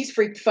around, she's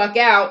freaked the fuck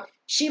out.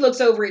 She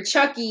looks over at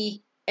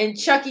Chucky, and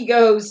Chucky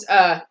goes,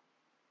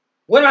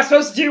 what am I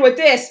supposed to do with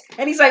this?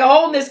 And he's, like,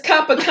 holding this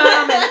cup of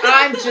cum, and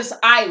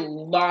I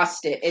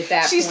lost it at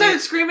that point. She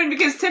started screaming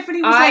because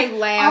Tiffany was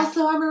laughed.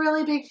 Also, I'm a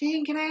really big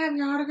fan. Can I have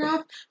your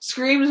autograph?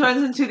 Screams,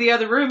 runs into the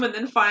other room, and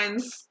then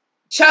finds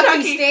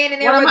Chucky standing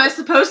there. What am I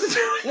supposed to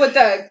do with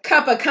the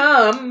cup of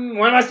cum?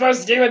 What am I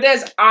supposed to do with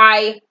this?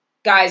 I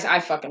Guys, I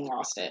fucking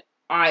lost it.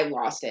 I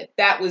lost it.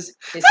 That was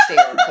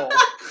hysterical.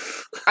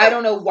 I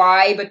don't know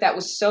why, but that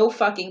was so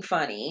fucking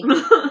funny.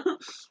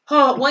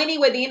 Oh, well,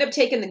 anyway, they end up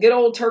taking the good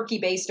old turkey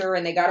baster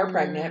and they got her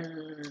pregnant.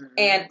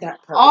 And that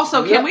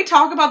also, can we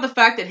talk about the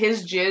fact that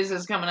his jizz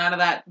is coming out of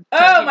that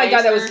turkey Oh my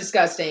god, that was baster?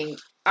 disgusting.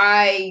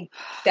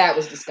 That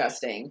was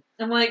disgusting.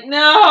 I'm like,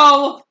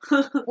 no.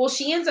 Well,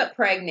 she ends up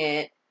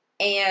pregnant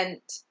and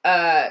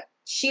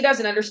she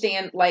doesn't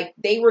understand, like,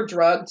 they were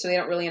drugged, so they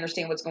don't really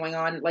understand what's going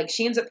on. Like,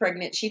 she ends up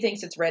pregnant. She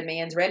thinks it's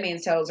Redman's.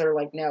 Redman tells her,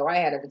 like, no, I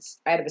had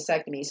a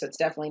vasectomy, so it's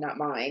definitely not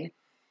mine.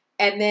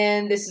 And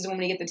then this is when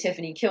we get the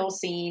Tiffany kill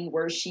scene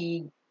where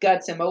she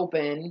guts him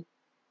open.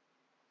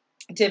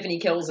 Tiffany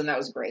kills him. That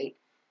was great.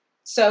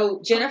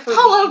 So Jennifer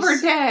all leaves.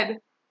 over dead.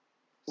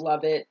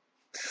 Love it.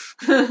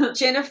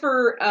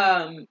 Jennifer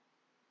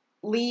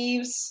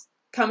leaves,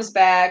 comes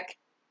back.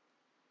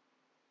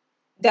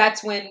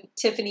 That's when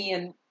Tiffany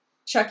and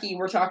Chucky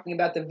were talking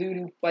about the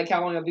voodoo, like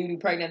how long a voodoo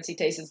pregnancy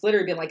takes. It's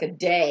literally been like a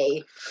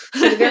day.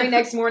 So the very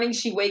next morning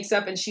she wakes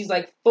up and she's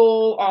like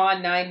full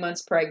on 9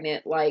 months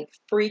pregnant, like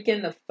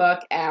freaking the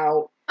fuck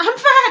out. I'm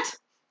fat.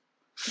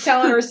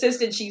 Telling her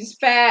assistant she's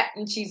fat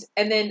and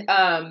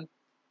then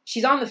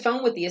she's on the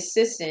phone with the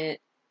assistant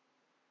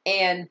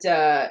and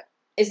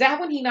is that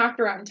when he knocked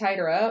her out and tied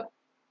her up?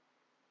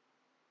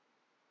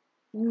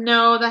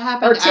 No, that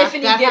happened. Or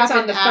Tiffany gets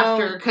on the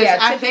phone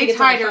because they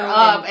tied her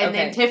up, and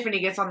then Tiffany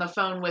gets on the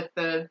phone with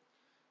the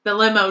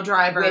limo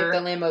driver,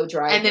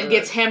 and then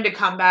gets him to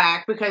come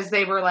back because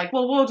they were like,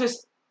 "Well, we'll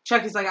just."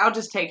 Chucky's like, "I'll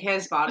just take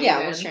his body."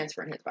 Yeah, we'll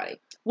transfer his body.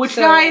 Which,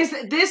 guys,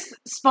 this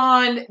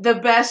spawned the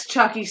best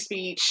Chucky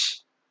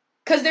speech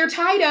because they're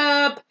tied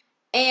up,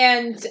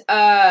 and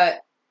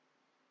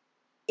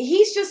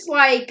he's just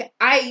like,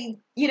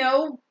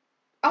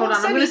 Hold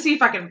on, I'm gonna see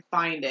if I can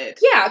find it.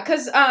 Yeah,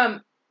 because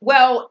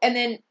well, and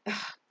then,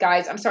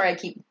 guys, I'm sorry I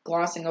keep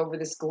glossing over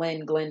this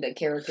Glenda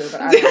character,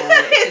 but I don't know.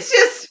 It's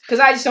just because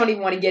I just don't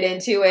even want to get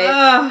into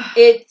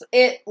it.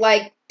 It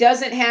like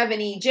doesn't have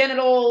any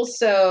genitals,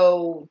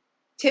 so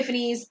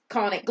Tiffany's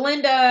calling it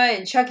Glenda,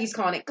 and Chucky's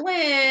calling it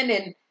Glenn,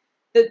 and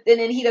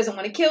then he doesn't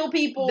want to kill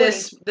people.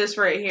 This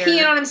right here,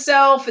 peeing on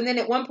himself, and then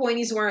at one point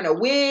he's wearing a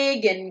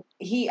wig, and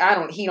he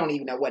don't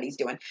even know what he's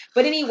doing.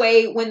 But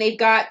anyway, when they've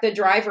got the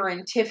driver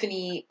and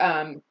Tiffany,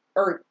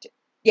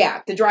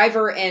 the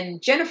driver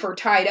and Jennifer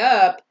tied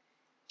up,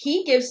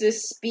 he gives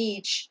this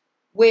speech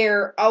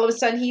where all of a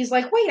sudden he's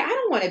like, wait, I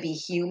don't want to be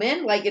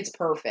human. Like, it's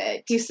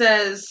perfect. He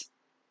says,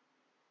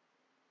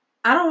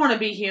 I don't want to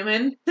be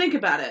human. Think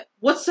about it.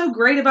 What's so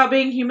great about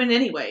being human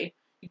anyway?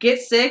 You get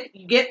sick,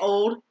 you get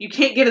old, you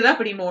can't get it up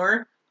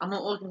anymore. I'm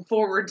not looking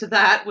forward to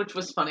that, which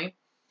was funny.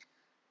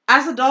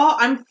 As a doll,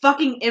 I'm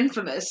fucking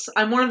infamous.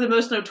 I'm one of the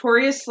most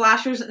notorious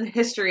slashers in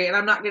history, and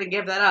I'm not going to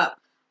give that up.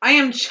 I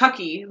am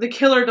Chucky, the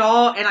killer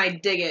doll, and I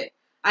dig it.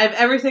 I have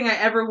everything I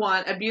ever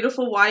want. A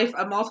beautiful wife,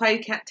 a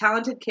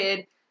multi-talented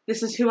kid.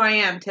 This is who I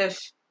am, Tiff.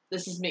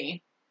 This is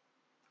me.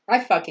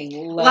 I fucking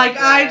love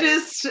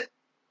that.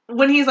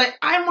 When he's like,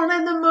 I'm one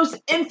of the most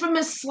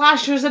infamous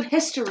slashers in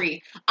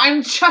history.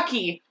 I'm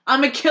Chucky.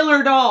 I'm a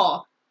killer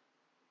doll.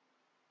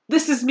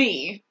 This is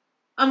me.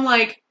 I'm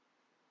like...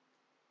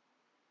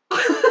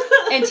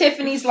 And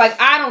Tiffany's like,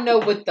 I don't know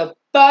what the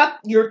fuck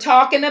you're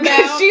talking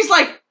about. She's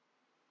like...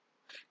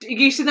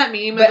 You see that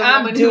meme of the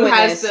woman who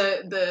has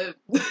the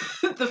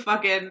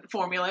fucking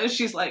formula?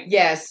 She's like...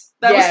 Yes.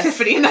 That was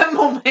Tiffany in that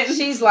moment.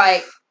 She's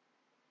like,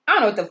 I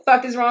don't know what the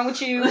fuck is wrong with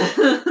you.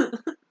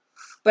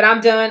 But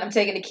I'm done. I'm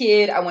taking the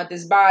kid. I want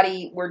this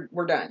body.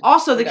 We're done.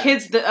 Also,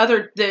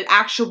 the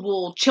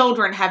actual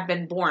children have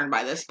been born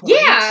by this point.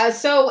 Yeah.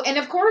 So, and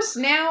of course,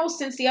 now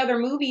since the other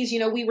movies,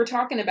 we were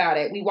talking about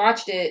it. We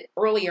watched it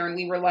earlier, and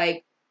we were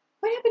like,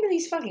 "What happened to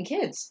these fucking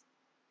kids?"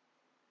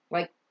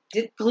 Like,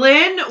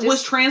 Glenn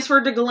was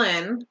transferred to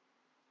Glenn.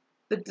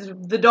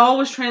 The doll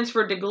was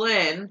transferred to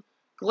Glenn.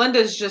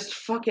 Glenda's just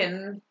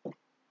fucking...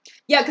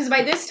 Yeah, because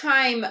by this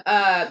time,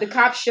 the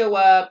cops show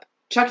up.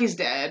 Chucky's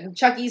dead.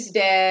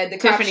 The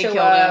cops show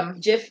up.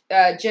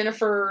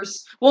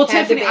 Jennifer's. Well,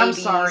 Tiffany. I'm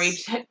sorry.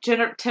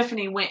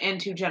 Tiffany went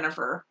into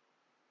Jennifer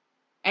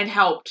and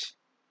helped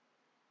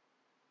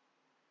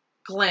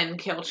Glenn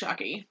kill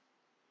Chucky.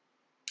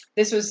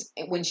 This was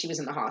when she was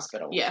in the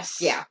hospital. Yes.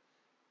 Yeah.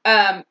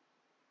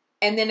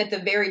 And then at the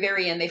very,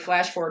 very end, they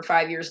flash forward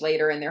 5 years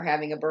later, and they're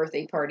having a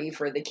birthday party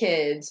for the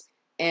kids.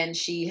 And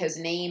she has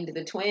named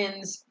the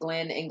twins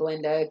Glenn and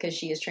Glenda because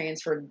she has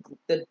transferred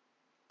the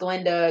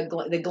Glenn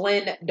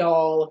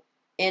doll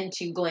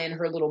into Glenn,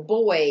 her little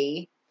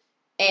boy.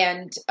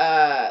 And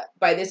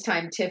by this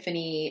time,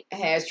 Tiffany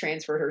has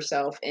transferred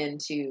herself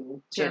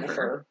into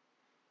Jennifer.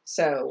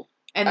 So,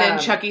 and then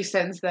Chucky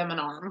sends them an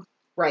arm.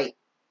 Right.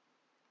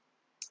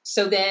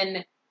 So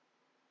then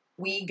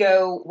we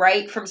go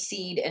right from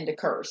Seed into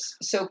Curse.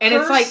 And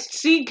it's like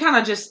Seed kind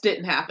of just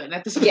didn't happen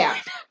at this point. Yeah.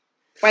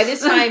 By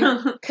this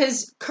time,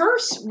 because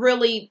Curse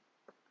really,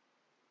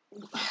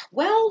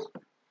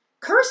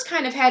 Curse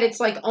kind of had its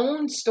like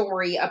own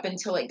story up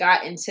until it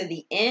got into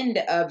the end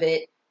of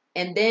it,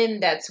 and then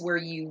that's where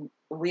you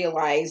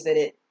realize that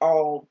it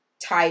all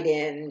tied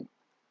in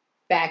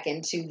back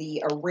into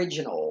the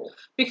original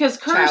Because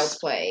Child's Curse,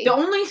 Play. the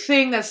only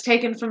thing that's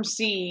taken from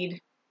Seed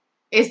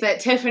is that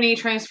Tiffany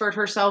transferred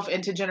herself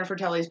into Jennifer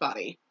Tilly's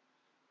body.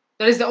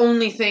 That is the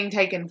only thing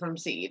taken from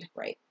Seed.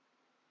 Right.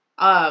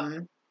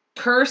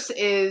 Curse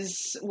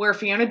is where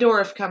Fiona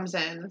Dourif comes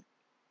in.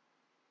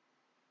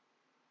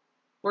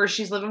 Where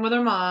she's living with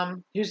her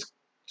mom, who's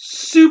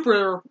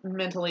super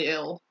mentally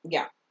ill.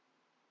 Yeah.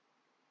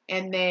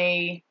 And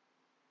they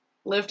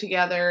live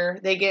together.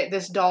 They get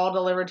this doll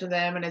delivered to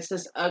them, and it's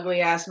this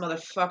ugly ass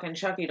motherfucking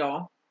Chucky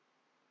doll.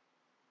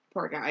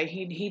 Poor guy.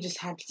 He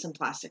just had some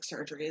plastic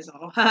surgery is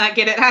all.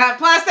 Get it?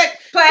 Plastic!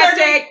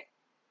 Plastic!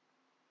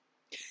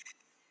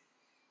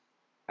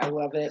 I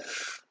love it.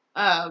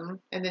 And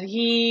then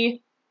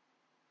he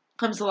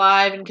comes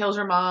alive and kills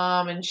her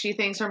mom, and she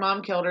thinks her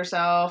mom killed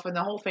herself, and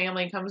the whole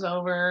family comes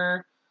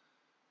over.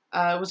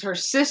 It was her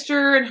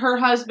sister and her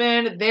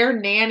husband, their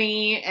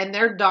nanny, and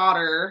their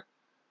daughter.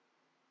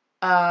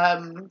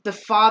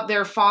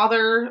 Their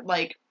father,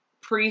 like,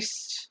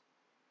 priest,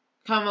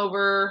 come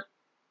over.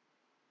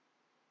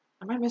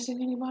 Am I missing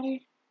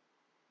anybody?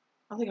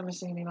 I don't think I'm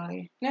missing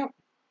anybody. No.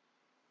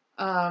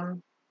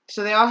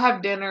 So they all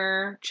have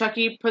dinner.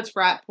 Chucky puts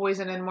rat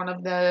poison in one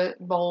of the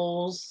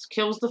bowls,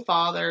 kills the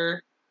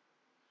father.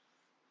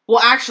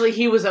 Well, actually,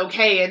 he was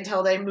okay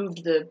until they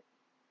moved the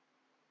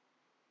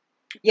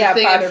thing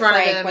Father in front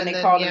of Frank, him, when and they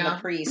then, called him the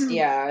priest,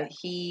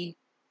 he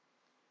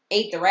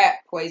ate the rat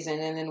poison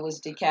and then was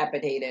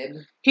decapitated.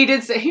 He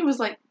did say, he was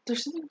like,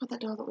 there's something about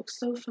that doll that looks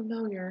so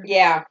familiar.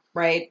 Yeah,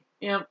 right.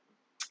 Yep.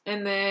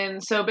 And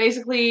then, so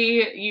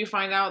basically, you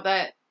find out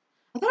that,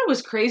 I thought it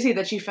was crazy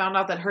that you found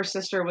out that her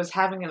sister was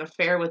having an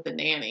affair with the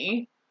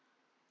nanny.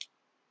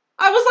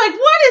 I was like,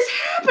 what is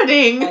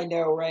happening? I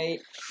know, right?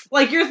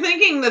 Like, you're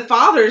thinking the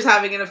father's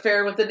having an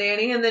affair with the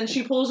nanny, and then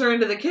she pulls her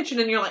into the kitchen,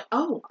 and you're like,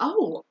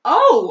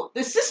 oh,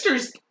 the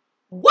sister's,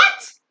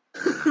 what?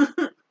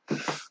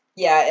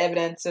 Yeah,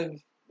 evidence of,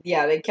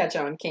 they catch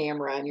on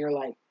camera, and you're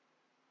like,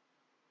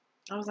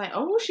 I was like,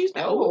 oh, she's,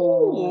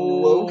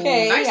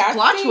 okay. Nice I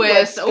plot see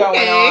twist, what's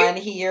going on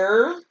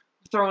here.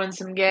 Throwing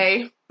some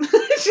gay.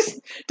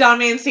 Just Don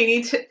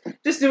Mancini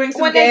just doing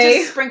some when gay. They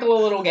just sprinkle a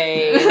little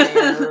gay in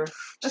there.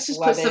 Let's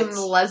just put some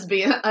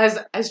lesbian,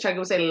 as Chuck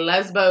would say,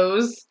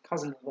 lesbos.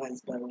 Calls them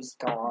lesbos,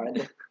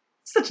 God.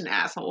 Such an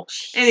asshole.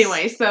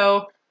 Anyway,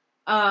 so,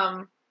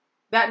 that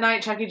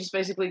night Chucky just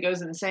basically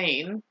goes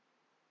insane.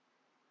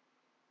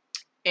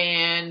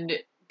 And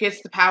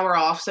gets the power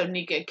off so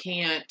Nika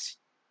can't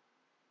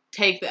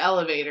take the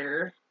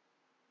elevator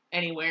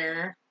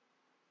anywhere.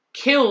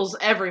 Kills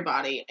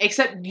everybody.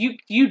 Except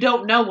you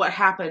don't know what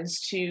happens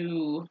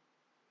to...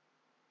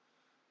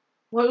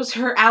 What was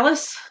her?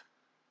 Alice?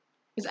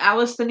 Is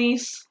Alice the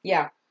niece?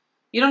 Yeah.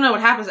 You don't know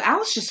what happens.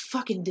 Alice just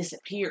fucking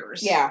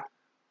disappears. Yeah.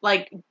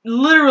 Like,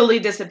 literally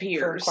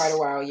disappears. For quite a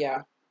while,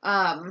 yeah.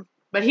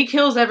 But he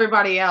kills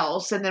everybody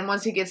else, and then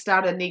once he gets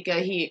down to Nika,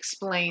 he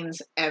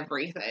explains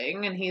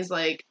everything, and he's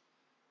like,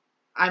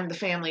 I'm the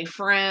family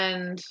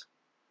friend.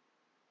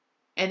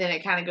 And then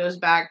it kind of goes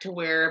back to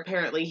where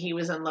apparently he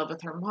was in love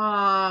with her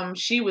mom.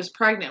 She was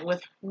pregnant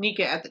with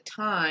Nika at the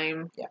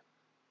time. Yeah.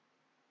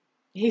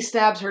 He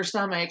stabs her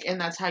stomach, and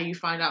that's how you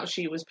find out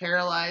she was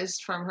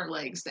paralyzed from her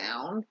legs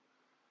down.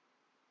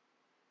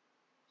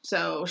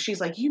 So she's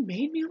like, you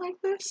made me like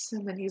this?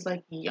 And then he's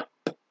like, yup.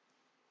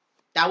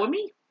 That was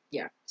me.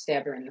 Yeah,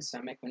 stabbed her in the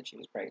stomach when she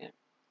was pregnant.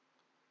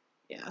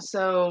 Yeah,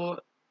 so...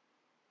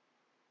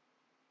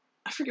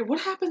 I forget, what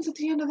happens at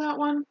the end of that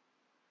one?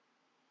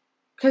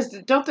 Because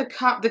don't the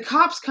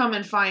cops come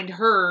and find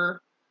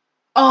her.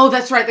 Oh,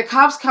 that's right. The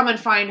cops come and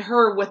find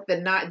her with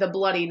the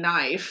bloody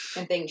knife.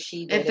 And think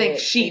she did and think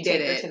it. she they did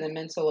take it. her to the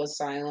mental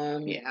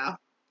asylum. Yeah.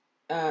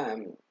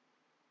 And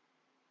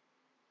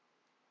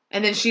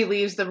then she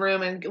leaves the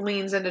room and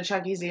leans into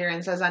Chucky's ear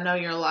and says, I know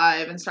you're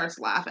alive, and starts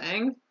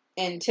laughing.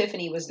 And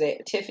Tiffany was there.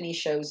 Tiffany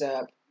shows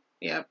up.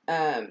 Yep.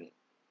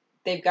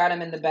 They've got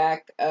him in the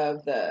back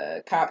of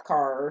the cop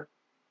car.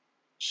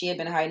 She had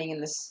been hiding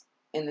in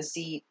the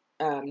seat.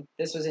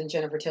 This was in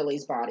Jennifer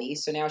Tilly's body,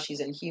 so now she's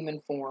in human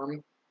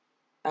form.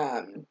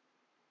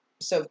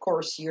 So of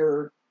course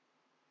you're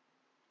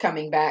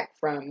coming back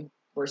from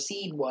where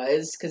Seed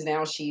was, because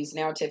now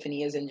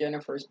Tiffany is in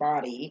Jennifer's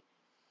body.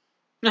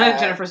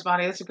 Jennifer's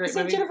Body. That's a great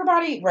movie. Jennifer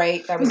Body,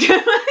 right? That was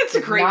it's a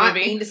great not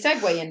movie. Mean to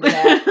segue into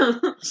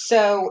that.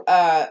 So,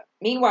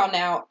 meanwhile,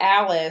 now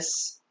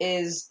Alice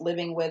is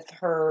living with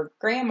her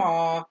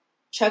grandma.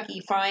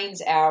 Chucky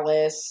finds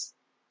Alice,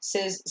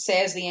 says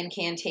the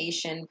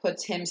incantation,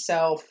 puts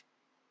himself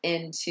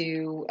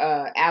into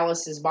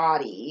Alice's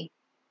body,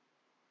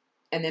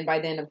 and then by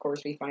then, of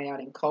course, we find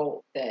out in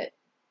Cult that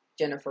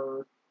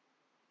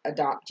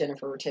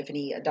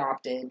Tiffany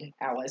adopted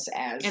Alice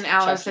as and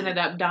Alice Chucky. ended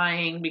up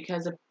dying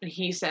because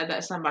he said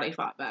that somebody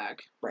fought back.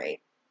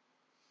 Right.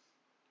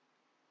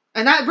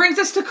 And that brings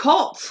us to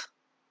Cult.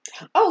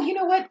 Oh, you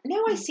know what?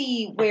 Now I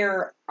see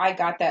where I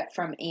got that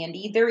from,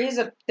 Andy. There's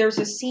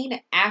a scene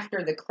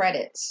after the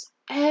credits.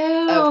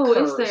 Oh,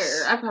 is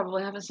there? I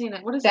probably haven't seen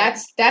it. What is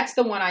That's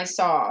the one I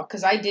saw,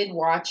 because I did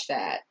watch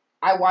that.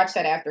 I watched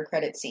that after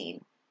credit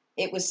scene.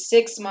 It was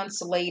 6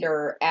 months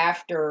later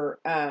after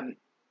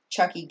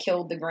Chucky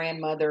killed the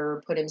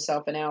grandmother, put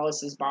himself in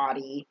Alice's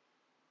body.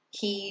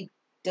 He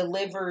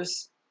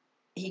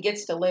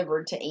gets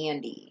delivered to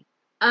Andy.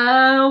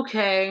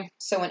 Okay.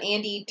 So when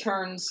Andy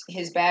turns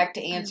his back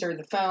to answer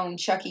the phone,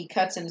 Chucky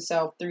cuts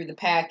himself through the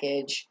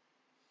package.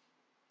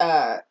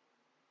 And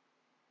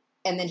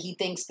then he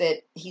thinks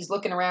that he's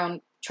looking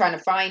around trying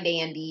to find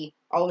Andy.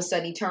 All of a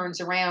sudden he turns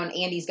around.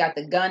 Andy's got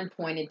the gun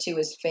pointed to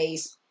his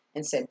face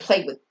and said,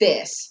 "Play with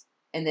this."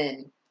 And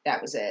then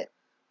that was it.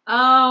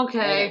 Okay.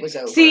 And it was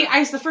over. See,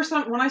 the first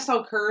time when I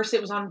saw Curse,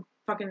 it was on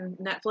fucking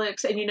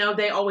Netflix, and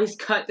they always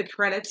cut the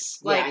credits.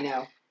 Yeah, I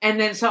know. And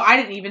then so I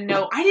didn't even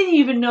know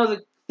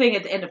the thing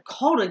at the end of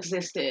Cult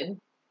existed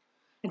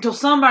until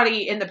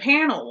somebody in the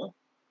panel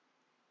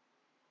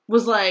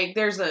was like,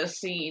 "There's a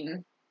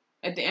scene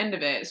at the end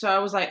of it," so I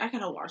was like, I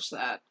gotta watch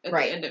that at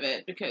the end of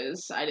it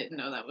because I didn't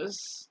know there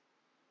was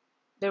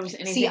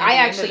anything. See, I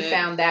actually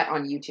found that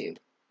on YouTube.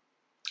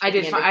 I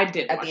did at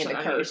the end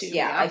of Curse. YouTube,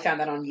 yeah, I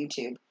found that on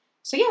YouTube.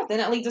 So yeah, then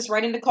that leads us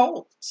right into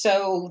Cult.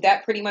 So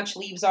that pretty much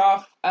leaves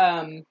off.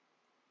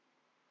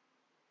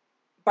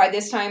 By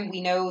this time,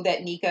 we know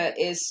that Nika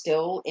is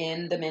still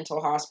in the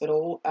mental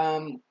hospital.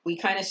 We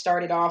kind of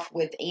started off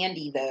with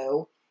Andy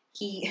though.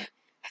 I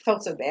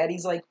felt so bad.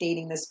 He's like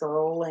dating this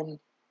girl and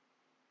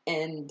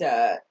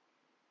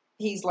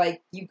he's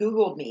like, "You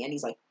Googled me," and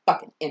he's like,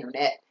 "Fucking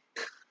internet."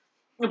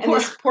 And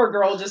this poor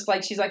girl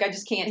she's like, "I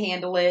just can't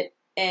handle it."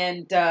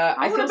 And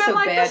I feel so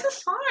bad. This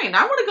is fine.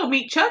 I want to go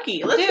meet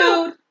Chucky. Let's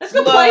go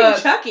look, play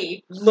with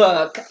Chucky.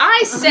 Look,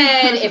 I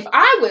said if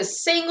I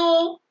was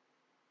single,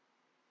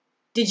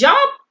 did y'all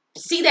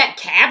see that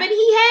cabin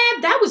he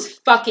had? That was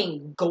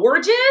fucking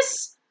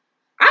gorgeous.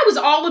 I was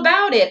all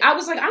about it. I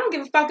was like, I don't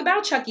give a fuck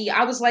about Chucky.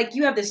 I was like,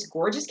 you have this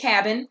gorgeous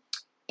cabin,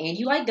 and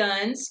you like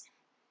guns,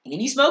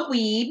 and you smoke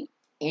weed,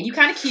 and you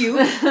kind of cute,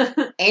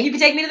 and you can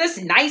take me to this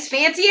nice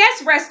fancy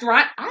ass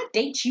restaurant. I'd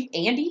date you,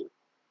 Andy.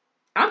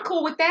 I'm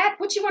cool with that.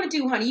 What you want to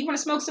do, honey? You want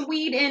to smoke some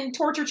weed and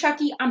torture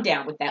Chucky? I'm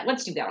down with that.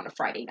 Let's do that on a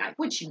Friday night.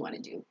 What you want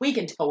to do? We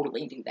can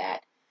totally do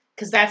that.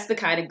 Because that's the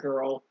kind of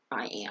girl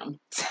I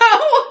am. So,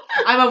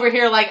 I'm over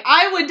here like,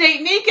 I would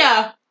date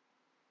Nika.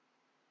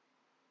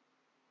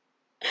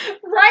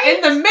 Right?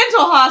 In the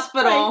mental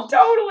hospital. Right,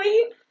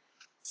 totally.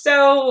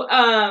 So,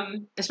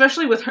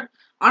 especially with her.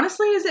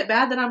 Honestly, is it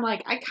bad that I'm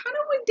like, I kind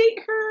of would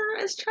date her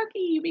as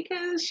Chucky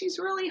because she's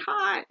really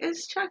hot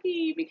as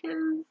Chucky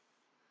because...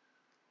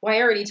 Well,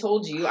 I already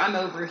told you, I'm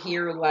over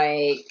here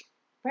like,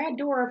 Brad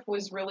Dourif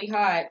was really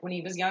hot when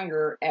he was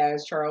younger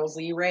as Charles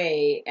Lee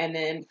Ray, and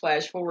then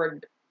flash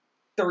forward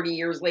 30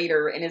 years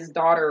later, and his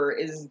daughter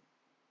is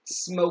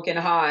smoking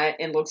hot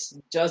and looks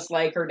just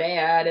like her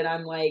dad, and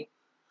I'm like,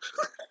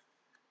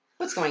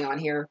 what's going on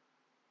here?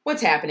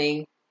 What's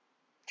happening?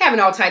 Having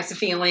all types of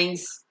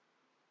feelings.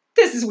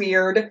 This is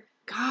weird.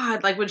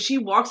 God, like when she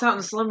walks out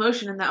in slow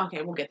motion and that,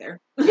 okay, we'll get there.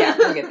 Yeah,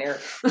 we'll get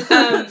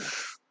there.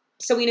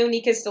 So we know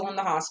Nika's still in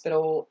the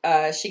hospital.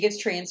 She gets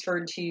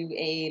transferred to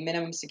a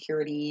minimum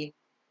security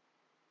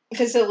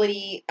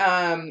facility.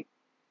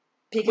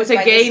 Because with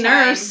a gay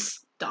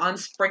nurse. Dawn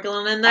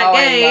sprinkling in that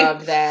gay. I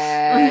love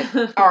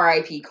that.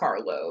 R.I.P.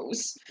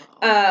 Carlos.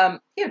 He had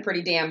a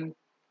pretty damn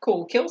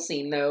cool kill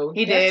scene, though.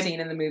 He did.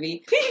 Scene in the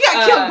movie. He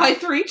got killed by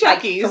 3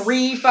 Chuckies. Like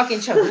 3 fucking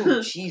Chuckies.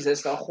 Ooh,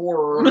 Jesus, the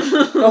horror.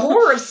 The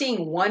horror of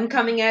seeing one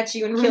coming at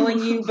you and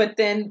killing you, but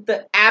then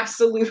the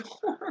absolute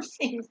horror of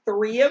seeing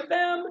 3 of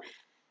them.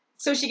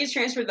 So she gets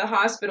transferred to the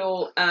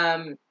hospital.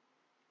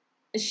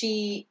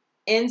 She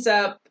ends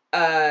up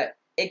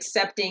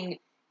accepting...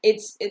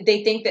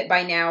 They think that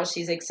by now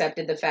she's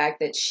accepted the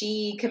fact that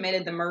she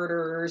committed the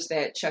murders,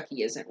 that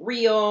Chucky isn't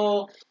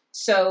real.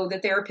 So the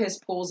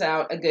therapist pulls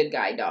out a good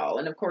guy doll.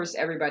 And of course,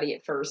 everybody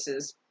at first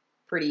is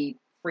pretty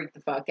freaked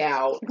the fuck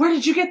out. Where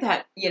did you get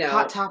that?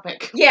 Hot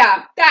Topic.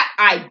 Yeah,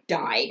 I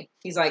died.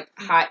 He's like,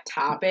 Hot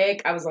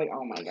Topic? I was like,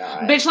 oh my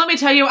God. Bitch, let me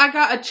tell you, I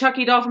got a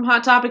Chucky doll from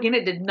Hot Topic and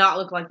it did not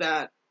look like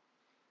that.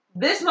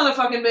 This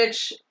motherfucking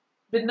bitch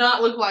did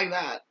not look like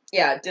that.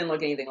 Yeah, it didn't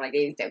look anything like it.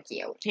 He's so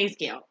cute. He's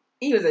cute.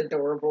 He was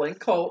adorable. And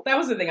Colt, that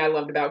was the thing I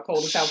loved about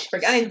Colt, is how I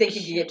didn't think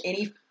he could get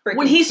any freaking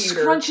when he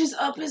cuter. Scrunches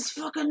up his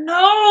fucking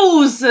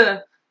nose.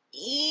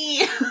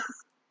 I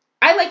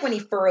like when he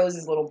furrows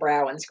his little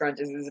brow and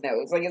scrunches his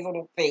nose. Like his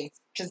little face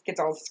just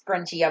gets all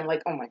scrunchy. I'm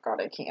like, oh my God,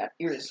 I can't.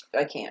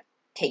 I can't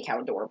take how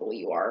adorable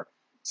you are.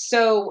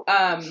 So,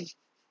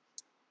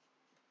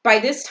 by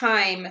this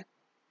time,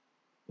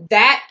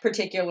 that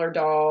particular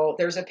doll,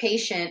 there's a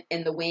patient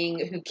in the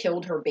wing who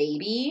killed her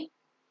baby.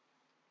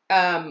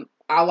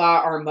 A la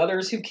our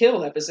Mothers Who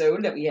Kill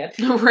episode that we had.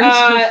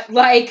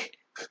 Right.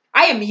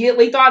 I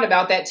immediately thought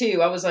about that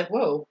too. I was like,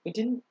 whoa, we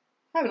didn't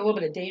having a little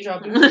bit of deja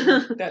vu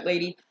with that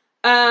lady.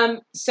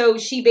 So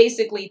she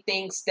basically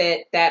thinks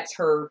that that's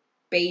her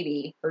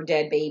baby, her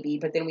dead baby,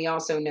 but then we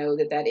also know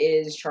that that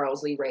is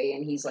Charles Lee Ray,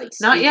 and he's like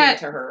speaking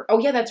to her. Oh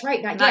yeah, that's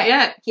right. Not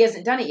yet. He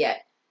hasn't done it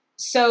yet.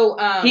 So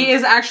he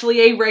is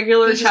actually a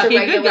regular Chucky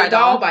good guy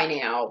doll by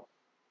now.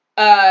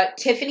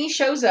 Tiffany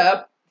shows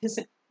up.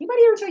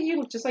 Anybody ever tell you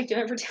look just like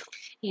Jennifer Tilly?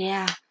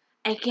 Yeah,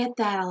 I get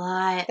that a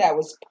lot. That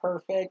was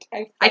perfect.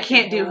 I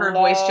can't do her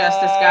voice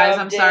justice, guys.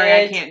 I'm sorry,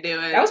 I can't do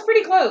it. That was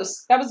pretty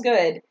close. That was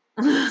good.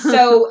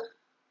 So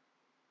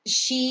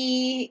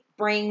she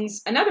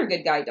brings another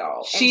good guy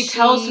doll. She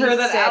tells her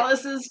that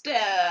Alice is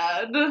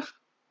dead.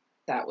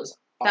 That was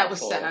awful. That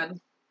was sad.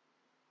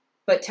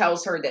 But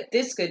tells her that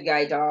this good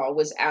guy doll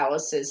was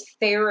Alice's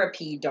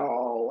therapy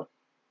doll.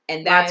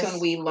 And that's when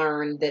we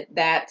learned that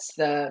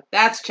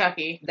that's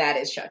Chucky. That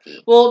is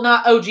Chucky. Well,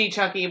 not OG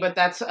Chucky, but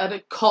that's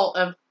a cult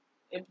of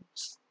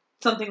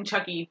something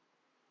Chucky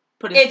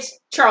put. It's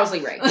Charles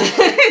Lee Ray.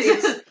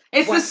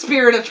 it's the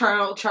spirit of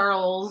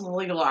Charles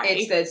Lee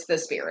Ray. It's the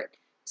spirit.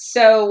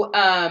 So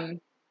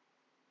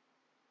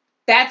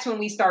that's when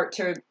we start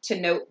to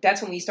note.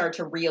 That's when we start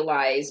to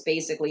realize,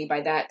 basically,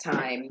 by that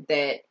time,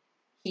 that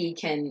he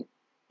can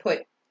put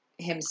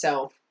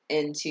himself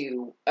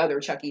into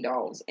other Chucky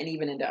dolls and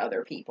even into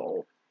other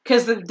people.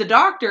 Because the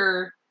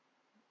doctor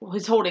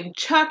was holding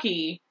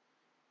Chucky,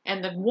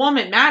 and the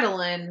woman,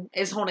 Madeline,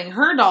 is holding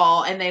her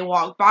doll, and they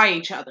walk by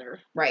each other.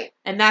 Right.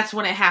 And that's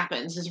when it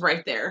happens, is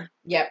right there.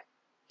 Yep.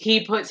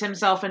 He puts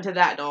himself into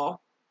that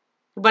doll.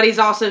 But he's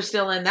also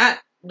still in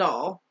that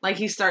doll. Like,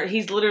 he's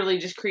literally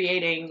just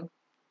creating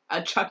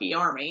a Chucky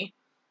army,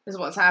 is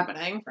what's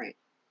happening. Right.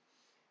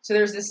 So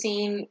there's the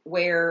scene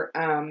where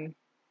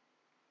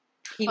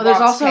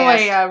there's also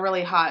a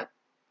really hot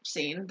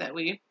scene that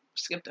we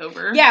skipped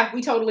over. Yeah,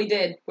 we totally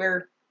did,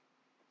 where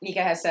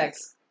Nika has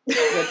sex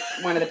with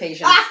one of the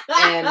patients.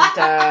 And,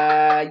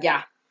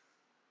 yeah.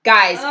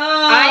 Guys,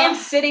 I am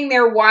sitting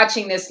there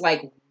watching this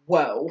like,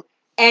 whoa.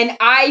 And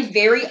I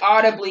very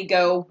audibly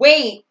go,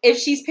 wait, if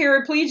she's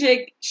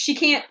paraplegic, she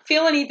can't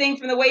feel anything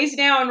from the waist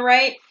down,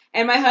 right?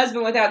 And my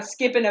husband, without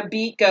skipping a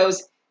beat,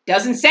 goes,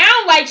 doesn't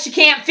sound like she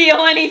can't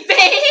feel anything.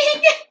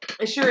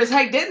 It sure as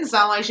heck didn't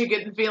sound like she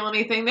couldn't feel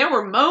anything. There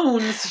were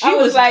moans. I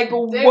was like,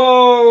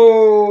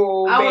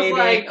 whoa, I was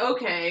like,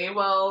 okay,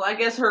 well, I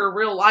guess her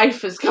real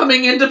life is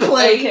coming into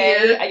play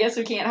here. I guess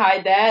we can't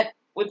hide that.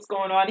 What's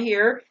going on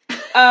here?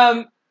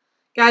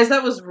 Guys,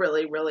 that was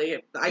really,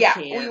 really, I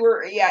can't.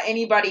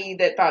 Anybody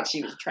that thought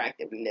she was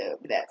attractive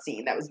loved that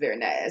scene. That was very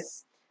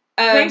nice.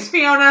 Thanks,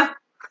 Fiona.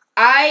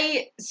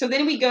 So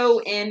then we go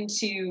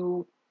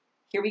into,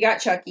 here we got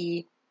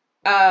Chucky.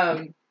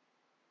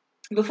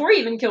 Before he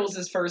even kills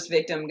his first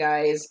victim,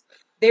 guys,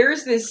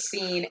 there's this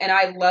scene, and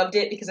I loved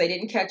it because I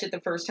didn't catch it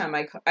the first time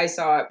I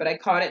saw it, but I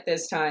caught it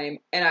this time,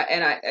 and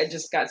I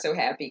just got so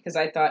happy because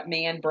I thought,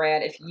 man,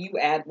 Brad, if you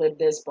ad-lib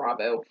this,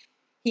 bravo.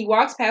 He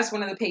walks past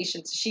one of the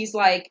patients. She's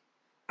like,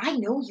 I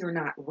know you're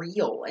not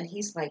real. And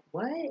he's like,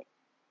 what?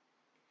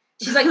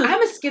 She's like,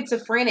 I'm a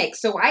schizophrenic,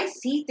 so I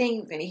see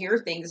things and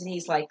hear things. And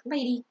he's like,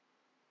 lady.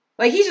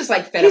 Like, he's just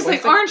like fed up. He's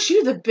like, aren't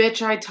you the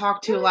bitch I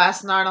talked to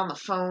last night on the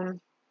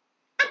phone?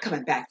 I'm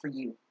coming back for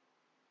you.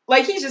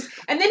 Like, he's just,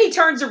 and then he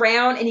turns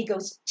around and he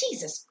goes,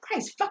 Jesus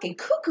Christ, fucking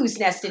cuckoo's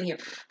nest in here.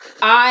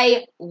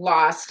 I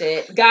lost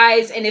it.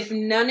 Guys, and if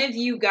none of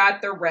you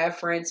got the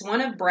reference, one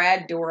of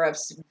Brad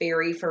Dourif's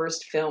very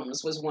first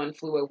films was One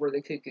Flew Over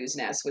the Cuckoo's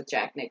Nest with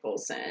Jack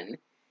Nicholson.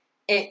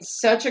 It's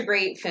such a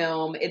great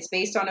film. It's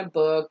based on a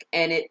book,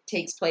 and it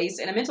takes place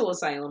in a mental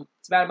asylum.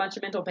 It's about a bunch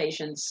of mental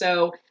patients.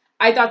 So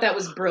I thought that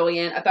was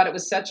brilliant. I thought it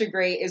was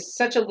it's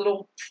such a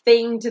little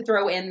thing to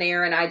throw in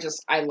there, and I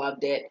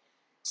loved it.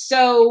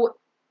 So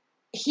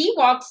he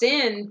walks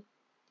in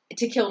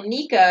to kill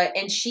Nika,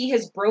 and she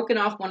has broken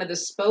off one of the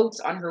spokes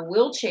on her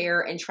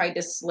wheelchair and tried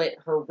to slit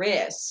her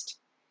wrist.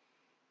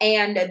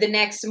 And the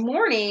next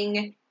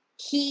morning,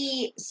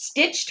 he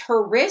stitched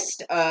her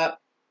wrist up,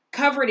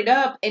 covered it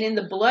up, and in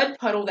the blood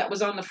puddle that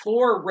was on the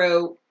floor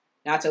wrote,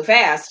 not so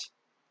fast.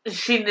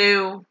 She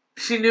knew.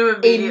 She knew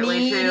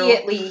immediately,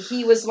 too.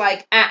 He was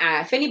like,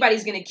 if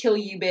anybody's going to kill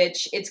you,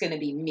 bitch, it's going to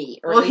be me.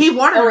 He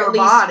wanted her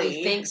body.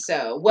 We think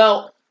so.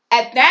 Well,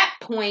 at that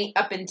point,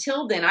 up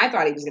until then, I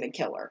thought he was going to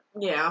kill her.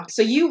 Yeah.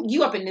 So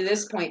you up into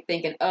this point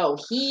thinking, oh,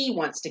 he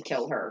wants to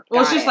kill her.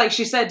 Well, it's just like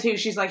she said, too.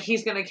 She's like,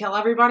 he's going to kill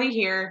everybody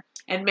here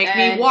and make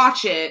me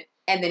watch it.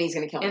 And then he's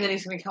going to kill me. And then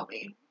he's going to kill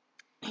me.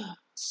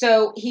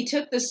 So he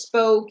took the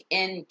spoke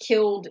and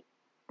killed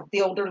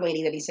the older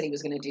lady that he said he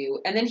was going to do.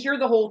 And then here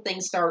the whole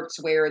thing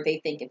starts where they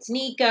think it's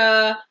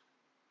Nika.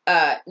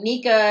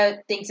 Nika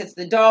thinks it's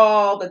the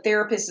doll. The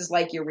therapist is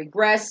like, you're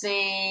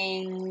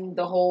regressing.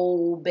 The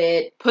whole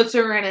bit. Puts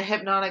her in a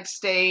hypnotic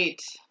state.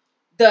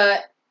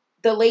 The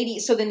lady,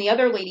 so then the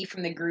other lady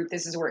from the group,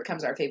 this is where it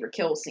comes our favorite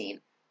kill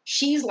scene.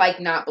 She's like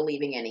not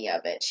believing any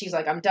of it. She's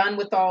like, I'm done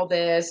with all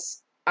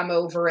this. I'm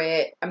over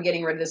it. I'm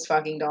getting rid of this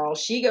fucking doll.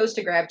 She goes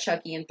to grab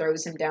Chucky and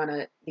throws him down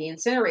the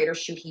incinerator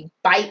chute. He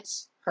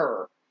bites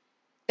her.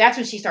 That's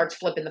when she starts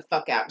flipping the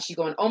fuck out. She's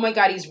going, oh my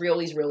God, he's real,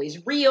 he's real,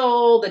 he's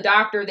real. The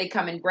doctor, they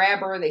come and grab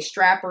her. They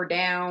strap her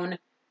down.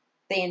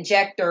 They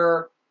inject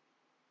her,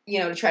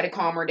 to try to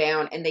calm her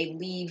down. And they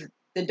leave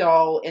the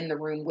doll in the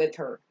room with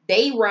her.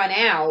 They run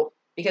out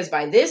because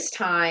by this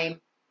time,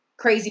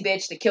 crazy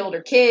bitch that killed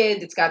her kid,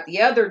 that's got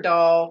the other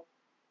doll,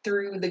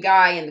 threw the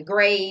guy in the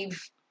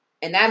grave.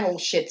 And that whole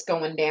shit's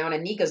going down.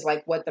 And Nika's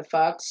like, what the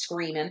fuck?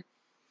 Screaming.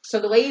 So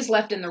the lady's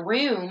left in the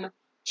room.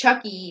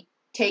 Chucky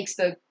takes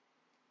the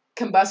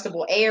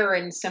combustible air,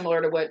 and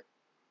similar to what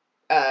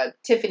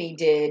Tiffany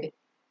did,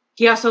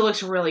 He also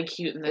looks really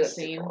cute in this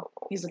scene. adorable.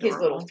 He's His little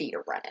adorable. feet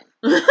are running.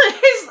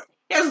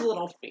 his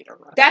little feet are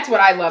running. That's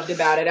what I loved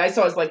about it. I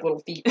saw his like little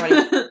feet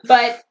running.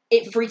 But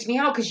it freaked me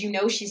out because you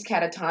know she's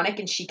catatonic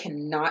and she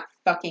cannot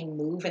fucking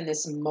move in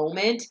this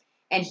moment.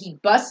 And he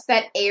busts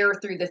that air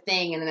through the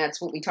thing, and then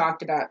that's what we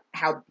talked about,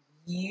 how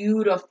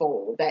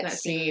beautiful that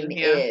scene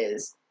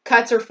is.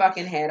 Cuts her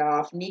fucking head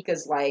off.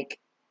 Nika's like,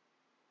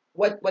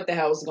 what the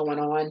hell's going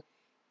on?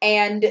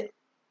 And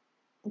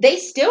they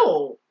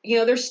still,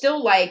 they're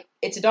still like,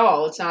 it's a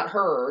doll, it's not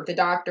her. The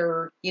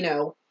doctor,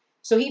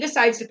 So he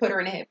decides to put her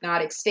in a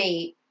hypnotic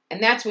state,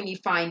 and that's when you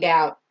find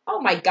out,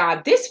 oh my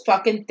God, this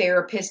fucking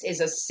therapist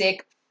is a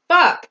sick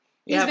fuck.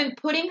 He's been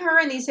putting her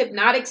in these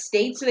hypnotic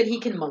states so that he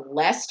can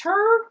molest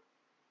her.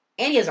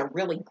 And he has a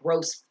really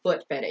gross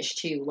foot fetish,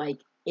 too. Like,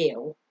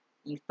 ew,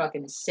 you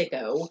fucking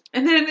sicko.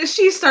 And then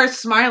she starts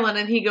smiling,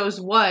 and he goes,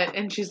 what?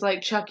 And she's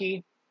like,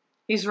 Chucky,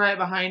 he's right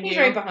behind you. He's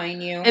right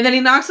behind you. And then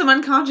he knocks him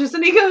unconscious,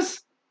 and he goes,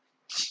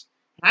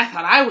 I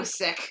thought I was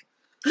sick.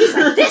 He's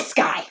like, this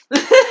guy.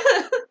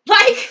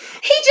 Like,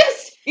 he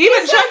just...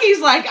 Even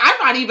Chucky's like,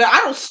 I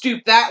don't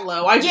stoop that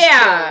low. I just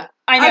kill.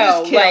 I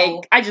know.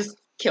 Like, I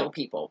just kill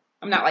people.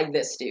 I'm not like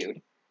this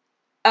dude.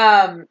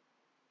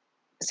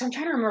 So I'm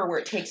trying to remember where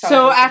it takes off.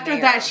 So after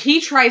that,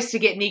 he tries to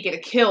get Nika to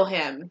kill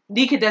him.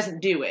 Nika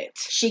doesn't do it.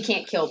 She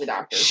can't kill the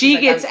doctor.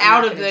 She gets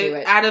out of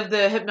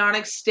the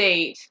hypnotic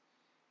state,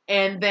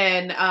 and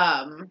then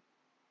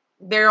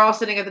they're all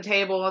sitting at the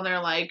table, and they're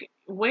like,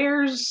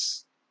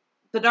 "Where's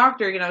the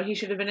doctor? He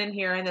should have been in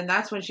here." And then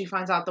that's when she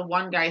finds out the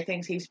one guy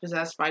thinks he's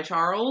possessed by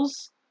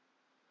Charles,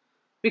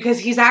 because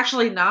he's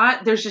actually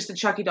not. There's just a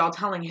Chucky doll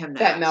telling him that.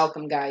 That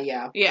Malcolm guy,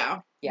 yeah.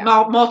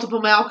 Multiple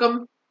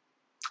Malcolm.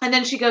 And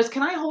then she goes,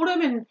 can I hold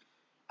him? And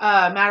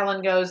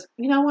Madeline goes,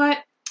 you know what?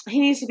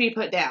 He needs to be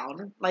put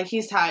down. Like,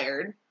 he's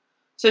tired.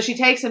 So she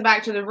takes him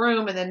back to the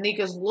room, and then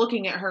Nika's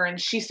looking at her, and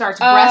she starts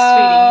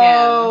breastfeeding him.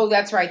 Oh,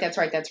 that's right.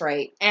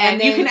 And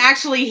then, you can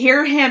actually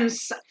hear him,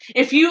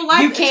 if you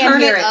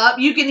turn it up,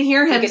 you can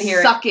hear him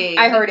sucking.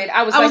 I heard it.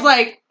 I was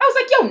like,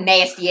 yo,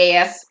 nasty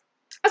ass.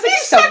 I was like,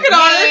 he's sucking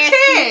on her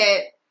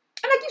tit.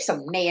 I'm like, you're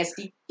so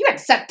nasty. You had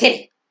to suck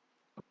titty.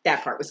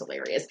 That part was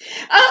hilarious.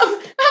 I'm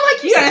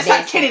like, you gotta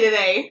suck titty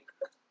today.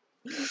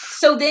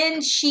 So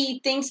then she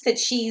thinks that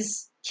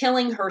she's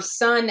killing her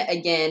son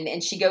again,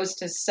 and she goes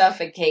to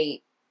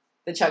suffocate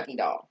the Chucky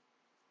doll.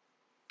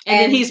 And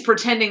then he's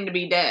pretending to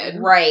be dead.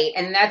 Right.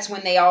 And that's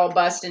when they all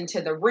bust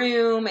into the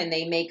room, and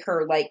they make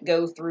her, like,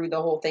 go through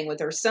the whole thing with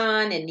her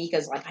son, and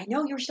Nika's like, I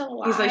know you're still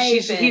alive.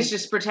 He's like, he's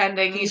just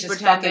pretending. He's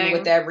just fucking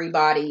with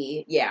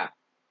everybody. Yeah.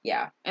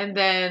 And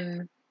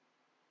then,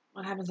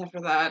 what happens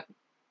after that?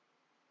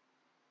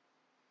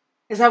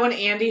 Is that when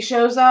Andy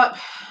shows up?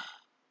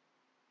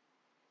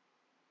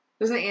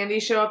 Doesn't Andy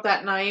show up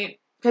that night?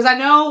 Because I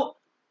know...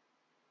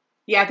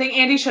 Yeah, I think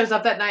Andy shows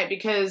up that night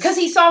because... Because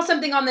he saw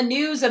something on the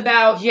news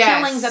about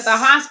killings at the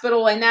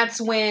hospital, and that's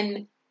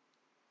when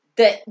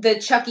the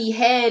Chucky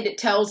head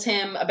tells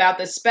him about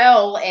the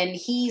spell, and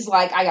he's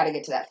like, I gotta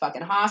get to that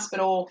fucking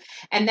hospital.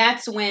 And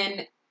that's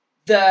when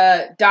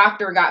the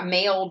doctor got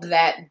mailed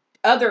that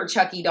other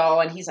Chucky doll,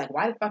 and he's like,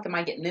 why the fuck am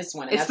I getting this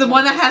one? And it's the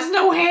one that has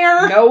no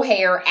hair. No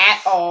hair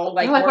at all.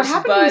 Like what worst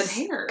happened buzz to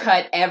his hair?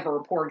 Cut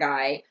ever, poor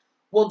guy.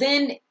 Well,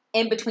 then,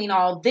 in between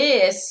all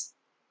this,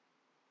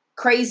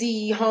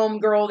 crazy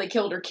homegirl that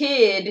killed her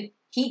kid,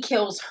 he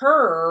kills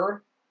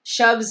her,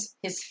 shoves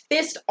his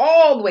fist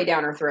all the way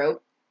down her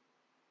throat.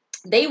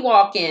 They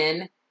walk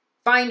in,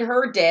 find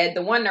her dead.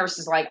 The one nurse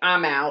is like,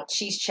 I'm out.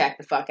 She's checked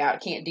the fuck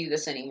out. Can't do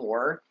this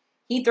anymore.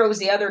 He throws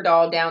the other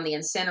doll down the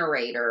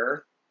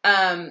incinerator.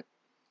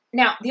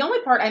 Now, the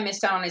only part I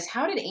missed out on is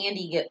how did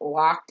Andy get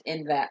locked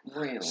in that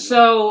room?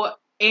 So,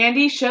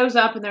 Andy shows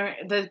up, and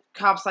the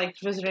cop's like,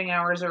 visiting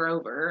hours are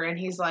over, and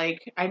he's like,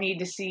 I need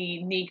to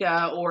see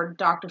Nika or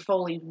Dr.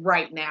 Foley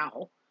right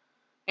now.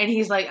 And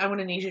he's like, I'm going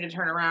to need you to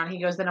turn around.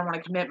 He goes, then I want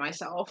to commit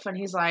myself. And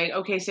he's like,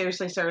 okay,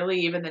 seriously, sir,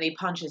 leave. And then he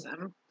punches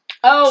him.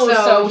 Oh,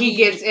 so he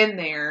gets in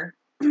there.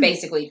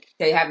 Basically,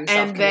 they have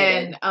himself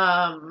committed.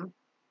 And then,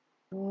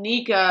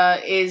 Nika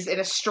is in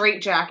a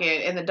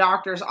straitjacket in the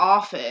doctor's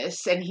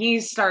office, and he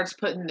starts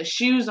putting the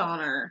shoes on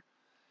her.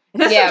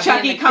 And that's when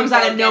Chucky comes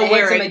out of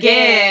nowhere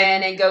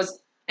again and goes,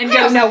 I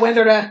don't know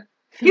whether to...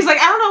 He's like,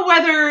 I don't know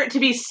whether to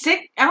be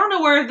sick. I don't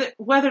know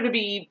whether to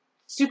be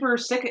super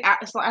sick. I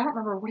don't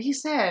remember what he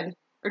said.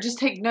 Or just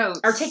take notes.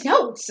 Or take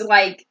notes,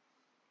 like,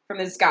 from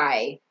this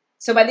guy.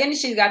 So by then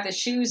she's got the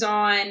shoes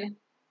on.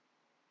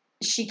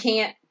 She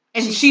can't...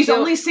 And she's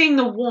only seeing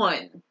the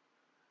one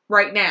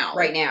right now.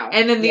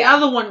 And then the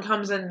other one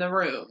comes in the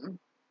room.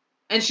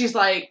 And she's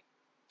like...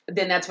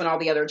 Then that's when all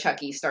the other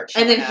Chuckies start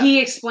showing up. And then he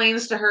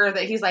explains to her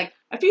that he's like,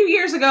 a few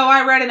years ago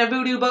I read in a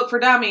voodoo book for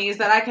dummies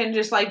that I can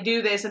just like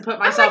do this and put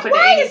myself into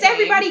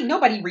anything.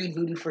 Nobody read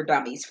Voodoo for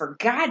Dummies? For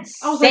God's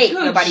sake,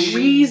 nobody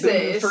read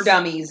Voodoo for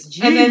Dummies.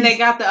 Jeez. And then they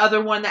got the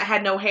other one that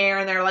had no hair,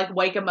 and they're like,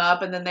 wake him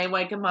up, and then they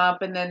wake him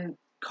up, and then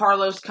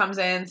Carlos comes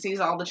in, sees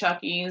all the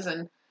Chuckies,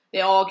 and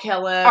they all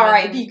kill him.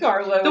 R.I.P.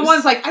 Carlos. The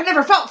one's like, I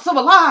never felt so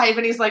alive.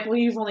 And he's like, well,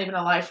 you've only been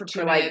alive for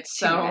 2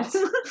 minutes, like 2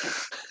 so.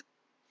 minutes.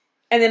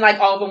 And then, like,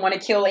 all of them want to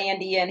kill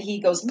Andy, and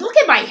he goes, look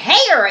at my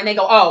hair! And they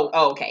go,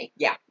 oh, okay,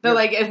 yeah. They're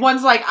like, if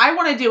one's like, I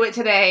want to do it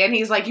today, and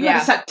he's like, you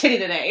gotta suck titty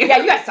today. Yeah,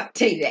 you gotta suck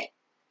titty today.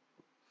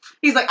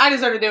 He's like, I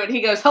deserve to do it.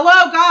 He goes,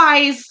 hello,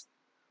 guys!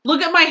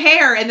 Look at my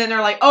hair. And then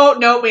they're like, oh,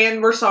 no,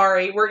 man, we're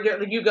sorry.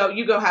 You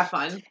go have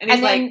fun. And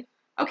he's like,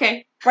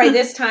 okay. By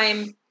this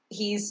time,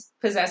 he's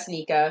possessed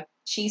Nika.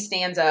 She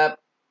stands up,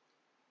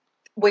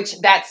 which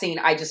that scene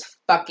I just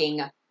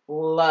fucking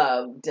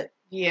loved.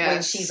 Yes.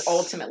 When she's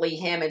ultimately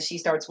him and she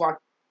starts walking.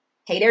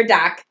 Hey there,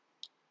 Doc.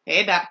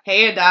 Hey, Doc.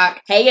 Hey,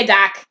 Doc. Hey,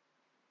 Doc.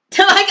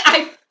 Like,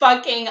 I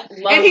fucking love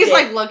it. And he's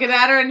like looking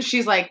at her and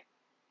she's like,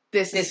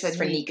 this is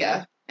for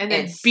Nika. And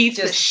then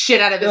beats the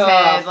shit out of his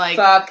head. Like,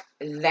 fuck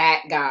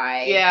that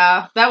guy.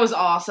 Yeah, that was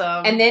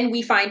awesome. And then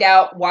we find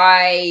out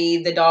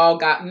why the doll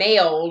got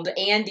mailed.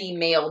 Andy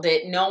mailed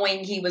it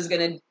knowing he was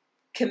going to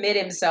commit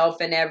himself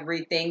and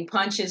everything,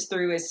 punches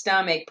through his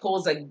stomach,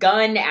 pulls a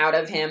gun out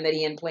of him that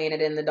he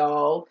implanted in the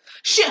doll.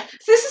 This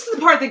is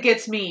the part that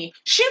gets me.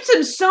 Shoots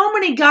him so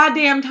many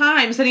goddamn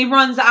times that he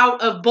runs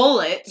out of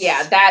bullets.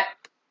 Yeah, that...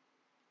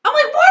 I'm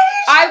like, why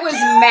did you I was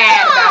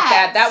mad about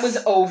that. That was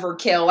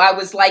overkill. I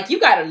was like, you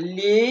got a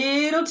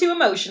little too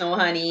emotional,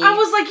 honey. I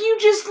was like, you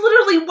just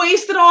literally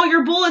wasted all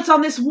your bullets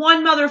on this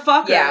one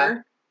motherfucker. Yeah.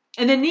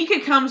 And then Nika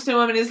comes to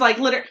him and is like,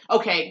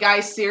 okay,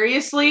 guys,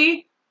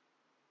 seriously?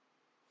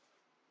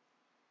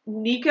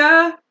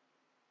 Nika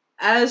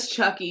as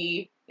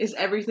Chucky is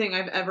everything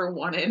I've ever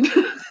wanted.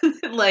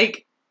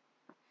 Like,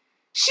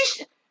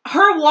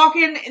 her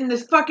walking in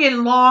this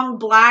fucking long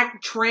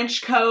black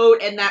trench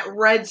coat and that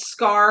red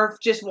scarf,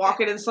 just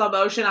walking in slow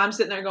motion. I'm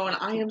sitting there going,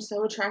 I am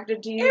so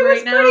attracted to you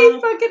right now. It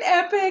was pretty fucking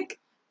epic.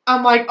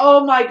 I'm like,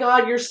 oh my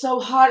god, you're so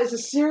hot as a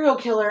serial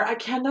killer. I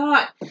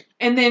cannot.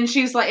 And then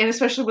she's like, and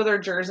especially with her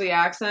Jersey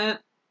accent.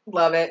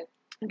 Love it.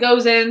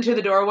 Goes into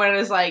the doorway and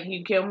is like,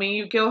 you kill me,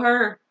 you kill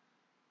her.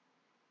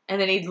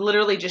 And then he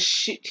literally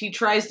just he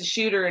tries to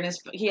shoot her and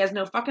he has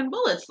no fucking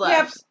bullets left.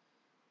 Yep.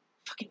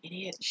 Fucking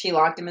idiot. She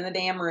locked him in the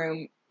damn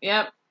room.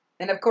 Yep.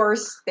 And of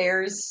course,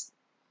 there's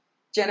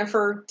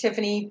Jennifer,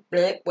 Tiffany,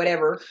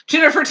 whatever.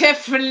 Jennifer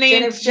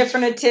Tiffany.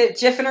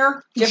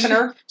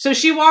 Jiffiner. So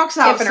she walks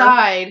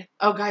outside.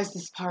 Oh, guys,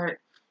 this part.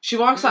 She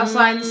walks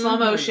outside in slow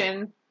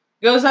motion,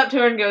 goes up to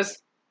her and goes,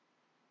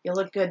 you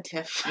look good,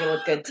 Tiff. You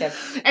look good,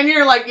 Tiff. And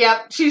you're like,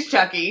 yep, she's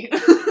Chucky.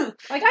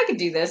 Like, I could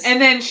do this.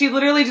 And then she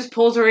literally just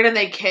pulls her in and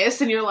they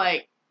kiss, and you're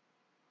like,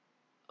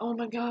 oh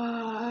my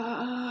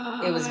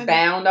god. It was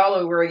bound all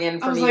over again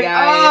for me, like,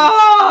 guys.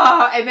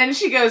 Oh! And then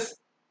she goes,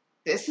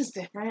 this is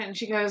different. And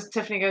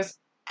Tiffany goes,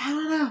 I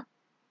don't know.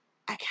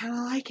 I kind of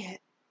like it.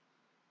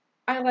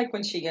 I like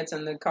when she gets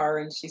in the car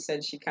and she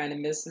said she kind of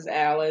misses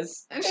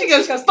Alice. And she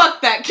goes,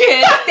 fuck that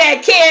kid. Fuck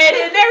that kid.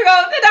 And there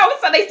goes, and all of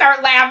a sudden they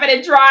start laughing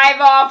and drive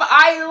off.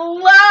 I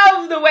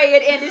love the way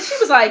it ended. She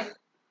was like,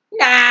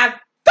 nah,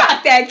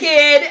 fuck that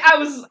kid.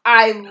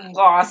 I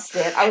lost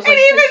it. I was like, and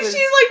even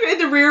she's like, in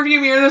the rear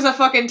view mirror, there's a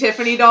fucking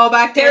Tiffany doll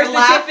back there laughing.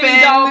 There's the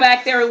Tiffany doll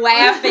back there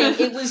laughing.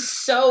 It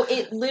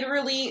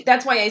literally,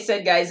 that's why I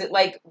said, guys, it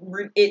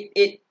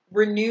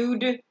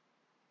renewed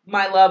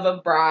my love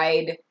of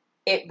Bride.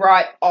 It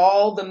brought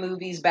all the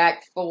movies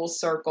back full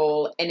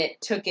circle, and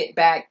it took it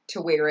back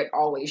to where it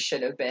always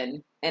should have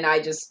been. And I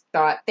just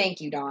thought,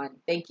 thank you, Dawn.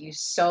 Thank you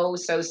so,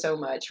 so, so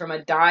much. From a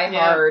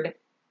diehard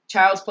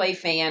Child's Play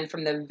fan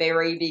from the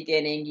very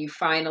beginning, you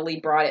finally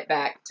brought it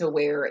back to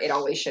where it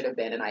always should have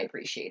been, and I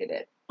appreciated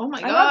it. Oh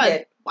my God. I loved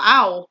it.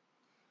 Wow.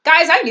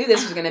 Guys, I knew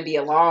this was going to be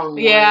a long one.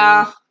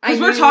 Yeah.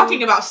 Because we're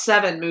talking about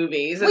 7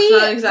 movies. It's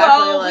not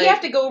exactly we have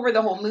to go over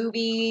the whole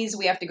movies.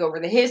 We have to go over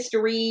the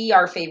history,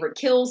 our favorite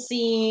kill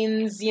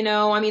scenes. You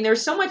know, I mean,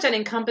 there's so much that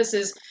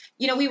encompasses.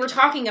 You know, we were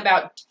talking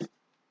about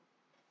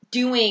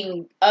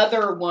doing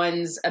other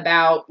ones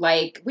about,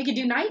 like, we could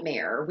do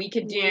Nightmare. We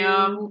could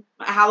do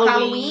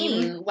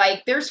Halloween.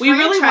 Like, there's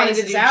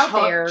franchises out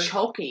there.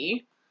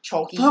 Chucky.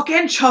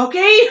 Fucking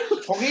Chucky?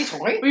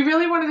 Chucky. We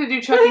really wanted to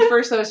do Chucky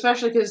first, though,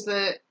 especially because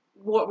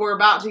what we're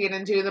about to get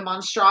into, the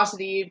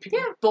monstrosity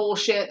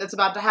bullshit that's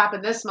about to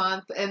happen this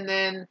month. And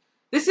then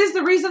this is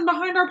the reason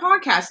behind our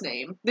podcast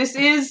name. This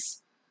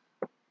is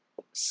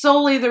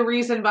solely the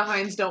reason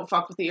behind Don't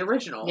Fuck With the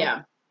Original.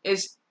 Yeah.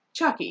 Is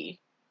Chucky.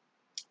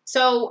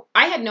 So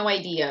I had no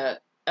idea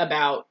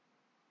about,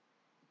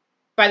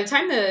 by the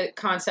time the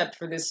concept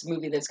for this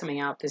movie that's coming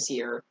out this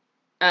year,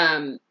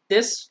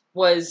 this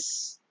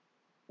was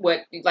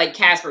what, like,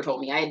 Casper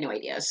told me. I had no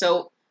idea.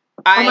 So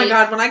oh my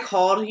God, when I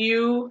called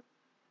you,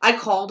 I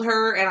called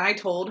her and I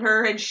told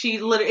her, and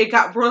it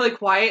got really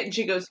quiet, and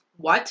she goes,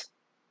 what?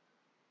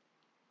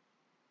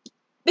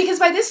 Because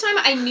by this time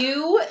I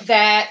knew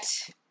that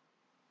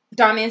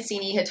Don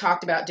Mancini had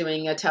talked about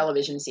doing a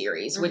television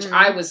series, which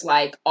I was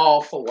like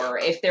all for.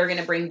 If they're going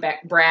to bring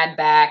Brad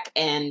back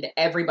and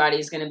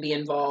everybody's going to be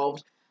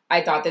involved,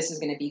 I thought this is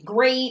going to be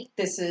great.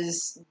 This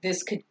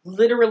could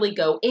literally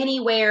go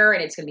anywhere,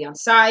 and it's going to be on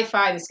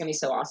Sci-Fi. This is going to be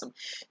so awesome.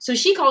 So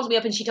she calls me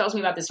up and she tells me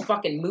about this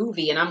fucking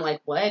movie, and I'm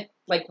like, what?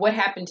 Like, what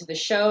happened to the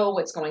show?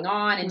 What's going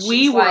on? And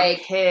we she's were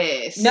like,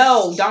 pissed.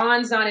 no,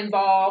 Dawn's not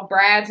involved.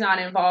 Brad's not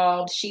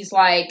involved. She's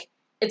like,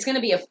 it's going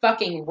to be a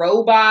fucking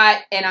robot.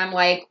 And I'm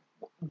like,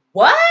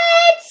 what?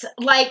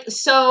 Like,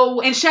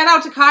 so. And shout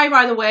out to Kai,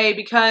 by the way,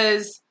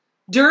 because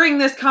during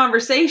this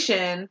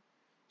conversation,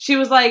 she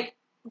was like,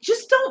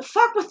 just don't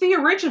fuck with the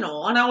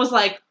original. And I was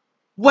like,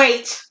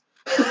 wait.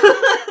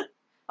 I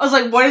was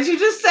like, what did you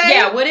just say?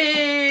 Yeah, what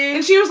is...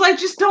 And she was like,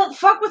 just don't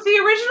fuck with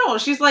the original.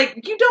 She's like,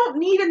 you don't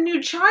need a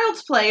new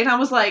Child's Play. And I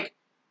was like,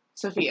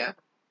 Sophia.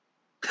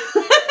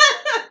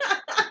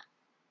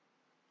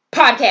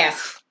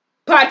 Podcast.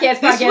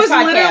 This was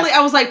literally,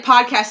 I was like,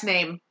 podcast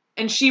name.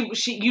 And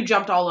you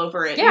jumped all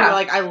over it. Yeah. You were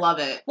like, I love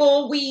it.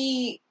 Well,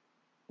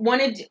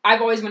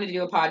 I've always wanted to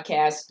do a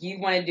podcast. You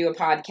wanted to do a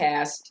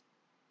podcast.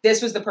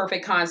 This was the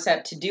perfect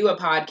concept to do a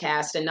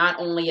podcast, and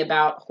not only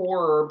about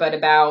horror, but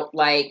about,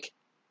 like,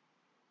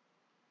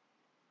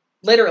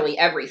 literally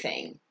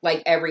everything.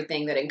 Like,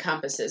 everything that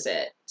encompasses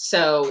it.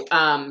 So,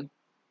 all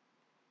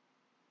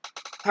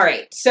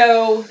right.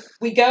 So,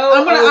 we go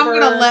I'm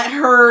gonna let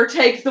her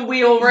take the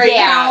wheel right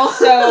now.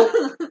 So...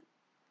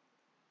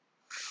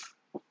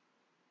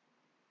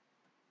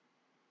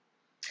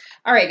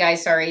 All right,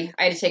 guys. Sorry,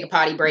 I had to take a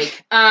potty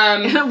break.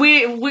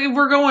 We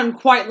were going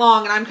quite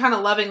long, and I'm kind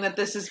of loving that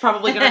this is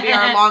probably going to be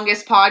our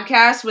longest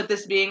podcast, with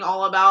this being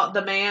all about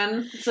the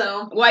man.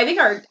 So, well, I think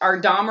our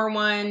Dahmer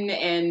one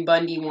and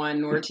Bundy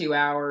one were 2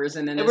 hours,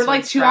 and then it this were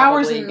like one's 2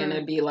 hours probably and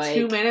going to be like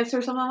 2 minutes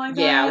or something like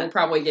that. Yeah, we'll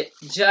probably get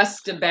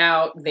just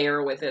about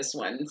there with this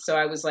one. So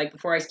I was like,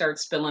 before I start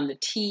spilling the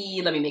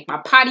tea, let me make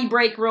my potty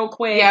break real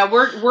quick. Yeah,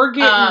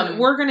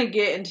 we're gonna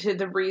get into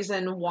the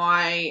reason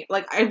why.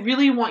 Like, I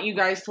really want you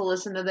guys to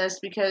listen to this,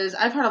 because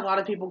I've had a lot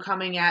of people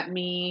coming at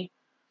me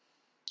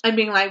and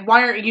being like,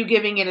 why aren't you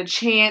giving it a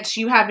chance?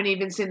 You haven't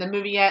even seen the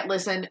movie yet.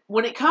 Listen,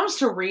 when it comes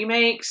to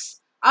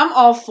remakes, I'm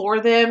all for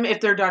them if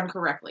they're done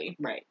correctly.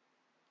 Right.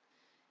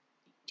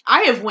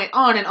 I have went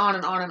on and on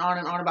and on and on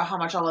and on about how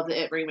much I love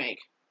the It remake.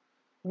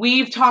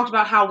 We've talked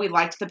about how we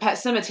liked the Pet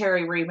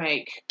Sematary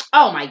remake.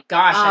 Oh my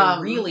gosh,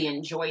 I really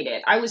enjoyed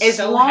it. I was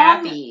so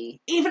happy.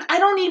 I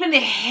don't even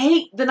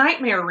hate the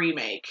Nightmare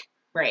remake.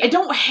 Right. I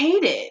don't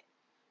hate it.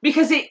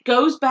 Because it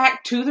goes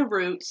back to the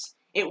roots.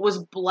 It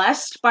was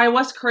blessed by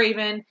Wes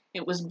Craven.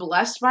 It was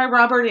blessed by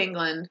Robert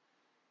Englund.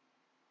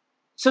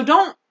 So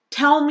don't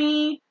tell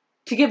me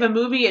to give a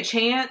movie a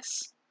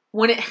chance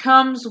when it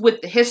comes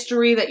with the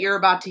history that you're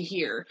about to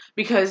hear.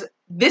 Because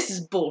this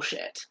is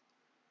bullshit.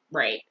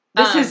 Right.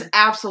 This is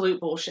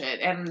absolute bullshit.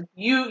 And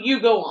you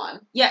go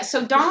on. Yeah,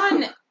 so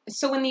Dawn...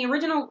 So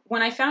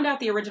when I found out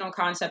the original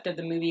concept of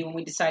the movie, when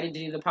we decided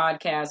to do the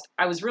podcast,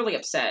 I was really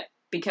upset.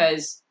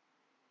 Because...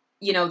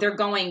 you know, they're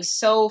going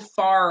so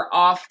far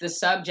off the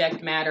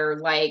subject matter.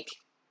 Like,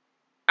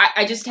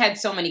 I just had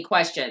so many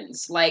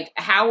questions. Like,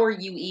 how are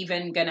you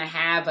even going to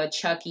have a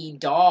Chucky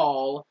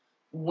doll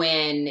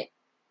when,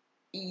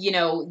 you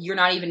know, you're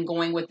not even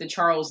going with the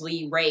Charles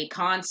Lee Ray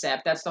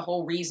concept? That's the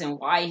whole reason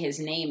why his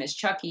name is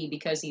Chucky,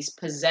 because he's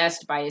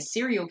possessed by a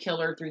serial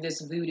killer through this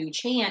voodoo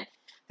chant.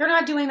 They're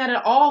not doing that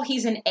at all.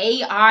 He's an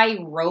AI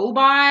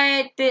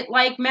robot that,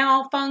 like,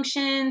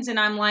 malfunctions. And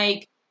I'm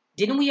like,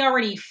 didn't we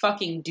already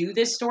fucking do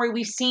this story?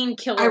 We've seen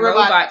killer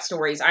robot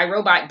stories.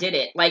 iRobot did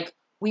it. Like,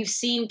 we've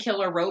seen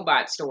killer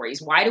robot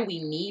stories. Why do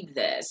we need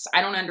this?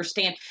 I don't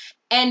understand.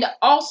 And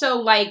also,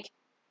 like,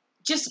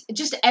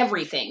 just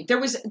everything.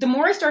 The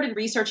more I started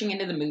researching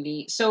into the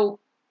movie, so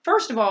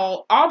first of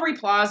all, Aubrey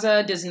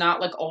Plaza does not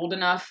look old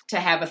enough to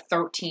have a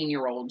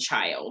 13-year-old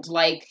child.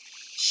 Like,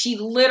 she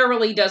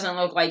literally doesn't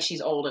look like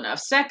she's old enough.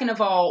 Second of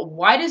all,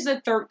 why does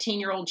a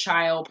 13-year-old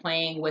child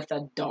playing with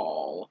a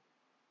doll?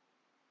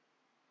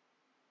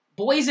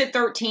 Boys at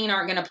 13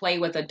 aren't going to play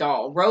with a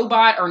doll.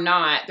 Robot or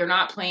not, they're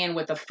not playing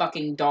with a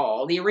fucking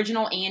doll. The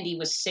original Andy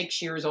was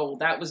 6 years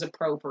old. That was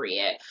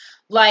appropriate.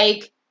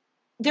 Like,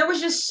 there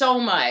was just so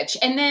much.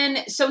 And then,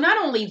 so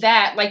not only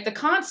that, like, the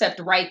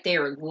concept right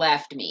there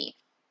left me.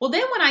 Well,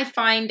 then when I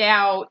find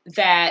out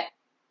that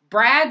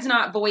Brad's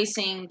not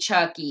voicing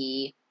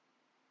Chucky...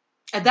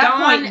 At that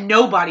point,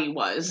 nobody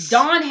was.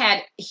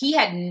 He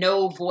had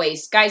no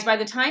voice. Guys, by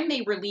the time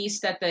they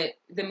released that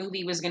the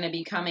movie was going to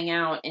be coming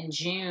out in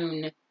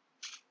June...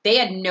 they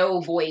had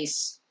no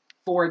voice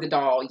for the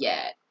doll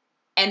yet.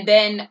 And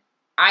then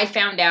I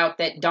found out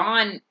that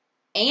Dawn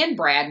and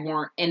Brad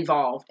weren't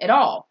involved at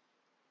all.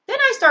 Then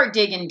I start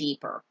digging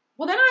deeper.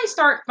 Well, then I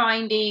start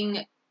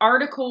finding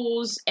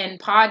articles and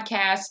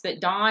podcasts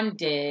that Dawn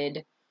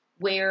did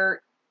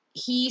where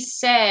he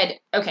said,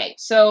 okay,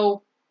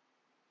 so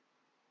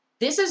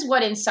this is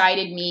what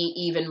incited me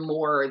even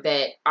more,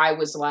 that I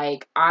was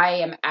like, I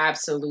am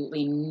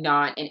absolutely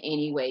not in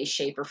any way,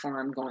 shape, or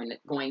form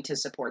going to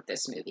support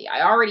this movie.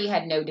 I already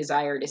had no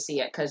desire to see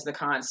it because the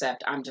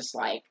concept, I'm just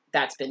like,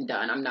 that's been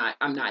done.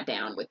 I'm not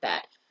down with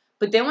that.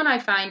 But then when I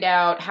find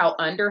out how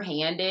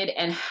underhanded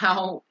and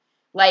how,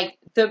 like,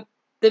 the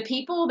The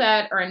people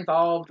that are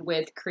involved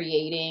with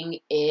creating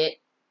it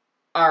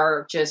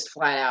are just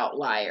flat out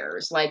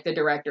liars. Like, the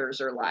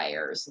directors are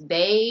liars.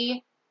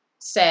 They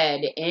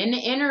said in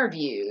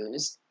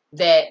interviews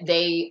that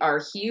they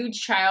are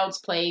huge Child's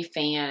Play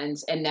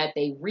fans and that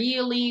they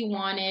really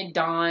wanted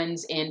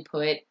Don's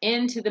input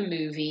into the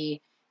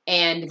movie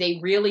and they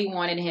really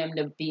wanted him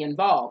to be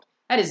involved.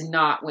 That is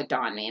not what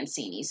Don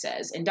Mancini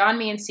says. And Don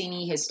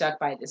Mancini has stuck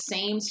by the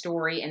same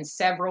story in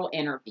several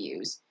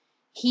interviews.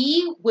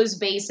 He was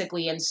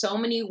basically, in so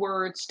many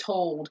words,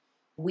 told,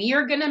 we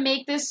are going to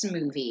make this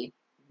movie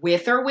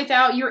with or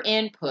without your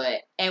input,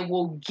 and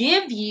we'll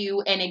give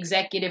you an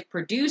executive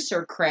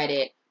producer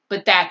credit,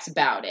 but that's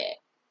about it.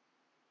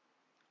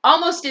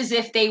 Almost as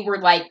if they were,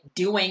 like,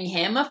 doing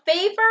him a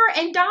favor,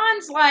 and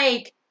Don's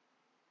like,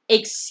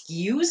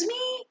 excuse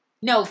me?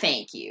 No,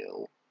 thank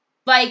you.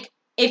 Like,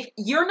 if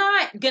you're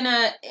not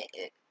gonna,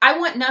 I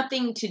want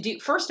nothing to do,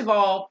 first of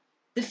all,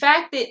 the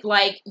fact that,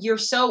 like, you're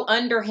so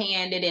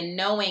underhanded in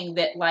knowing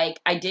that, like,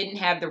 I didn't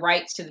have the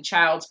rights to the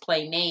Child's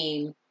Play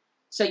name,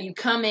 so you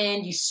come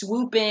in, you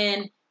swoop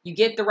in, you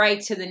get the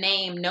rights to the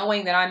name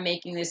knowing that I'm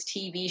making this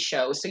TV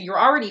show. So you're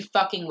already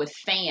fucking with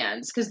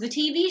fans because the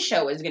TV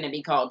show is going to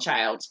be called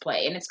Child's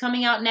Play and it's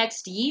coming out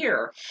next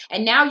year.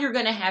 And now you're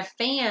going to have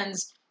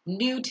fans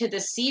new to the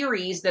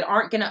series that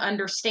aren't going to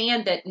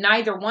understand that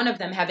neither one of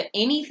them have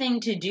anything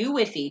to do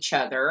with each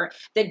other,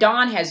 that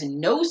Don has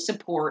no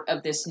support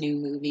of this new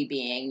movie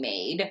being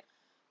made.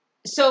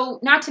 So,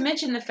 not to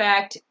mention the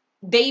fact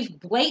they've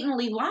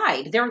blatantly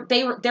lied.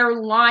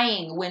 They're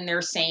lying when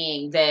they're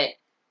saying that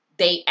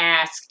they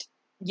asked,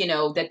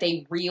 that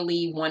they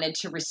really wanted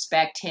to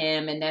respect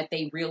him and that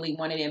they really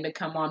wanted him to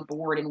come on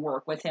board and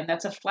work with him.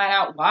 That's a flat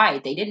out lie.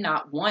 They did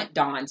not want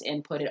Don's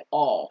input at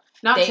all.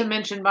 Not to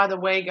mention, by the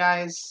way,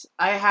 guys,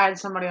 I had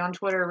somebody on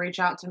Twitter reach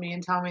out to me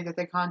and tell me that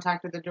they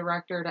contacted the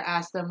director to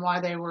ask them why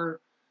they were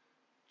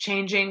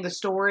changing the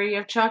story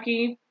of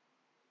Chucky.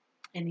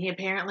 And he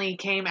apparently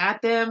came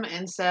at them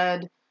and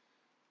said,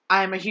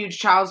 I'm a huge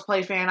Child's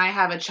Play fan. I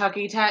have a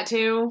Chucky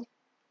tattoo.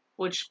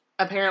 Which,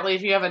 apparently,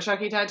 if you have a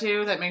Chucky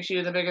tattoo, that makes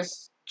you the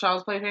biggest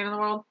Child's Play fan in the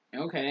world.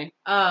 Okay.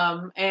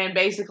 And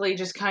basically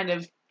just kind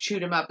of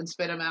chewed him up and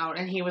spit him out.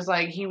 And he was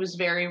like, he was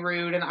very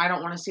rude, and I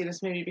don't want to see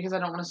this movie because I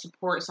don't want to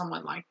support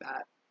someone like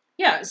that.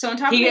 Yeah, so on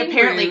top of he being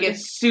apparently rude,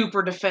 gets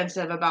super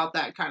defensive about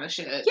that kind of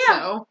shit. Yeah.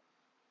 So.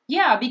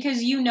 Yeah,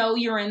 because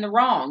you're in the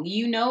wrong.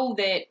 You know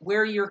that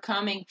where you're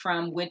coming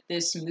from with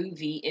this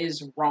movie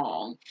is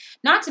wrong.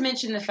 Not to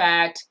mention the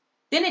fact,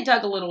 then it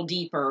dug a little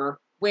deeper,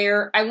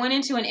 where I went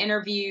into an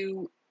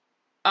interview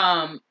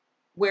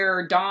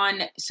where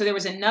Don, so there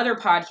was another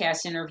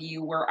podcast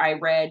interview where I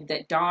read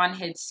that Don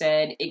had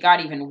said it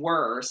got even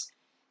worse,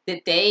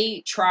 that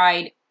they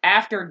tried,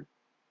 after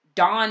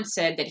Don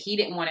said that he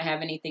didn't want to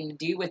have anything to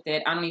do with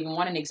it, I don't even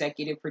want an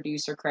executive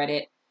producer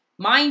credit.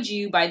 Mind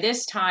you, by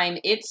this time,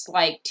 it's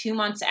like 2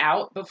 months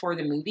out before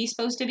the movie's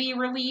supposed to be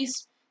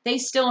released. They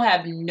still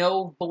have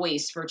no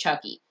voice for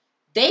Chucky.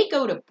 They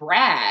go to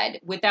Brad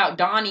without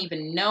Don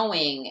even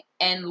knowing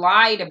and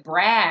lie to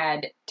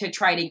Brad to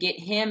try to get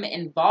him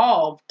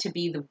involved to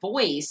be the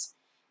voice.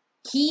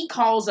 He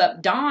calls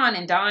up Don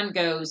and Don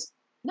goes,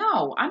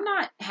 no, I'm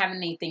not having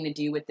anything to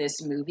do with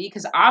this movie,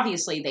 because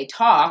obviously they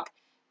talk.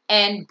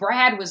 And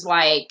Brad was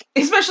like...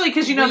 Especially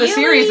because, really? The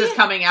series is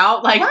coming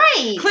out. Like,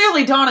 right.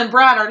 Clearly Don and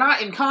Brad are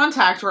not in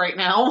contact right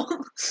now.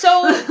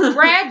 So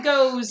Brad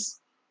goes,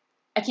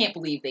 I can't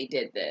believe they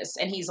did this.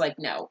 And he's like,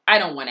 no, I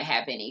don't want to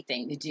have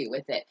anything to do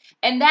with it.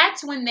 And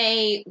that's when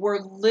they were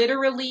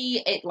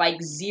literally at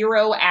like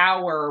 0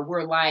 hour,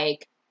 were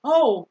like,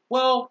 oh,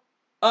 well...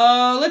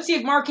 let's see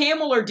if Mark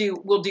Hamill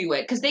will do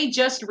it. Because they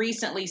just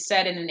recently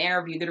said in an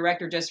interview, the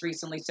director just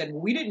recently said,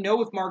 well, we didn't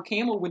know if Mark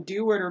Hamill would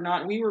do it or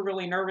not. We were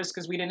really nervous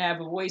because we didn't have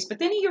a voice. But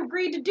then he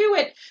agreed to do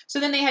it. So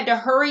then they had to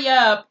hurry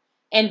up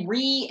and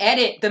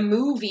re-edit the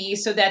movie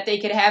so that they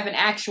could have an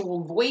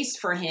actual voice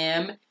for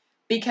him.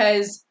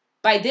 Because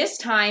by this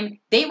time,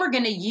 they were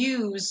going to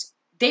use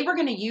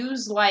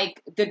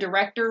like the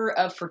director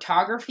of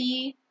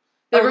photography.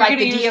 They were like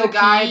going to use the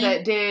guy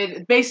that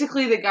did,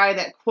 basically the guy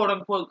that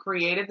quote-unquote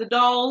created the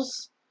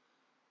dolls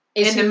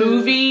in the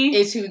movie.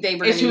 Is who they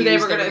were going to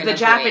use. The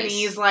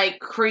Japanese, like,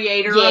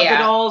 creator of the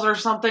dolls or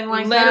something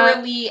like that.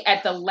 Literally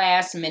at the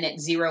last minute,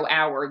 0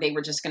 hour, they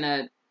were just going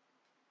to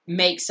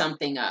make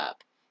something up.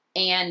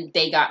 And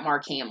they got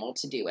Mark Hamill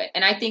to do it.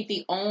 And I think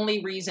the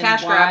only reason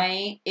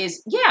why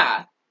is,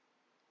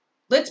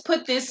 let's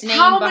put this name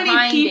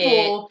behind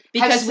it,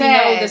 because we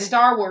know the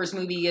Star Wars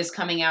movie is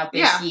coming out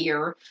this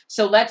year.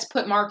 So let's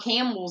put Mark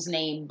Hamill's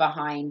name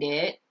behind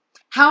it.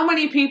 How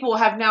many people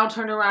have now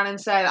turned around and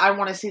said, I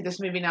want to see this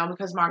movie now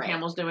because Mark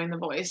Hamill's doing the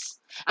voice?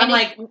 And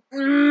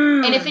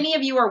if any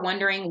of you are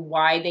wondering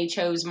why they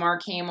chose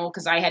Mark Hamill,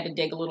 because I had to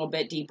dig a little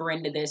bit deeper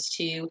into this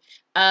too.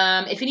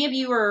 If any of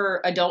you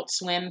are Adult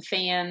Swim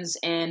fans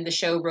and the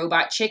show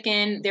Robot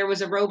Chicken, there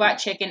was a Robot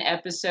Chicken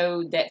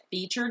episode that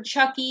featured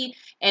Chucky,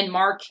 and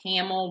Mark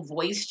Hamill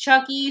voiced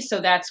Chucky,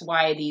 so that's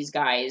why these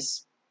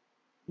guys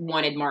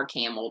wanted Mark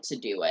Hamill to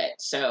do it.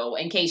 So,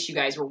 in case you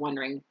guys were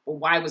wondering, well,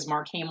 why was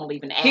Mark Hamill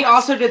even asked? He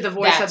also did the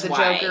voice That's of the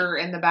why. Joker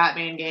in the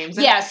Batman games.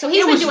 Yeah, so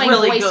he's been doing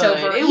really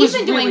voiceover. Good. He's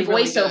been doing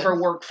really voiceover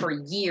good. work for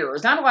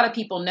years. Not a lot of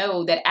people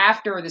know that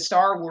after the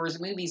Star Wars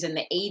movies in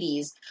the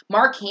 80s,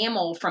 Mark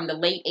Hamill from the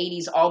late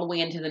 80s all the way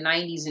into the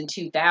 90s and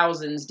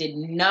 2000s did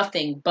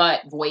nothing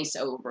but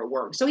voiceover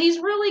work. So he's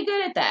really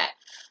good at that.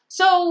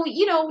 So,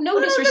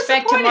 no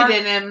disrespect to Mark.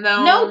 In him,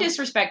 though. No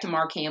disrespect to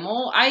Mark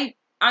Hamill.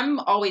 I'm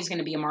always going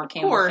to be a Mark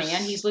Hamill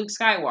fan. He's Luke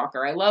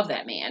Skywalker. I love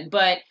that man.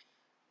 But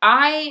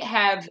I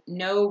have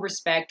no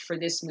respect for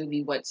this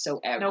movie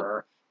whatsoever.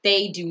 Nope.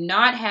 They do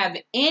not have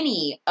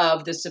any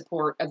of the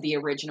support of the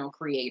original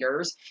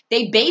creators.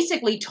 They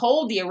basically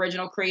told the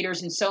original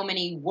creators in so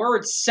many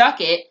words,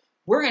 suck it.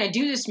 We're going to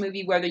do this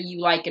movie whether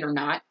you like it or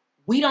not.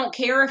 We don't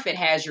care if it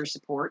has your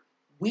support.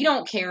 We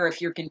don't care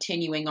if you're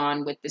continuing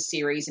on with the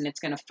series and it's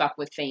going to fuck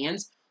with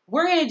fans.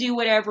 We're going to do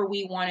whatever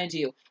we want to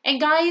do. And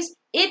guys,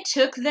 it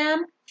took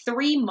them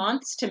 3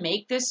 months to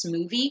make this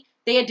movie.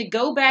 They had to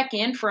go back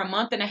in for a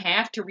month and a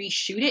half to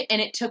reshoot it,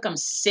 and it took them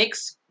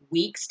 6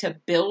 weeks to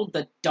build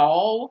the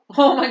doll.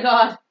 Oh my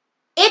god.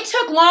 It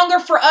took longer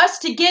for us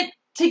to get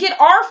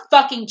our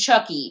fucking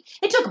Chucky.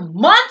 It took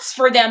months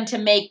for them to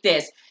make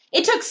this.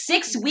 It took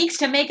 6 weeks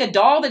to make a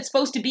doll that's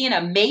supposed to be in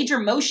a major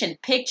motion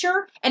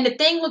picture, and the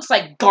thing looks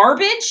like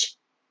garbage.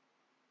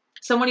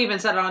 Someone even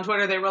said it on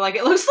Twitter. They were like,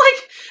 it looks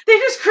like they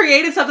just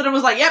created something and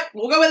was like, yep,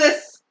 we'll go with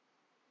this.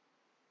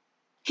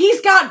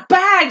 He's got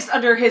bags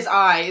under his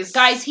eyes.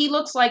 Guys, he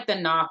looks like the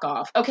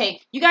knockoff. Okay,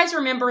 you guys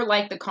remember,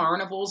 like, the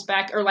carnivals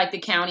back, or, like, the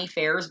county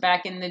fairs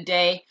back in the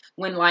day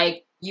when,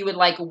 like, you would,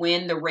 like,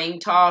 win the ring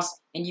toss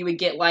and you would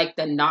get, like,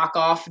 the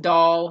knockoff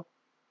doll?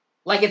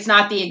 Like, it's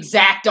not the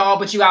exact doll,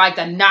 but you got, like,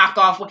 the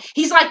knockoff one.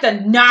 He's like the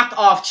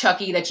knockoff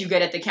Chucky that you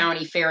get at the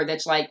county fair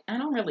that's like, I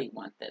don't really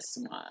want this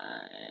one.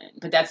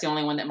 But that's the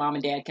only one that mom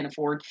and dad can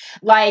afford.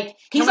 Like,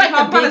 he's like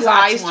the big his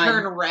lots eyes one.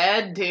 turn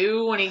red,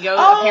 too, when he goes,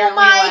 oh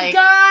my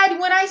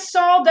God, when I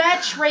saw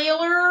that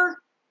trailer,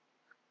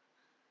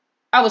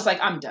 I was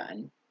like, I'm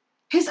done.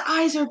 His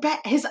eyes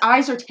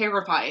are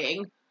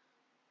terrifying.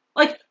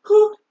 Like,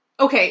 who...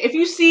 Okay, if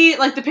you see,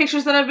 like, the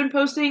pictures that I've been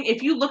posting,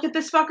 if you look at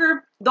this fucker,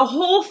 the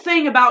whole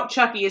thing about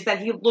Chucky is that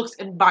he looks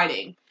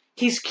inviting.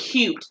 He's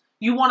cute.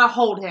 You want to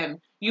hold him.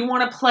 You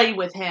want to play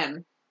with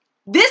him.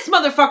 This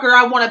motherfucker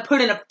I want to put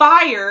in a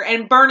fire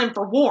and burn him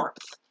for warmth.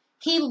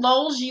 He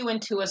lulls you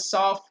into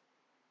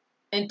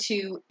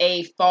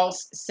a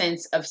false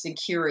sense of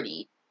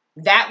security.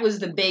 That was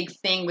the big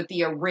thing with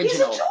the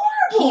original.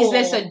 He's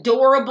this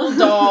adorable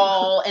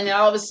doll, and then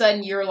all of a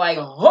sudden you're like,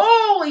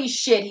 holy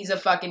shit, he's a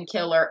fucking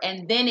killer.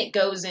 And then it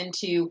goes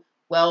into,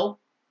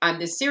 well, I'm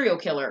this serial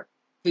killer.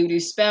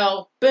 Voodoo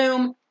spell,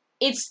 boom.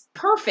 It's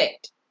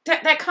perfect.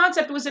 That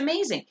concept was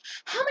amazing.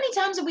 How many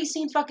times have we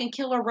seen fucking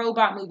killer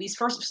robot movies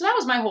first? So that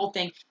was my whole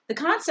thing. The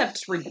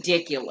concept's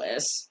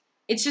ridiculous.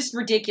 It's just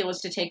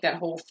ridiculous to take that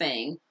whole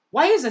thing.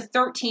 Why is a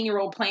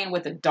 13-year-old playing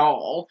with a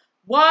doll?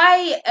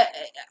 Why?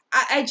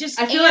 I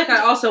feel like I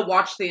also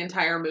watched the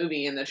entire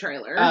movie in the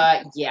trailer.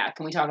 Yeah.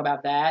 Can we talk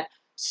about that?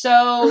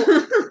 So,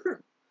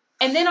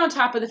 and then on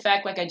top of the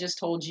fact, like I just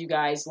told you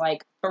guys,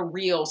 like, for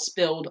real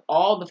spilled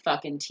all the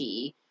fucking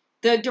tea.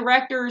 The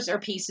directors are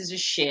pieces of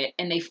shit,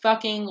 and they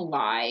fucking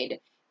lied.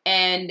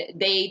 And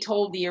they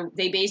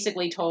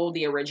basically told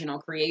the original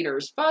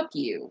creators, fuck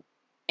you.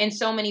 In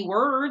so many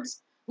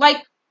words. Like,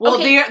 well,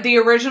 okay. the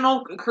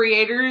original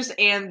creators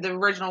and the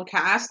original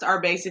cast are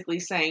basically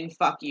saying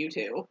fuck you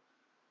too.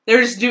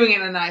 They're just doing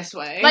it in a nice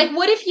way. Like,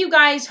 what if you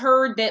guys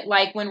heard that,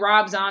 like, when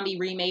Rob Zombie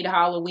remade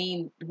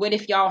Halloween, what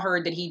if y'all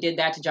heard that he did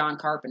that to John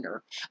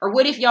Carpenter? Or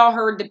what if y'all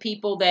heard the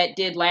people that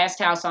did Last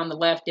House on the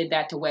Left did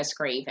that to Wes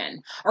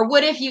Craven? Or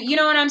what if you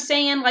know what I'm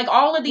saying? Like,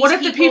 all of these what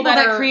if the people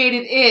that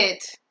created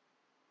it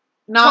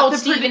not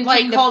Stephen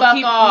King to fuck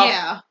off?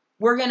 Yeah.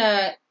 We're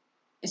gonna,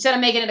 instead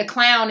of making it a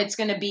clown, it's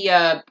gonna be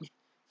a...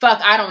 Fuck,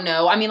 I don't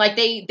know. I mean, like,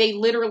 they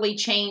literally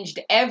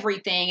changed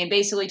everything and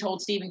basically told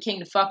Stephen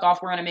King to fuck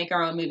off, we're gonna make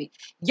our own movie.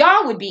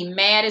 Y'all would be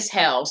mad as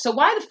hell. So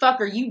why the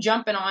fuck are you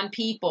jumping on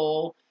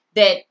people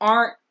that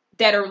are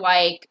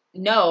like,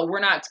 no, we're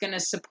not gonna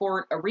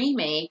support a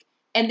remake,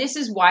 and this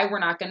is why we're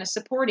not gonna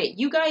support it.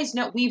 You guys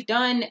know,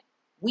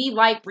 we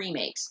like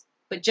remakes.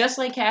 But just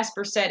like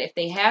Casper said, if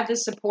they have the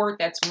support,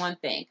 that's one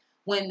thing.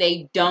 When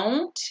they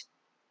don't,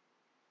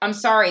 I'm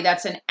sorry,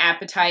 that's an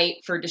appetite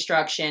for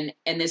destruction,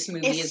 and this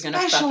movie is going to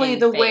fucking Especially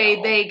the fail.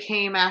 way they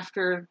came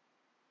after...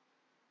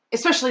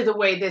 Especially the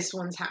way this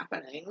one's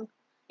happening.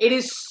 It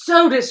is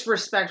so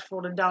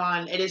disrespectful to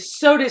Don. It is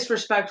so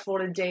disrespectful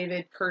to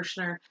David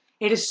Kirshner.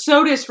 It is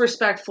so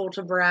disrespectful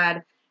to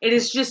Brad. It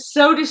is just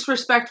so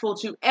disrespectful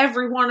to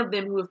every one of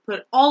them who have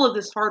put all of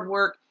this hard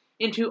work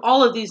into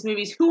all of these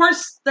movies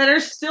that are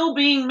still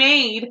being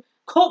made.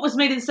 Cult was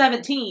made in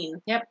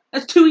 2017. Yep.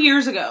 That's 2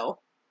 years ago.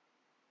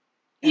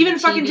 And even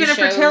fucking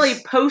Jennifer Tilly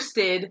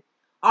posted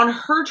on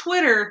her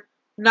Twitter,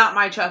 "Not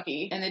my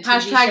Chucky." And the TV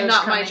hashtag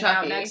not my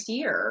Chucky next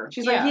year.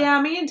 She's like, yeah,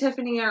 me and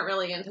Tiffany aren't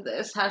really into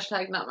this.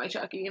 Hashtag not my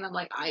Chucky. And I'm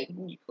like,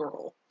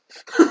 girl.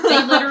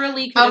 They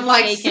literally could have I'm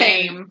like, taken.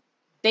 same.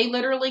 They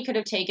literally could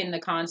have taken the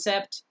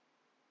concept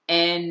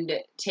and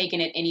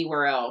taken it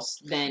anywhere else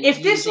than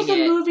If this was a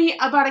using it. movie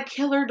about a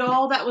killer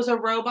doll that was a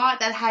robot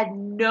that had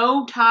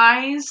no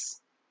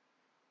ties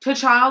to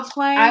Child's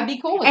Play, I'd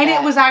be cool with and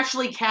that. it was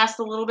actually cast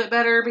a little bit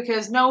better,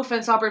 because no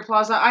offense, Aubrey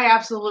Plaza, I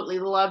absolutely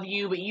love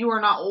you, but you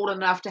are not old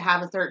enough to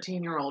have a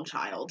 13-year-old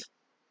child.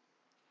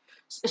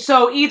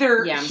 So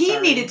either Yeah, I'm he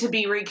sorry. needed to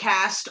be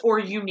recast or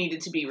you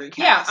needed to be recast.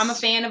 Yeah, I'm a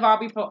fan of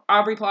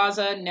Aubrey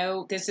Plaza.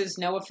 No, this is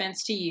no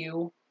offense to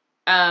you.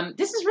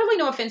 This is really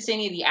no offense to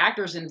any of the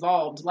actors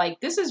involved. Like,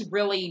 this is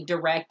really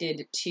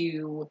directed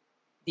to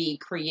the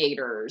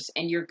creators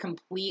and your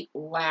complete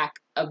lack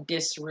of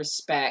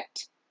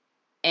disrespect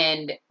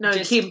and No,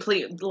 just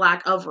complete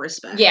lack of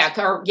respect.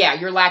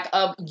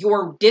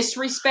 your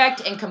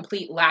disrespect and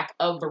complete lack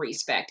of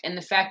respect, and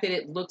the fact that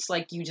it looks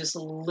like you just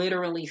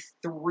literally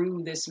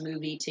threw this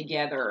movie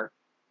together.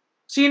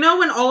 So you know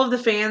when all of the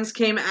fans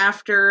came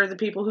after the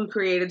people who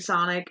created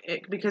Sonic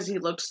because he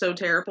looked so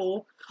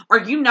terrible? Are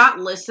you not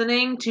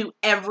listening to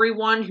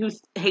everyone who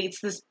hates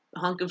this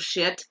hunk of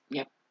shit?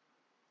 Yep.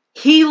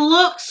 He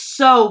looks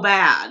so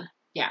bad.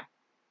 Yeah.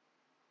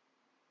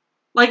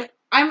 Like,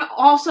 I'm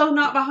also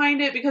not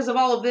behind it because of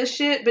all of this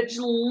shit, but just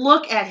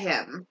look at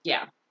him.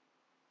 Yeah.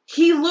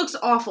 He looks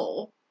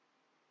awful.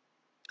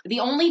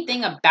 The only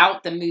thing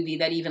about the movie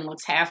that even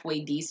looks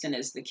halfway decent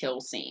is the kill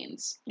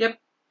scenes. Yep.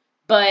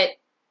 But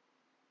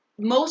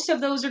most of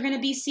those are going to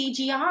be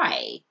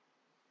CGI.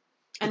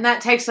 And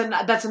that's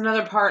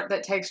another part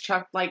that takes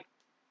Chuck, like,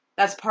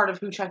 that's part of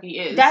who Chucky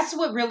is. That's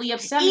what really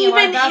upset me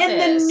about this. Even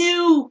in the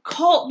new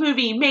cult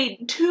movie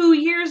made 2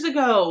 years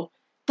ago,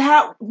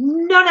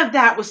 none of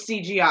that was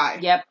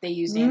CGI. Yep, they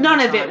used animatronics. None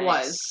of it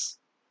was.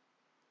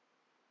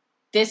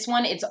 This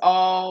one,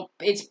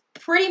 it's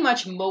pretty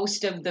much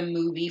most of the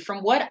movie.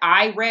 From what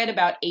I read,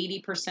 about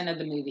 80% of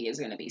the movie is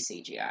going to be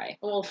CGI.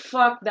 Well,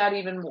 fuck that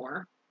even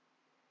more.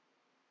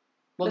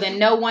 Well, then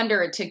no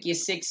wonder it took you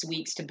 6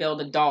 weeks to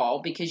build a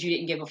doll, because you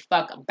didn't give a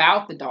fuck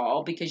about the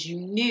doll, because you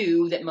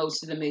knew that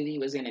most of the movie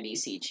was going to be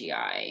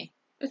CGI.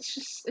 It's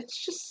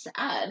just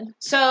sad.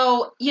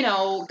 So,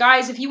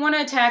 guys, if you want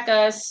to attack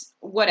us,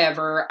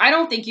 whatever. I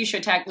don't think you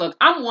should attack. Look,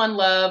 I'm one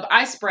love.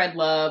 I spread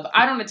love.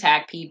 I don't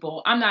attack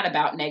people. I'm not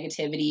about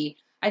negativity.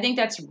 I think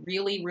that's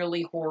really,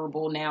 really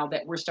horrible now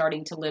that we're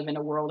starting to live in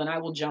a world, and I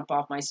will jump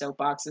off my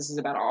soapbox. This is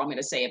about all I'm going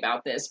to say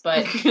about this,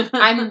 but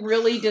I'm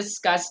really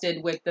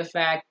disgusted with the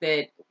fact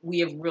that we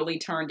have really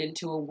turned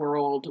into a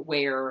world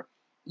where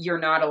you're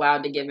not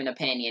allowed to give an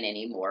opinion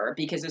anymore,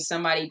 because if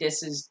somebody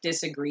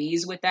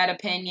disagrees with that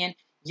opinion,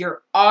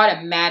 you're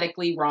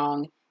automatically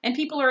wrong, and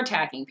people are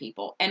attacking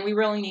people, and we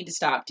really need to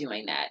stop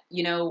doing that.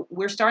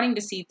 We're starting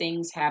to see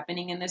things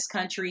happening in this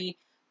country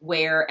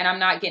where, and I'm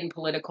not getting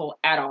political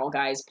at all,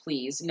 guys,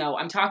 please. No,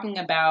 I'm talking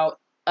about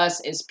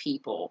us as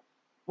people.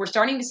 We're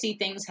starting to see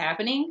things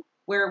happening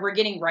where we're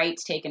getting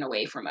rights taken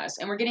away from us,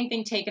 and we're getting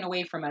things taken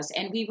away from us,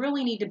 and we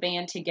really need to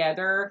band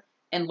together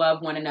and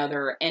love one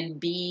another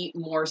and be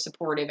more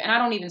supportive. And I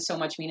don't even so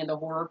much mean in the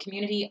horror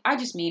community. I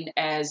just mean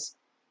as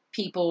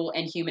people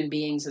and human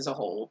beings as a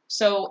whole.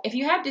 So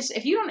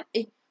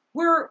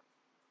we're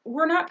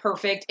not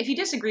perfect. If you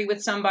disagree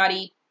with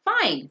somebody,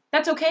 fine.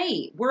 That's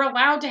okay. We're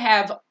allowed to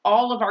have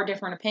all of our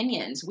different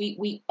opinions.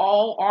 We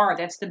all are.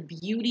 That's the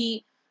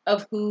beauty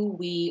of who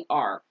we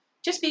are.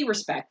 Just be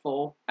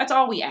respectful. That's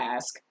all we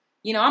ask.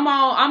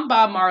 I'm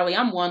Bob Marley.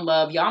 I'm one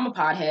love. Y'all, I'm a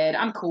pothead.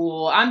 I'm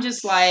cool.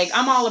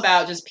 I'm all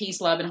about just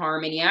peace, love, and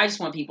harmony. I just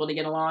want people to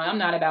get along. I'm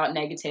not about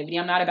negativity.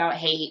 I'm not about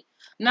hate.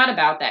 I'm not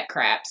about that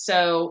crap.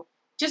 So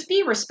just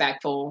be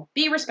respectful.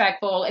 Be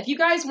respectful. If you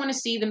guys want to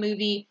see the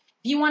movie,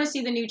 if you want to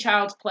see the new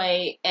Child's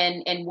Play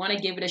and want to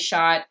give it a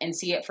shot and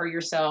see it for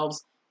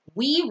yourselves,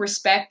 we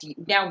respect you.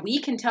 Now,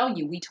 we can tell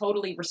you, we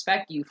totally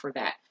respect you for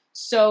that.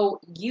 So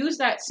use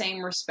that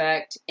same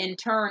respect in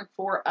turn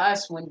for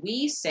us when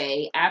we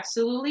say,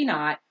 absolutely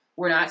not,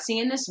 we're not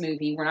seeing this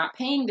movie. We're not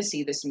paying to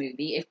see this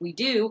movie. If we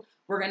do,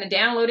 we're going to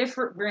download it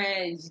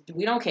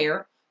we don't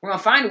care. We're going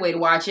to find a way to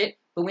watch it.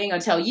 But we ain't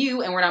gonna tell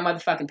you, and we're not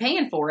motherfucking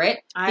paying for it,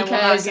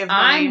 because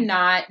I'm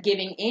not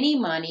giving any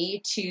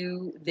money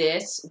to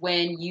this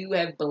when you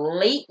have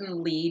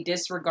blatantly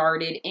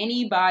disregarded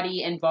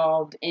anybody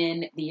involved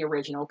in the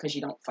original, because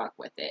you don't fuck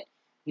with it.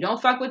 You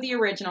don't fuck with the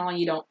original, and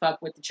you don't fuck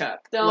with the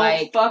Chuck.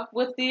 Don't fuck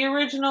with the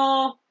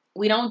original.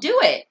 We don't do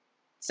it.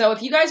 So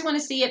if you guys want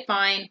to see it,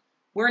 fine.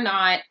 We're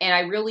not, and I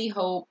really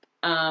hope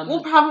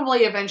we'll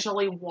probably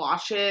eventually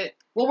watch it.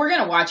 Well, we're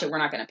gonna watch it. We're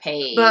not gonna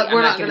pay. But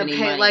we're not gonna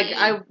pay.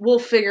 We'll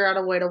figure out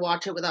a way to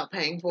watch it without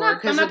paying for it.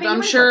 Because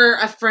I'm sure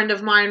a friend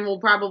of mine will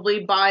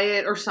probably buy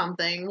it or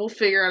something. We'll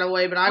figure out a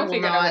way, but I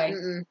will not.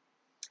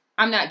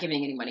 I'm not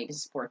giving any money to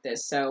support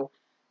this. So,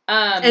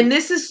 and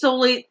this is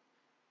solely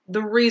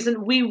the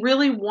reason we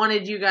really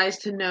wanted you guys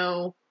to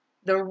know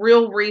the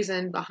real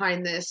reason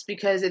behind this,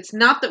 because it's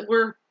not that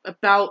we're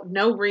about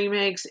no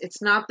remakes.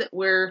 It's not that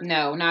we're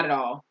not at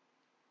all.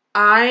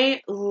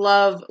 I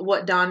love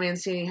what Don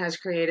Mancini has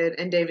created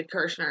and David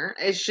Kirshner.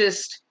 It's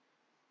just,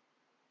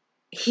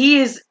 he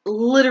is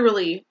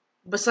literally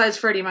besides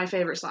Freddy, my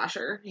favorite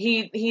slasher.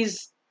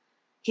 He's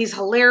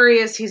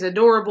hilarious. He's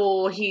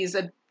adorable. He's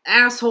an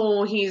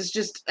asshole. He's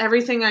just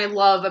everything I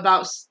love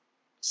about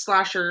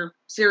slasher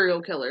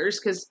serial killers,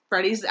 because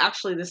Freddy's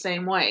actually the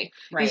same way.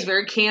 Right. He's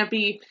very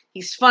campy.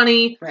 He's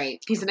funny. Right.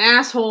 He's an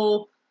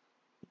asshole.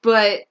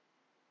 But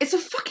it's a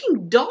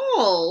fucking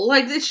doll.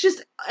 Like, it's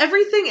just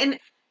everything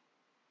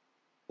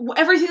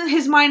that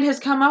his mind has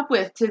come up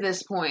with to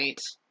this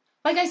point.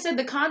 Like I said,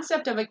 the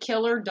concept of a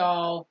killer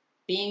doll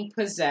being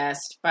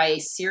possessed by a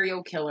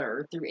serial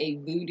killer through a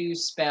voodoo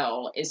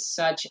spell is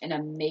such an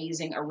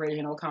amazing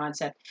original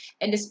concept.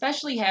 And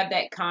especially have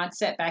that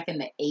concept back in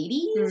the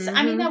 80s. Mm-hmm.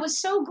 I mean, that was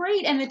so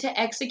great. And then to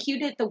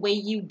execute it the way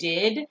you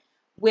did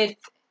with,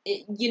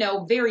 you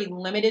know, very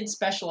limited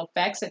special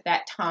effects at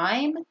that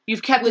time.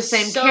 You've kept the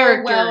same so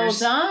characters. Well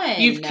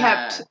done. You've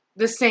kept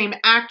the same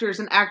actors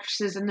and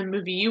actresses in the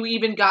movie. You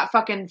even got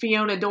fucking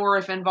Fiona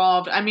Dourif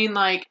involved. I mean,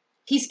 like...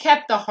 He's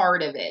kept the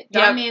heart of it.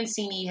 Don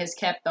Mancini has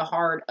kept the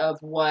heart of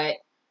what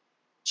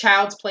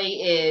Child's Play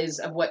is,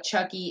 of what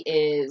Chucky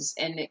is,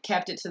 and it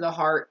kept it to the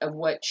heart of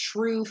what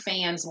true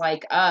fans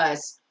like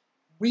us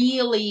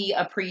really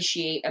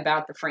appreciate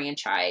about the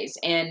franchise.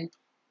 And,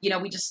 you know,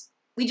 we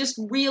just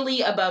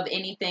really above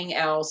anything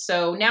else.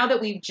 So now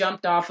that we've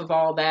jumped off of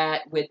all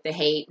that with the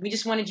hate, we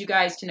just wanted you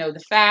guys to know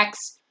the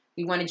facts.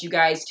 We wanted you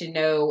guys to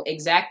know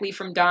exactly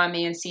from Don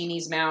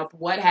Mancini's mouth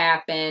what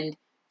happened.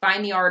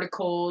 Find the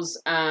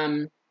articles.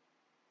 I'm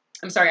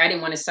sorry, I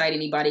didn't want to cite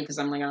anybody because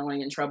I'm like, I don't want to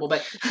get in trouble.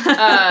 But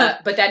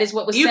that is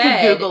what was you said. You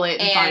can Google it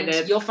and find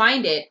it. You'll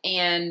find it.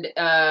 And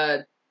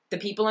the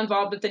people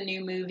involved with the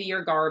new movie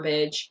are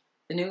garbage.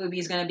 The new movie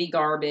is going to be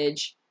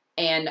garbage.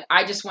 And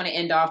I just want to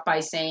end off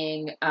by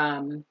saying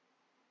to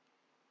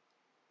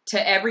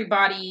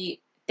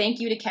everybody, thank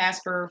you to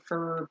Casper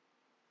for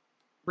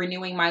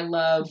renewing my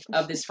love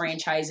of this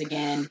franchise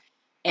again.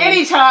 And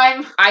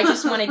anytime. I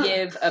just want to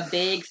give a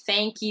big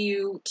thank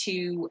you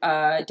to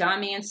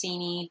Don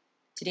Mancini,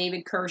 to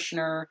David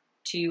Kirshner,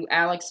 to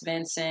Alex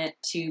Vincent,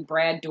 to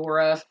Brad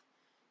Dourif,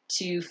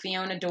 to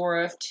Fiona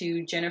Dourif,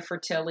 to Jennifer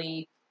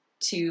Tilly,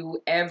 to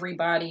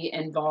everybody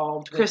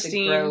involved with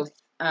the growth.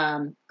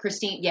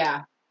 Christine,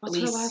 yeah. What's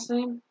her last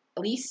name?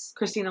 Elise?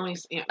 Christine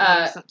Elise.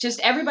 Yeah. Just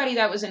everybody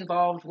that was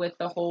involved with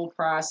the whole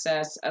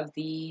process of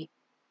the...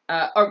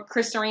 or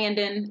Chris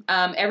Sarandon,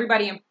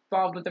 everybody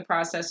involved with the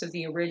process of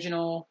the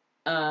original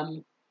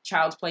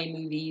Child's Play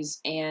movies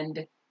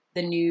and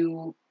the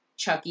new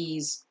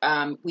Chucky's.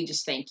 We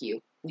just thank you.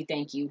 We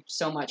thank you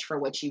so much for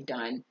what you've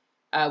done.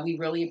 We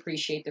really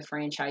appreciate the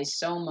franchise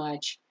so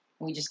much.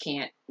 We just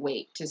can't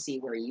wait to see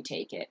where you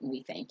take it, and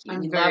we thank you.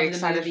 I'm we very love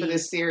excited the for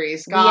this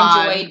series.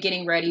 God. We enjoyed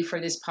getting ready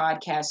for this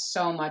podcast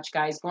so much,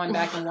 guys. Going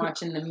back and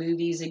watching the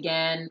movies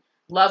again.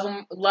 Love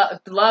them.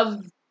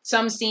 Love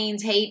some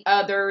scenes, hate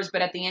others,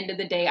 but at the end of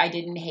the day, I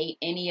didn't hate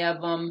any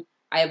of them.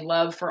 I have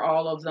love for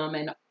all of them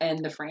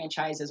and the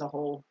franchise as a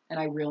whole, and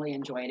I really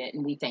enjoyed it.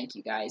 And we thank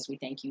you guys. We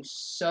thank you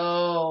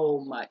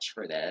so much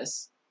for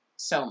this.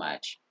 So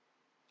much.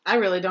 I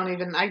really don't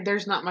even...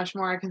 there's not much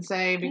more I can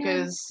say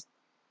because,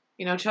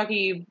 you know,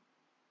 Chucky...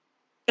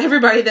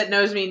 Everybody that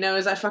knows me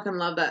knows I fucking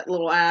love that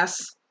little ass.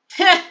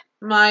 I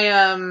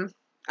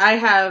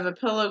have a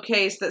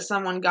pillowcase that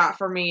someone got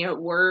for me at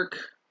work.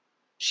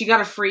 She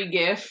got a free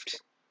gift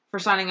for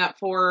signing up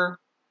for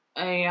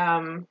a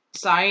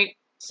site.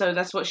 So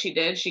that's what she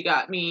did. She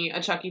got me a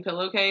Chucky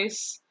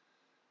pillowcase.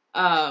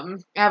 I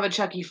have a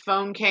Chucky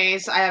phone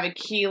case. I have a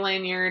key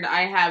lanyard.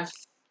 I have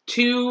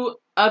 2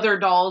 other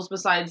dolls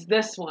besides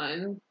this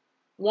one.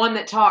 One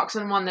that talks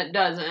and one that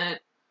doesn't.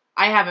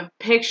 I have a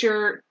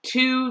picture,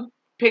 2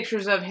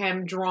 pictures of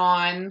him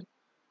drawn.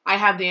 I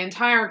have the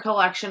entire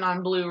collection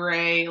on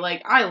Blu-ray.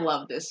 Like, I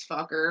love this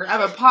fucker. I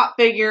have a pop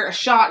figure, a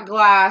shot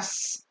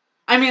glass.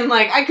 I mean,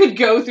 like, I could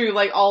go through,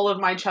 like, all of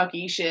my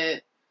Chucky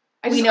shit.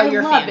 We know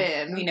you're a fan.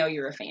 Him. We know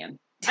you're a fan.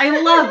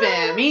 I love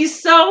him.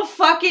 He's so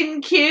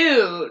fucking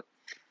cute.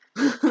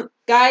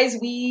 Guys,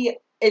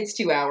 it's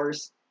 2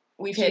 hours.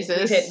 We've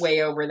hit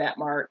way over that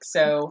mark.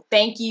 So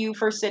thank you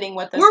for sitting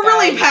with us. We're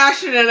really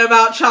passionate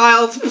about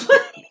Child's Play.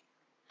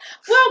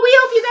 Well, we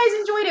hope you guys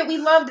enjoyed it. We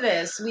loved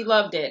this. We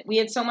loved it. We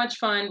had so much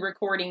fun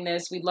recording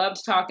this. We loved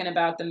talking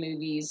about the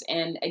movies.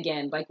 And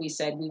again, like we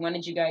said, we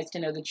wanted you guys to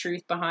know the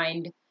truth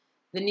behind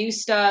the new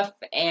stuff.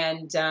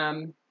 And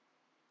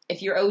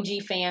if you're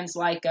OG fans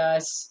like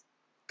us,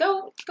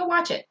 go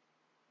watch it.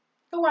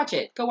 Go watch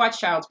it. Go watch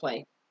Child's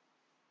Play.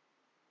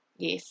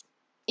 Yes.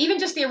 Even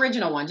just the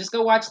original one. Just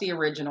go watch the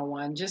original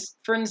one. Just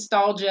for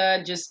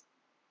nostalgia, just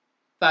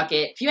fuck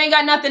it. If you ain't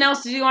got nothing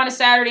else to do on a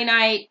Saturday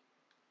night,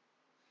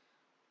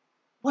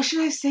 what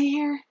should I say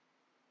here?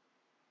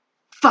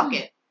 Fuck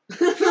it.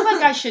 I feel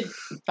like I should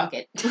fuck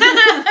it.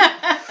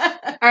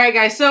 All right,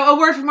 guys. So a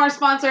word from our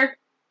sponsor.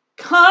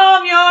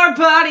 Calm your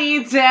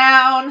body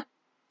down.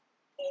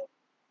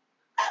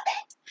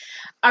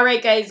 All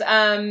right, guys.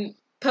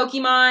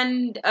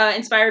 Pokemon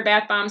inspired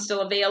bath bombs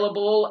still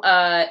available.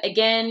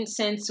 Again,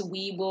 since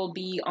we will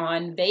be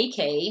on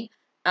vacay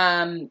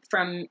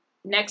from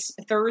next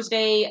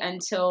Thursday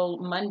until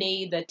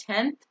Monday the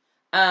 10th,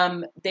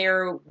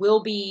 There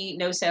will be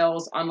no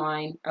sales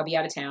online. I'll be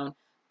out of town.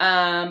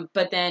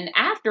 But then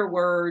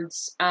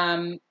afterwards,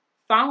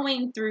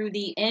 following through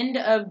the end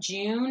of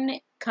June,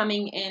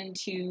 coming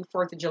into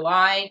 4th of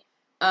July,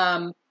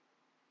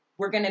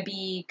 we're going to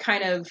be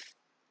kind of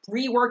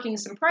reworking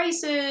some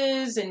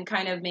prices and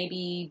kind of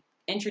maybe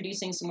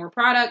introducing some more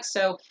products.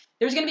 So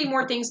there's going to be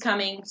more things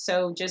coming.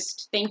 So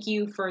just thank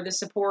you for the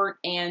support.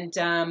 And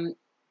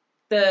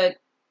the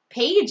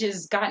page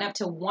has gotten up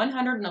to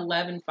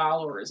 111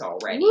 followers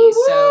already.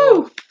 Woo-hoo!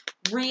 So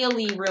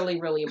really, really,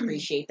 really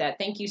appreciate that.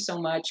 Thank you so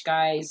much,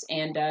 guys.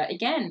 And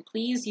again,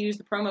 please use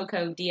the promo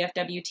code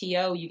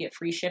DFWTO. You get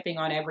free shipping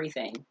on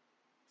everything.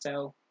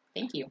 So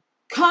thank you.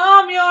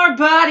 Calm your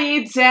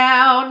body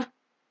down.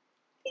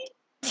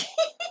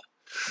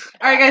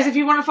 All right, guys, if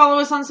you want to follow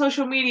us on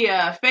social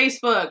media,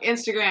 Facebook,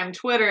 Instagram,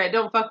 Twitter, at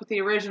Don't Fuck With The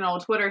Original.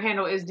 Twitter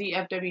handle is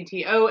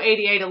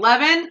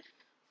DFWTO8811.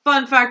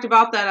 Fun fact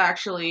about that,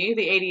 actually,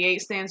 the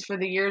 88 stands for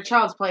the year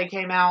Child's Play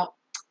came out.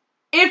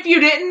 If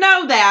you didn't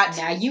know that.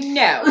 Now you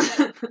know.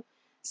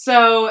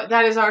 So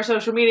that is our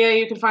social media.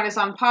 You can find us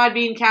on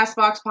Podbean,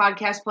 CastBox,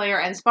 Podcast Player,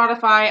 and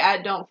Spotify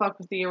at Don't Fuck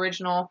With The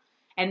Original.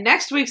 And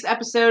next week's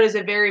episode is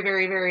a very,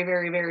 very, very,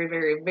 very, very,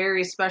 very,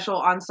 very special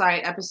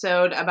on-site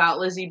episode about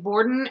Lizzie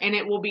Borden, and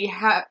it will be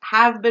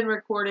have been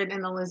recorded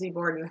in the Lizzie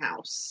Borden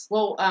house.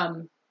 Well,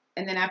 and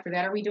then after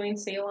that, are we doing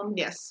Salem?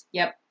 Yes.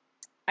 Yep.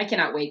 I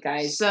cannot wait,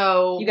 guys.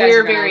 So you guys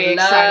we're very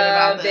excited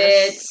about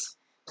this.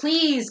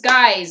 Please,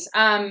 guys,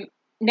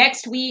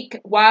 next week,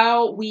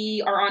 while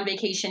we are on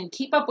vacation,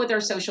 keep up with our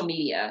social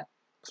media.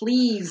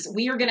 Please,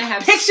 we are going to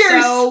have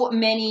so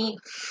many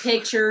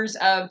pictures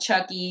of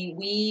Chucky.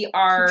 We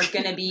are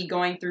going to be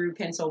going through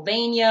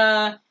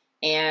Pennsylvania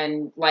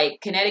and like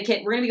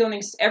Connecticut. We're going to be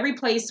going to every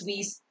place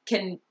we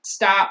can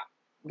stop,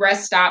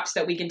 rest stops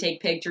that we can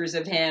take pictures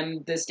of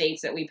him, the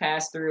states that we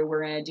pass through.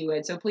 We're going to do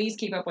it. So please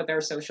keep up with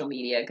our social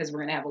media because we're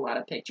going to have a lot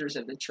of pictures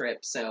of the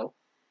trip. So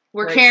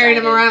we're carrying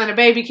him around in a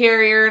baby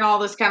carrier and all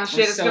this kind of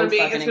shit. It's going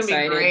to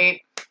be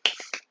great.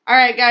 All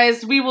right,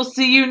 guys, we will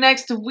see you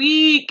next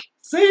week.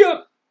 See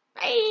ya.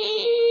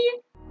 Bye.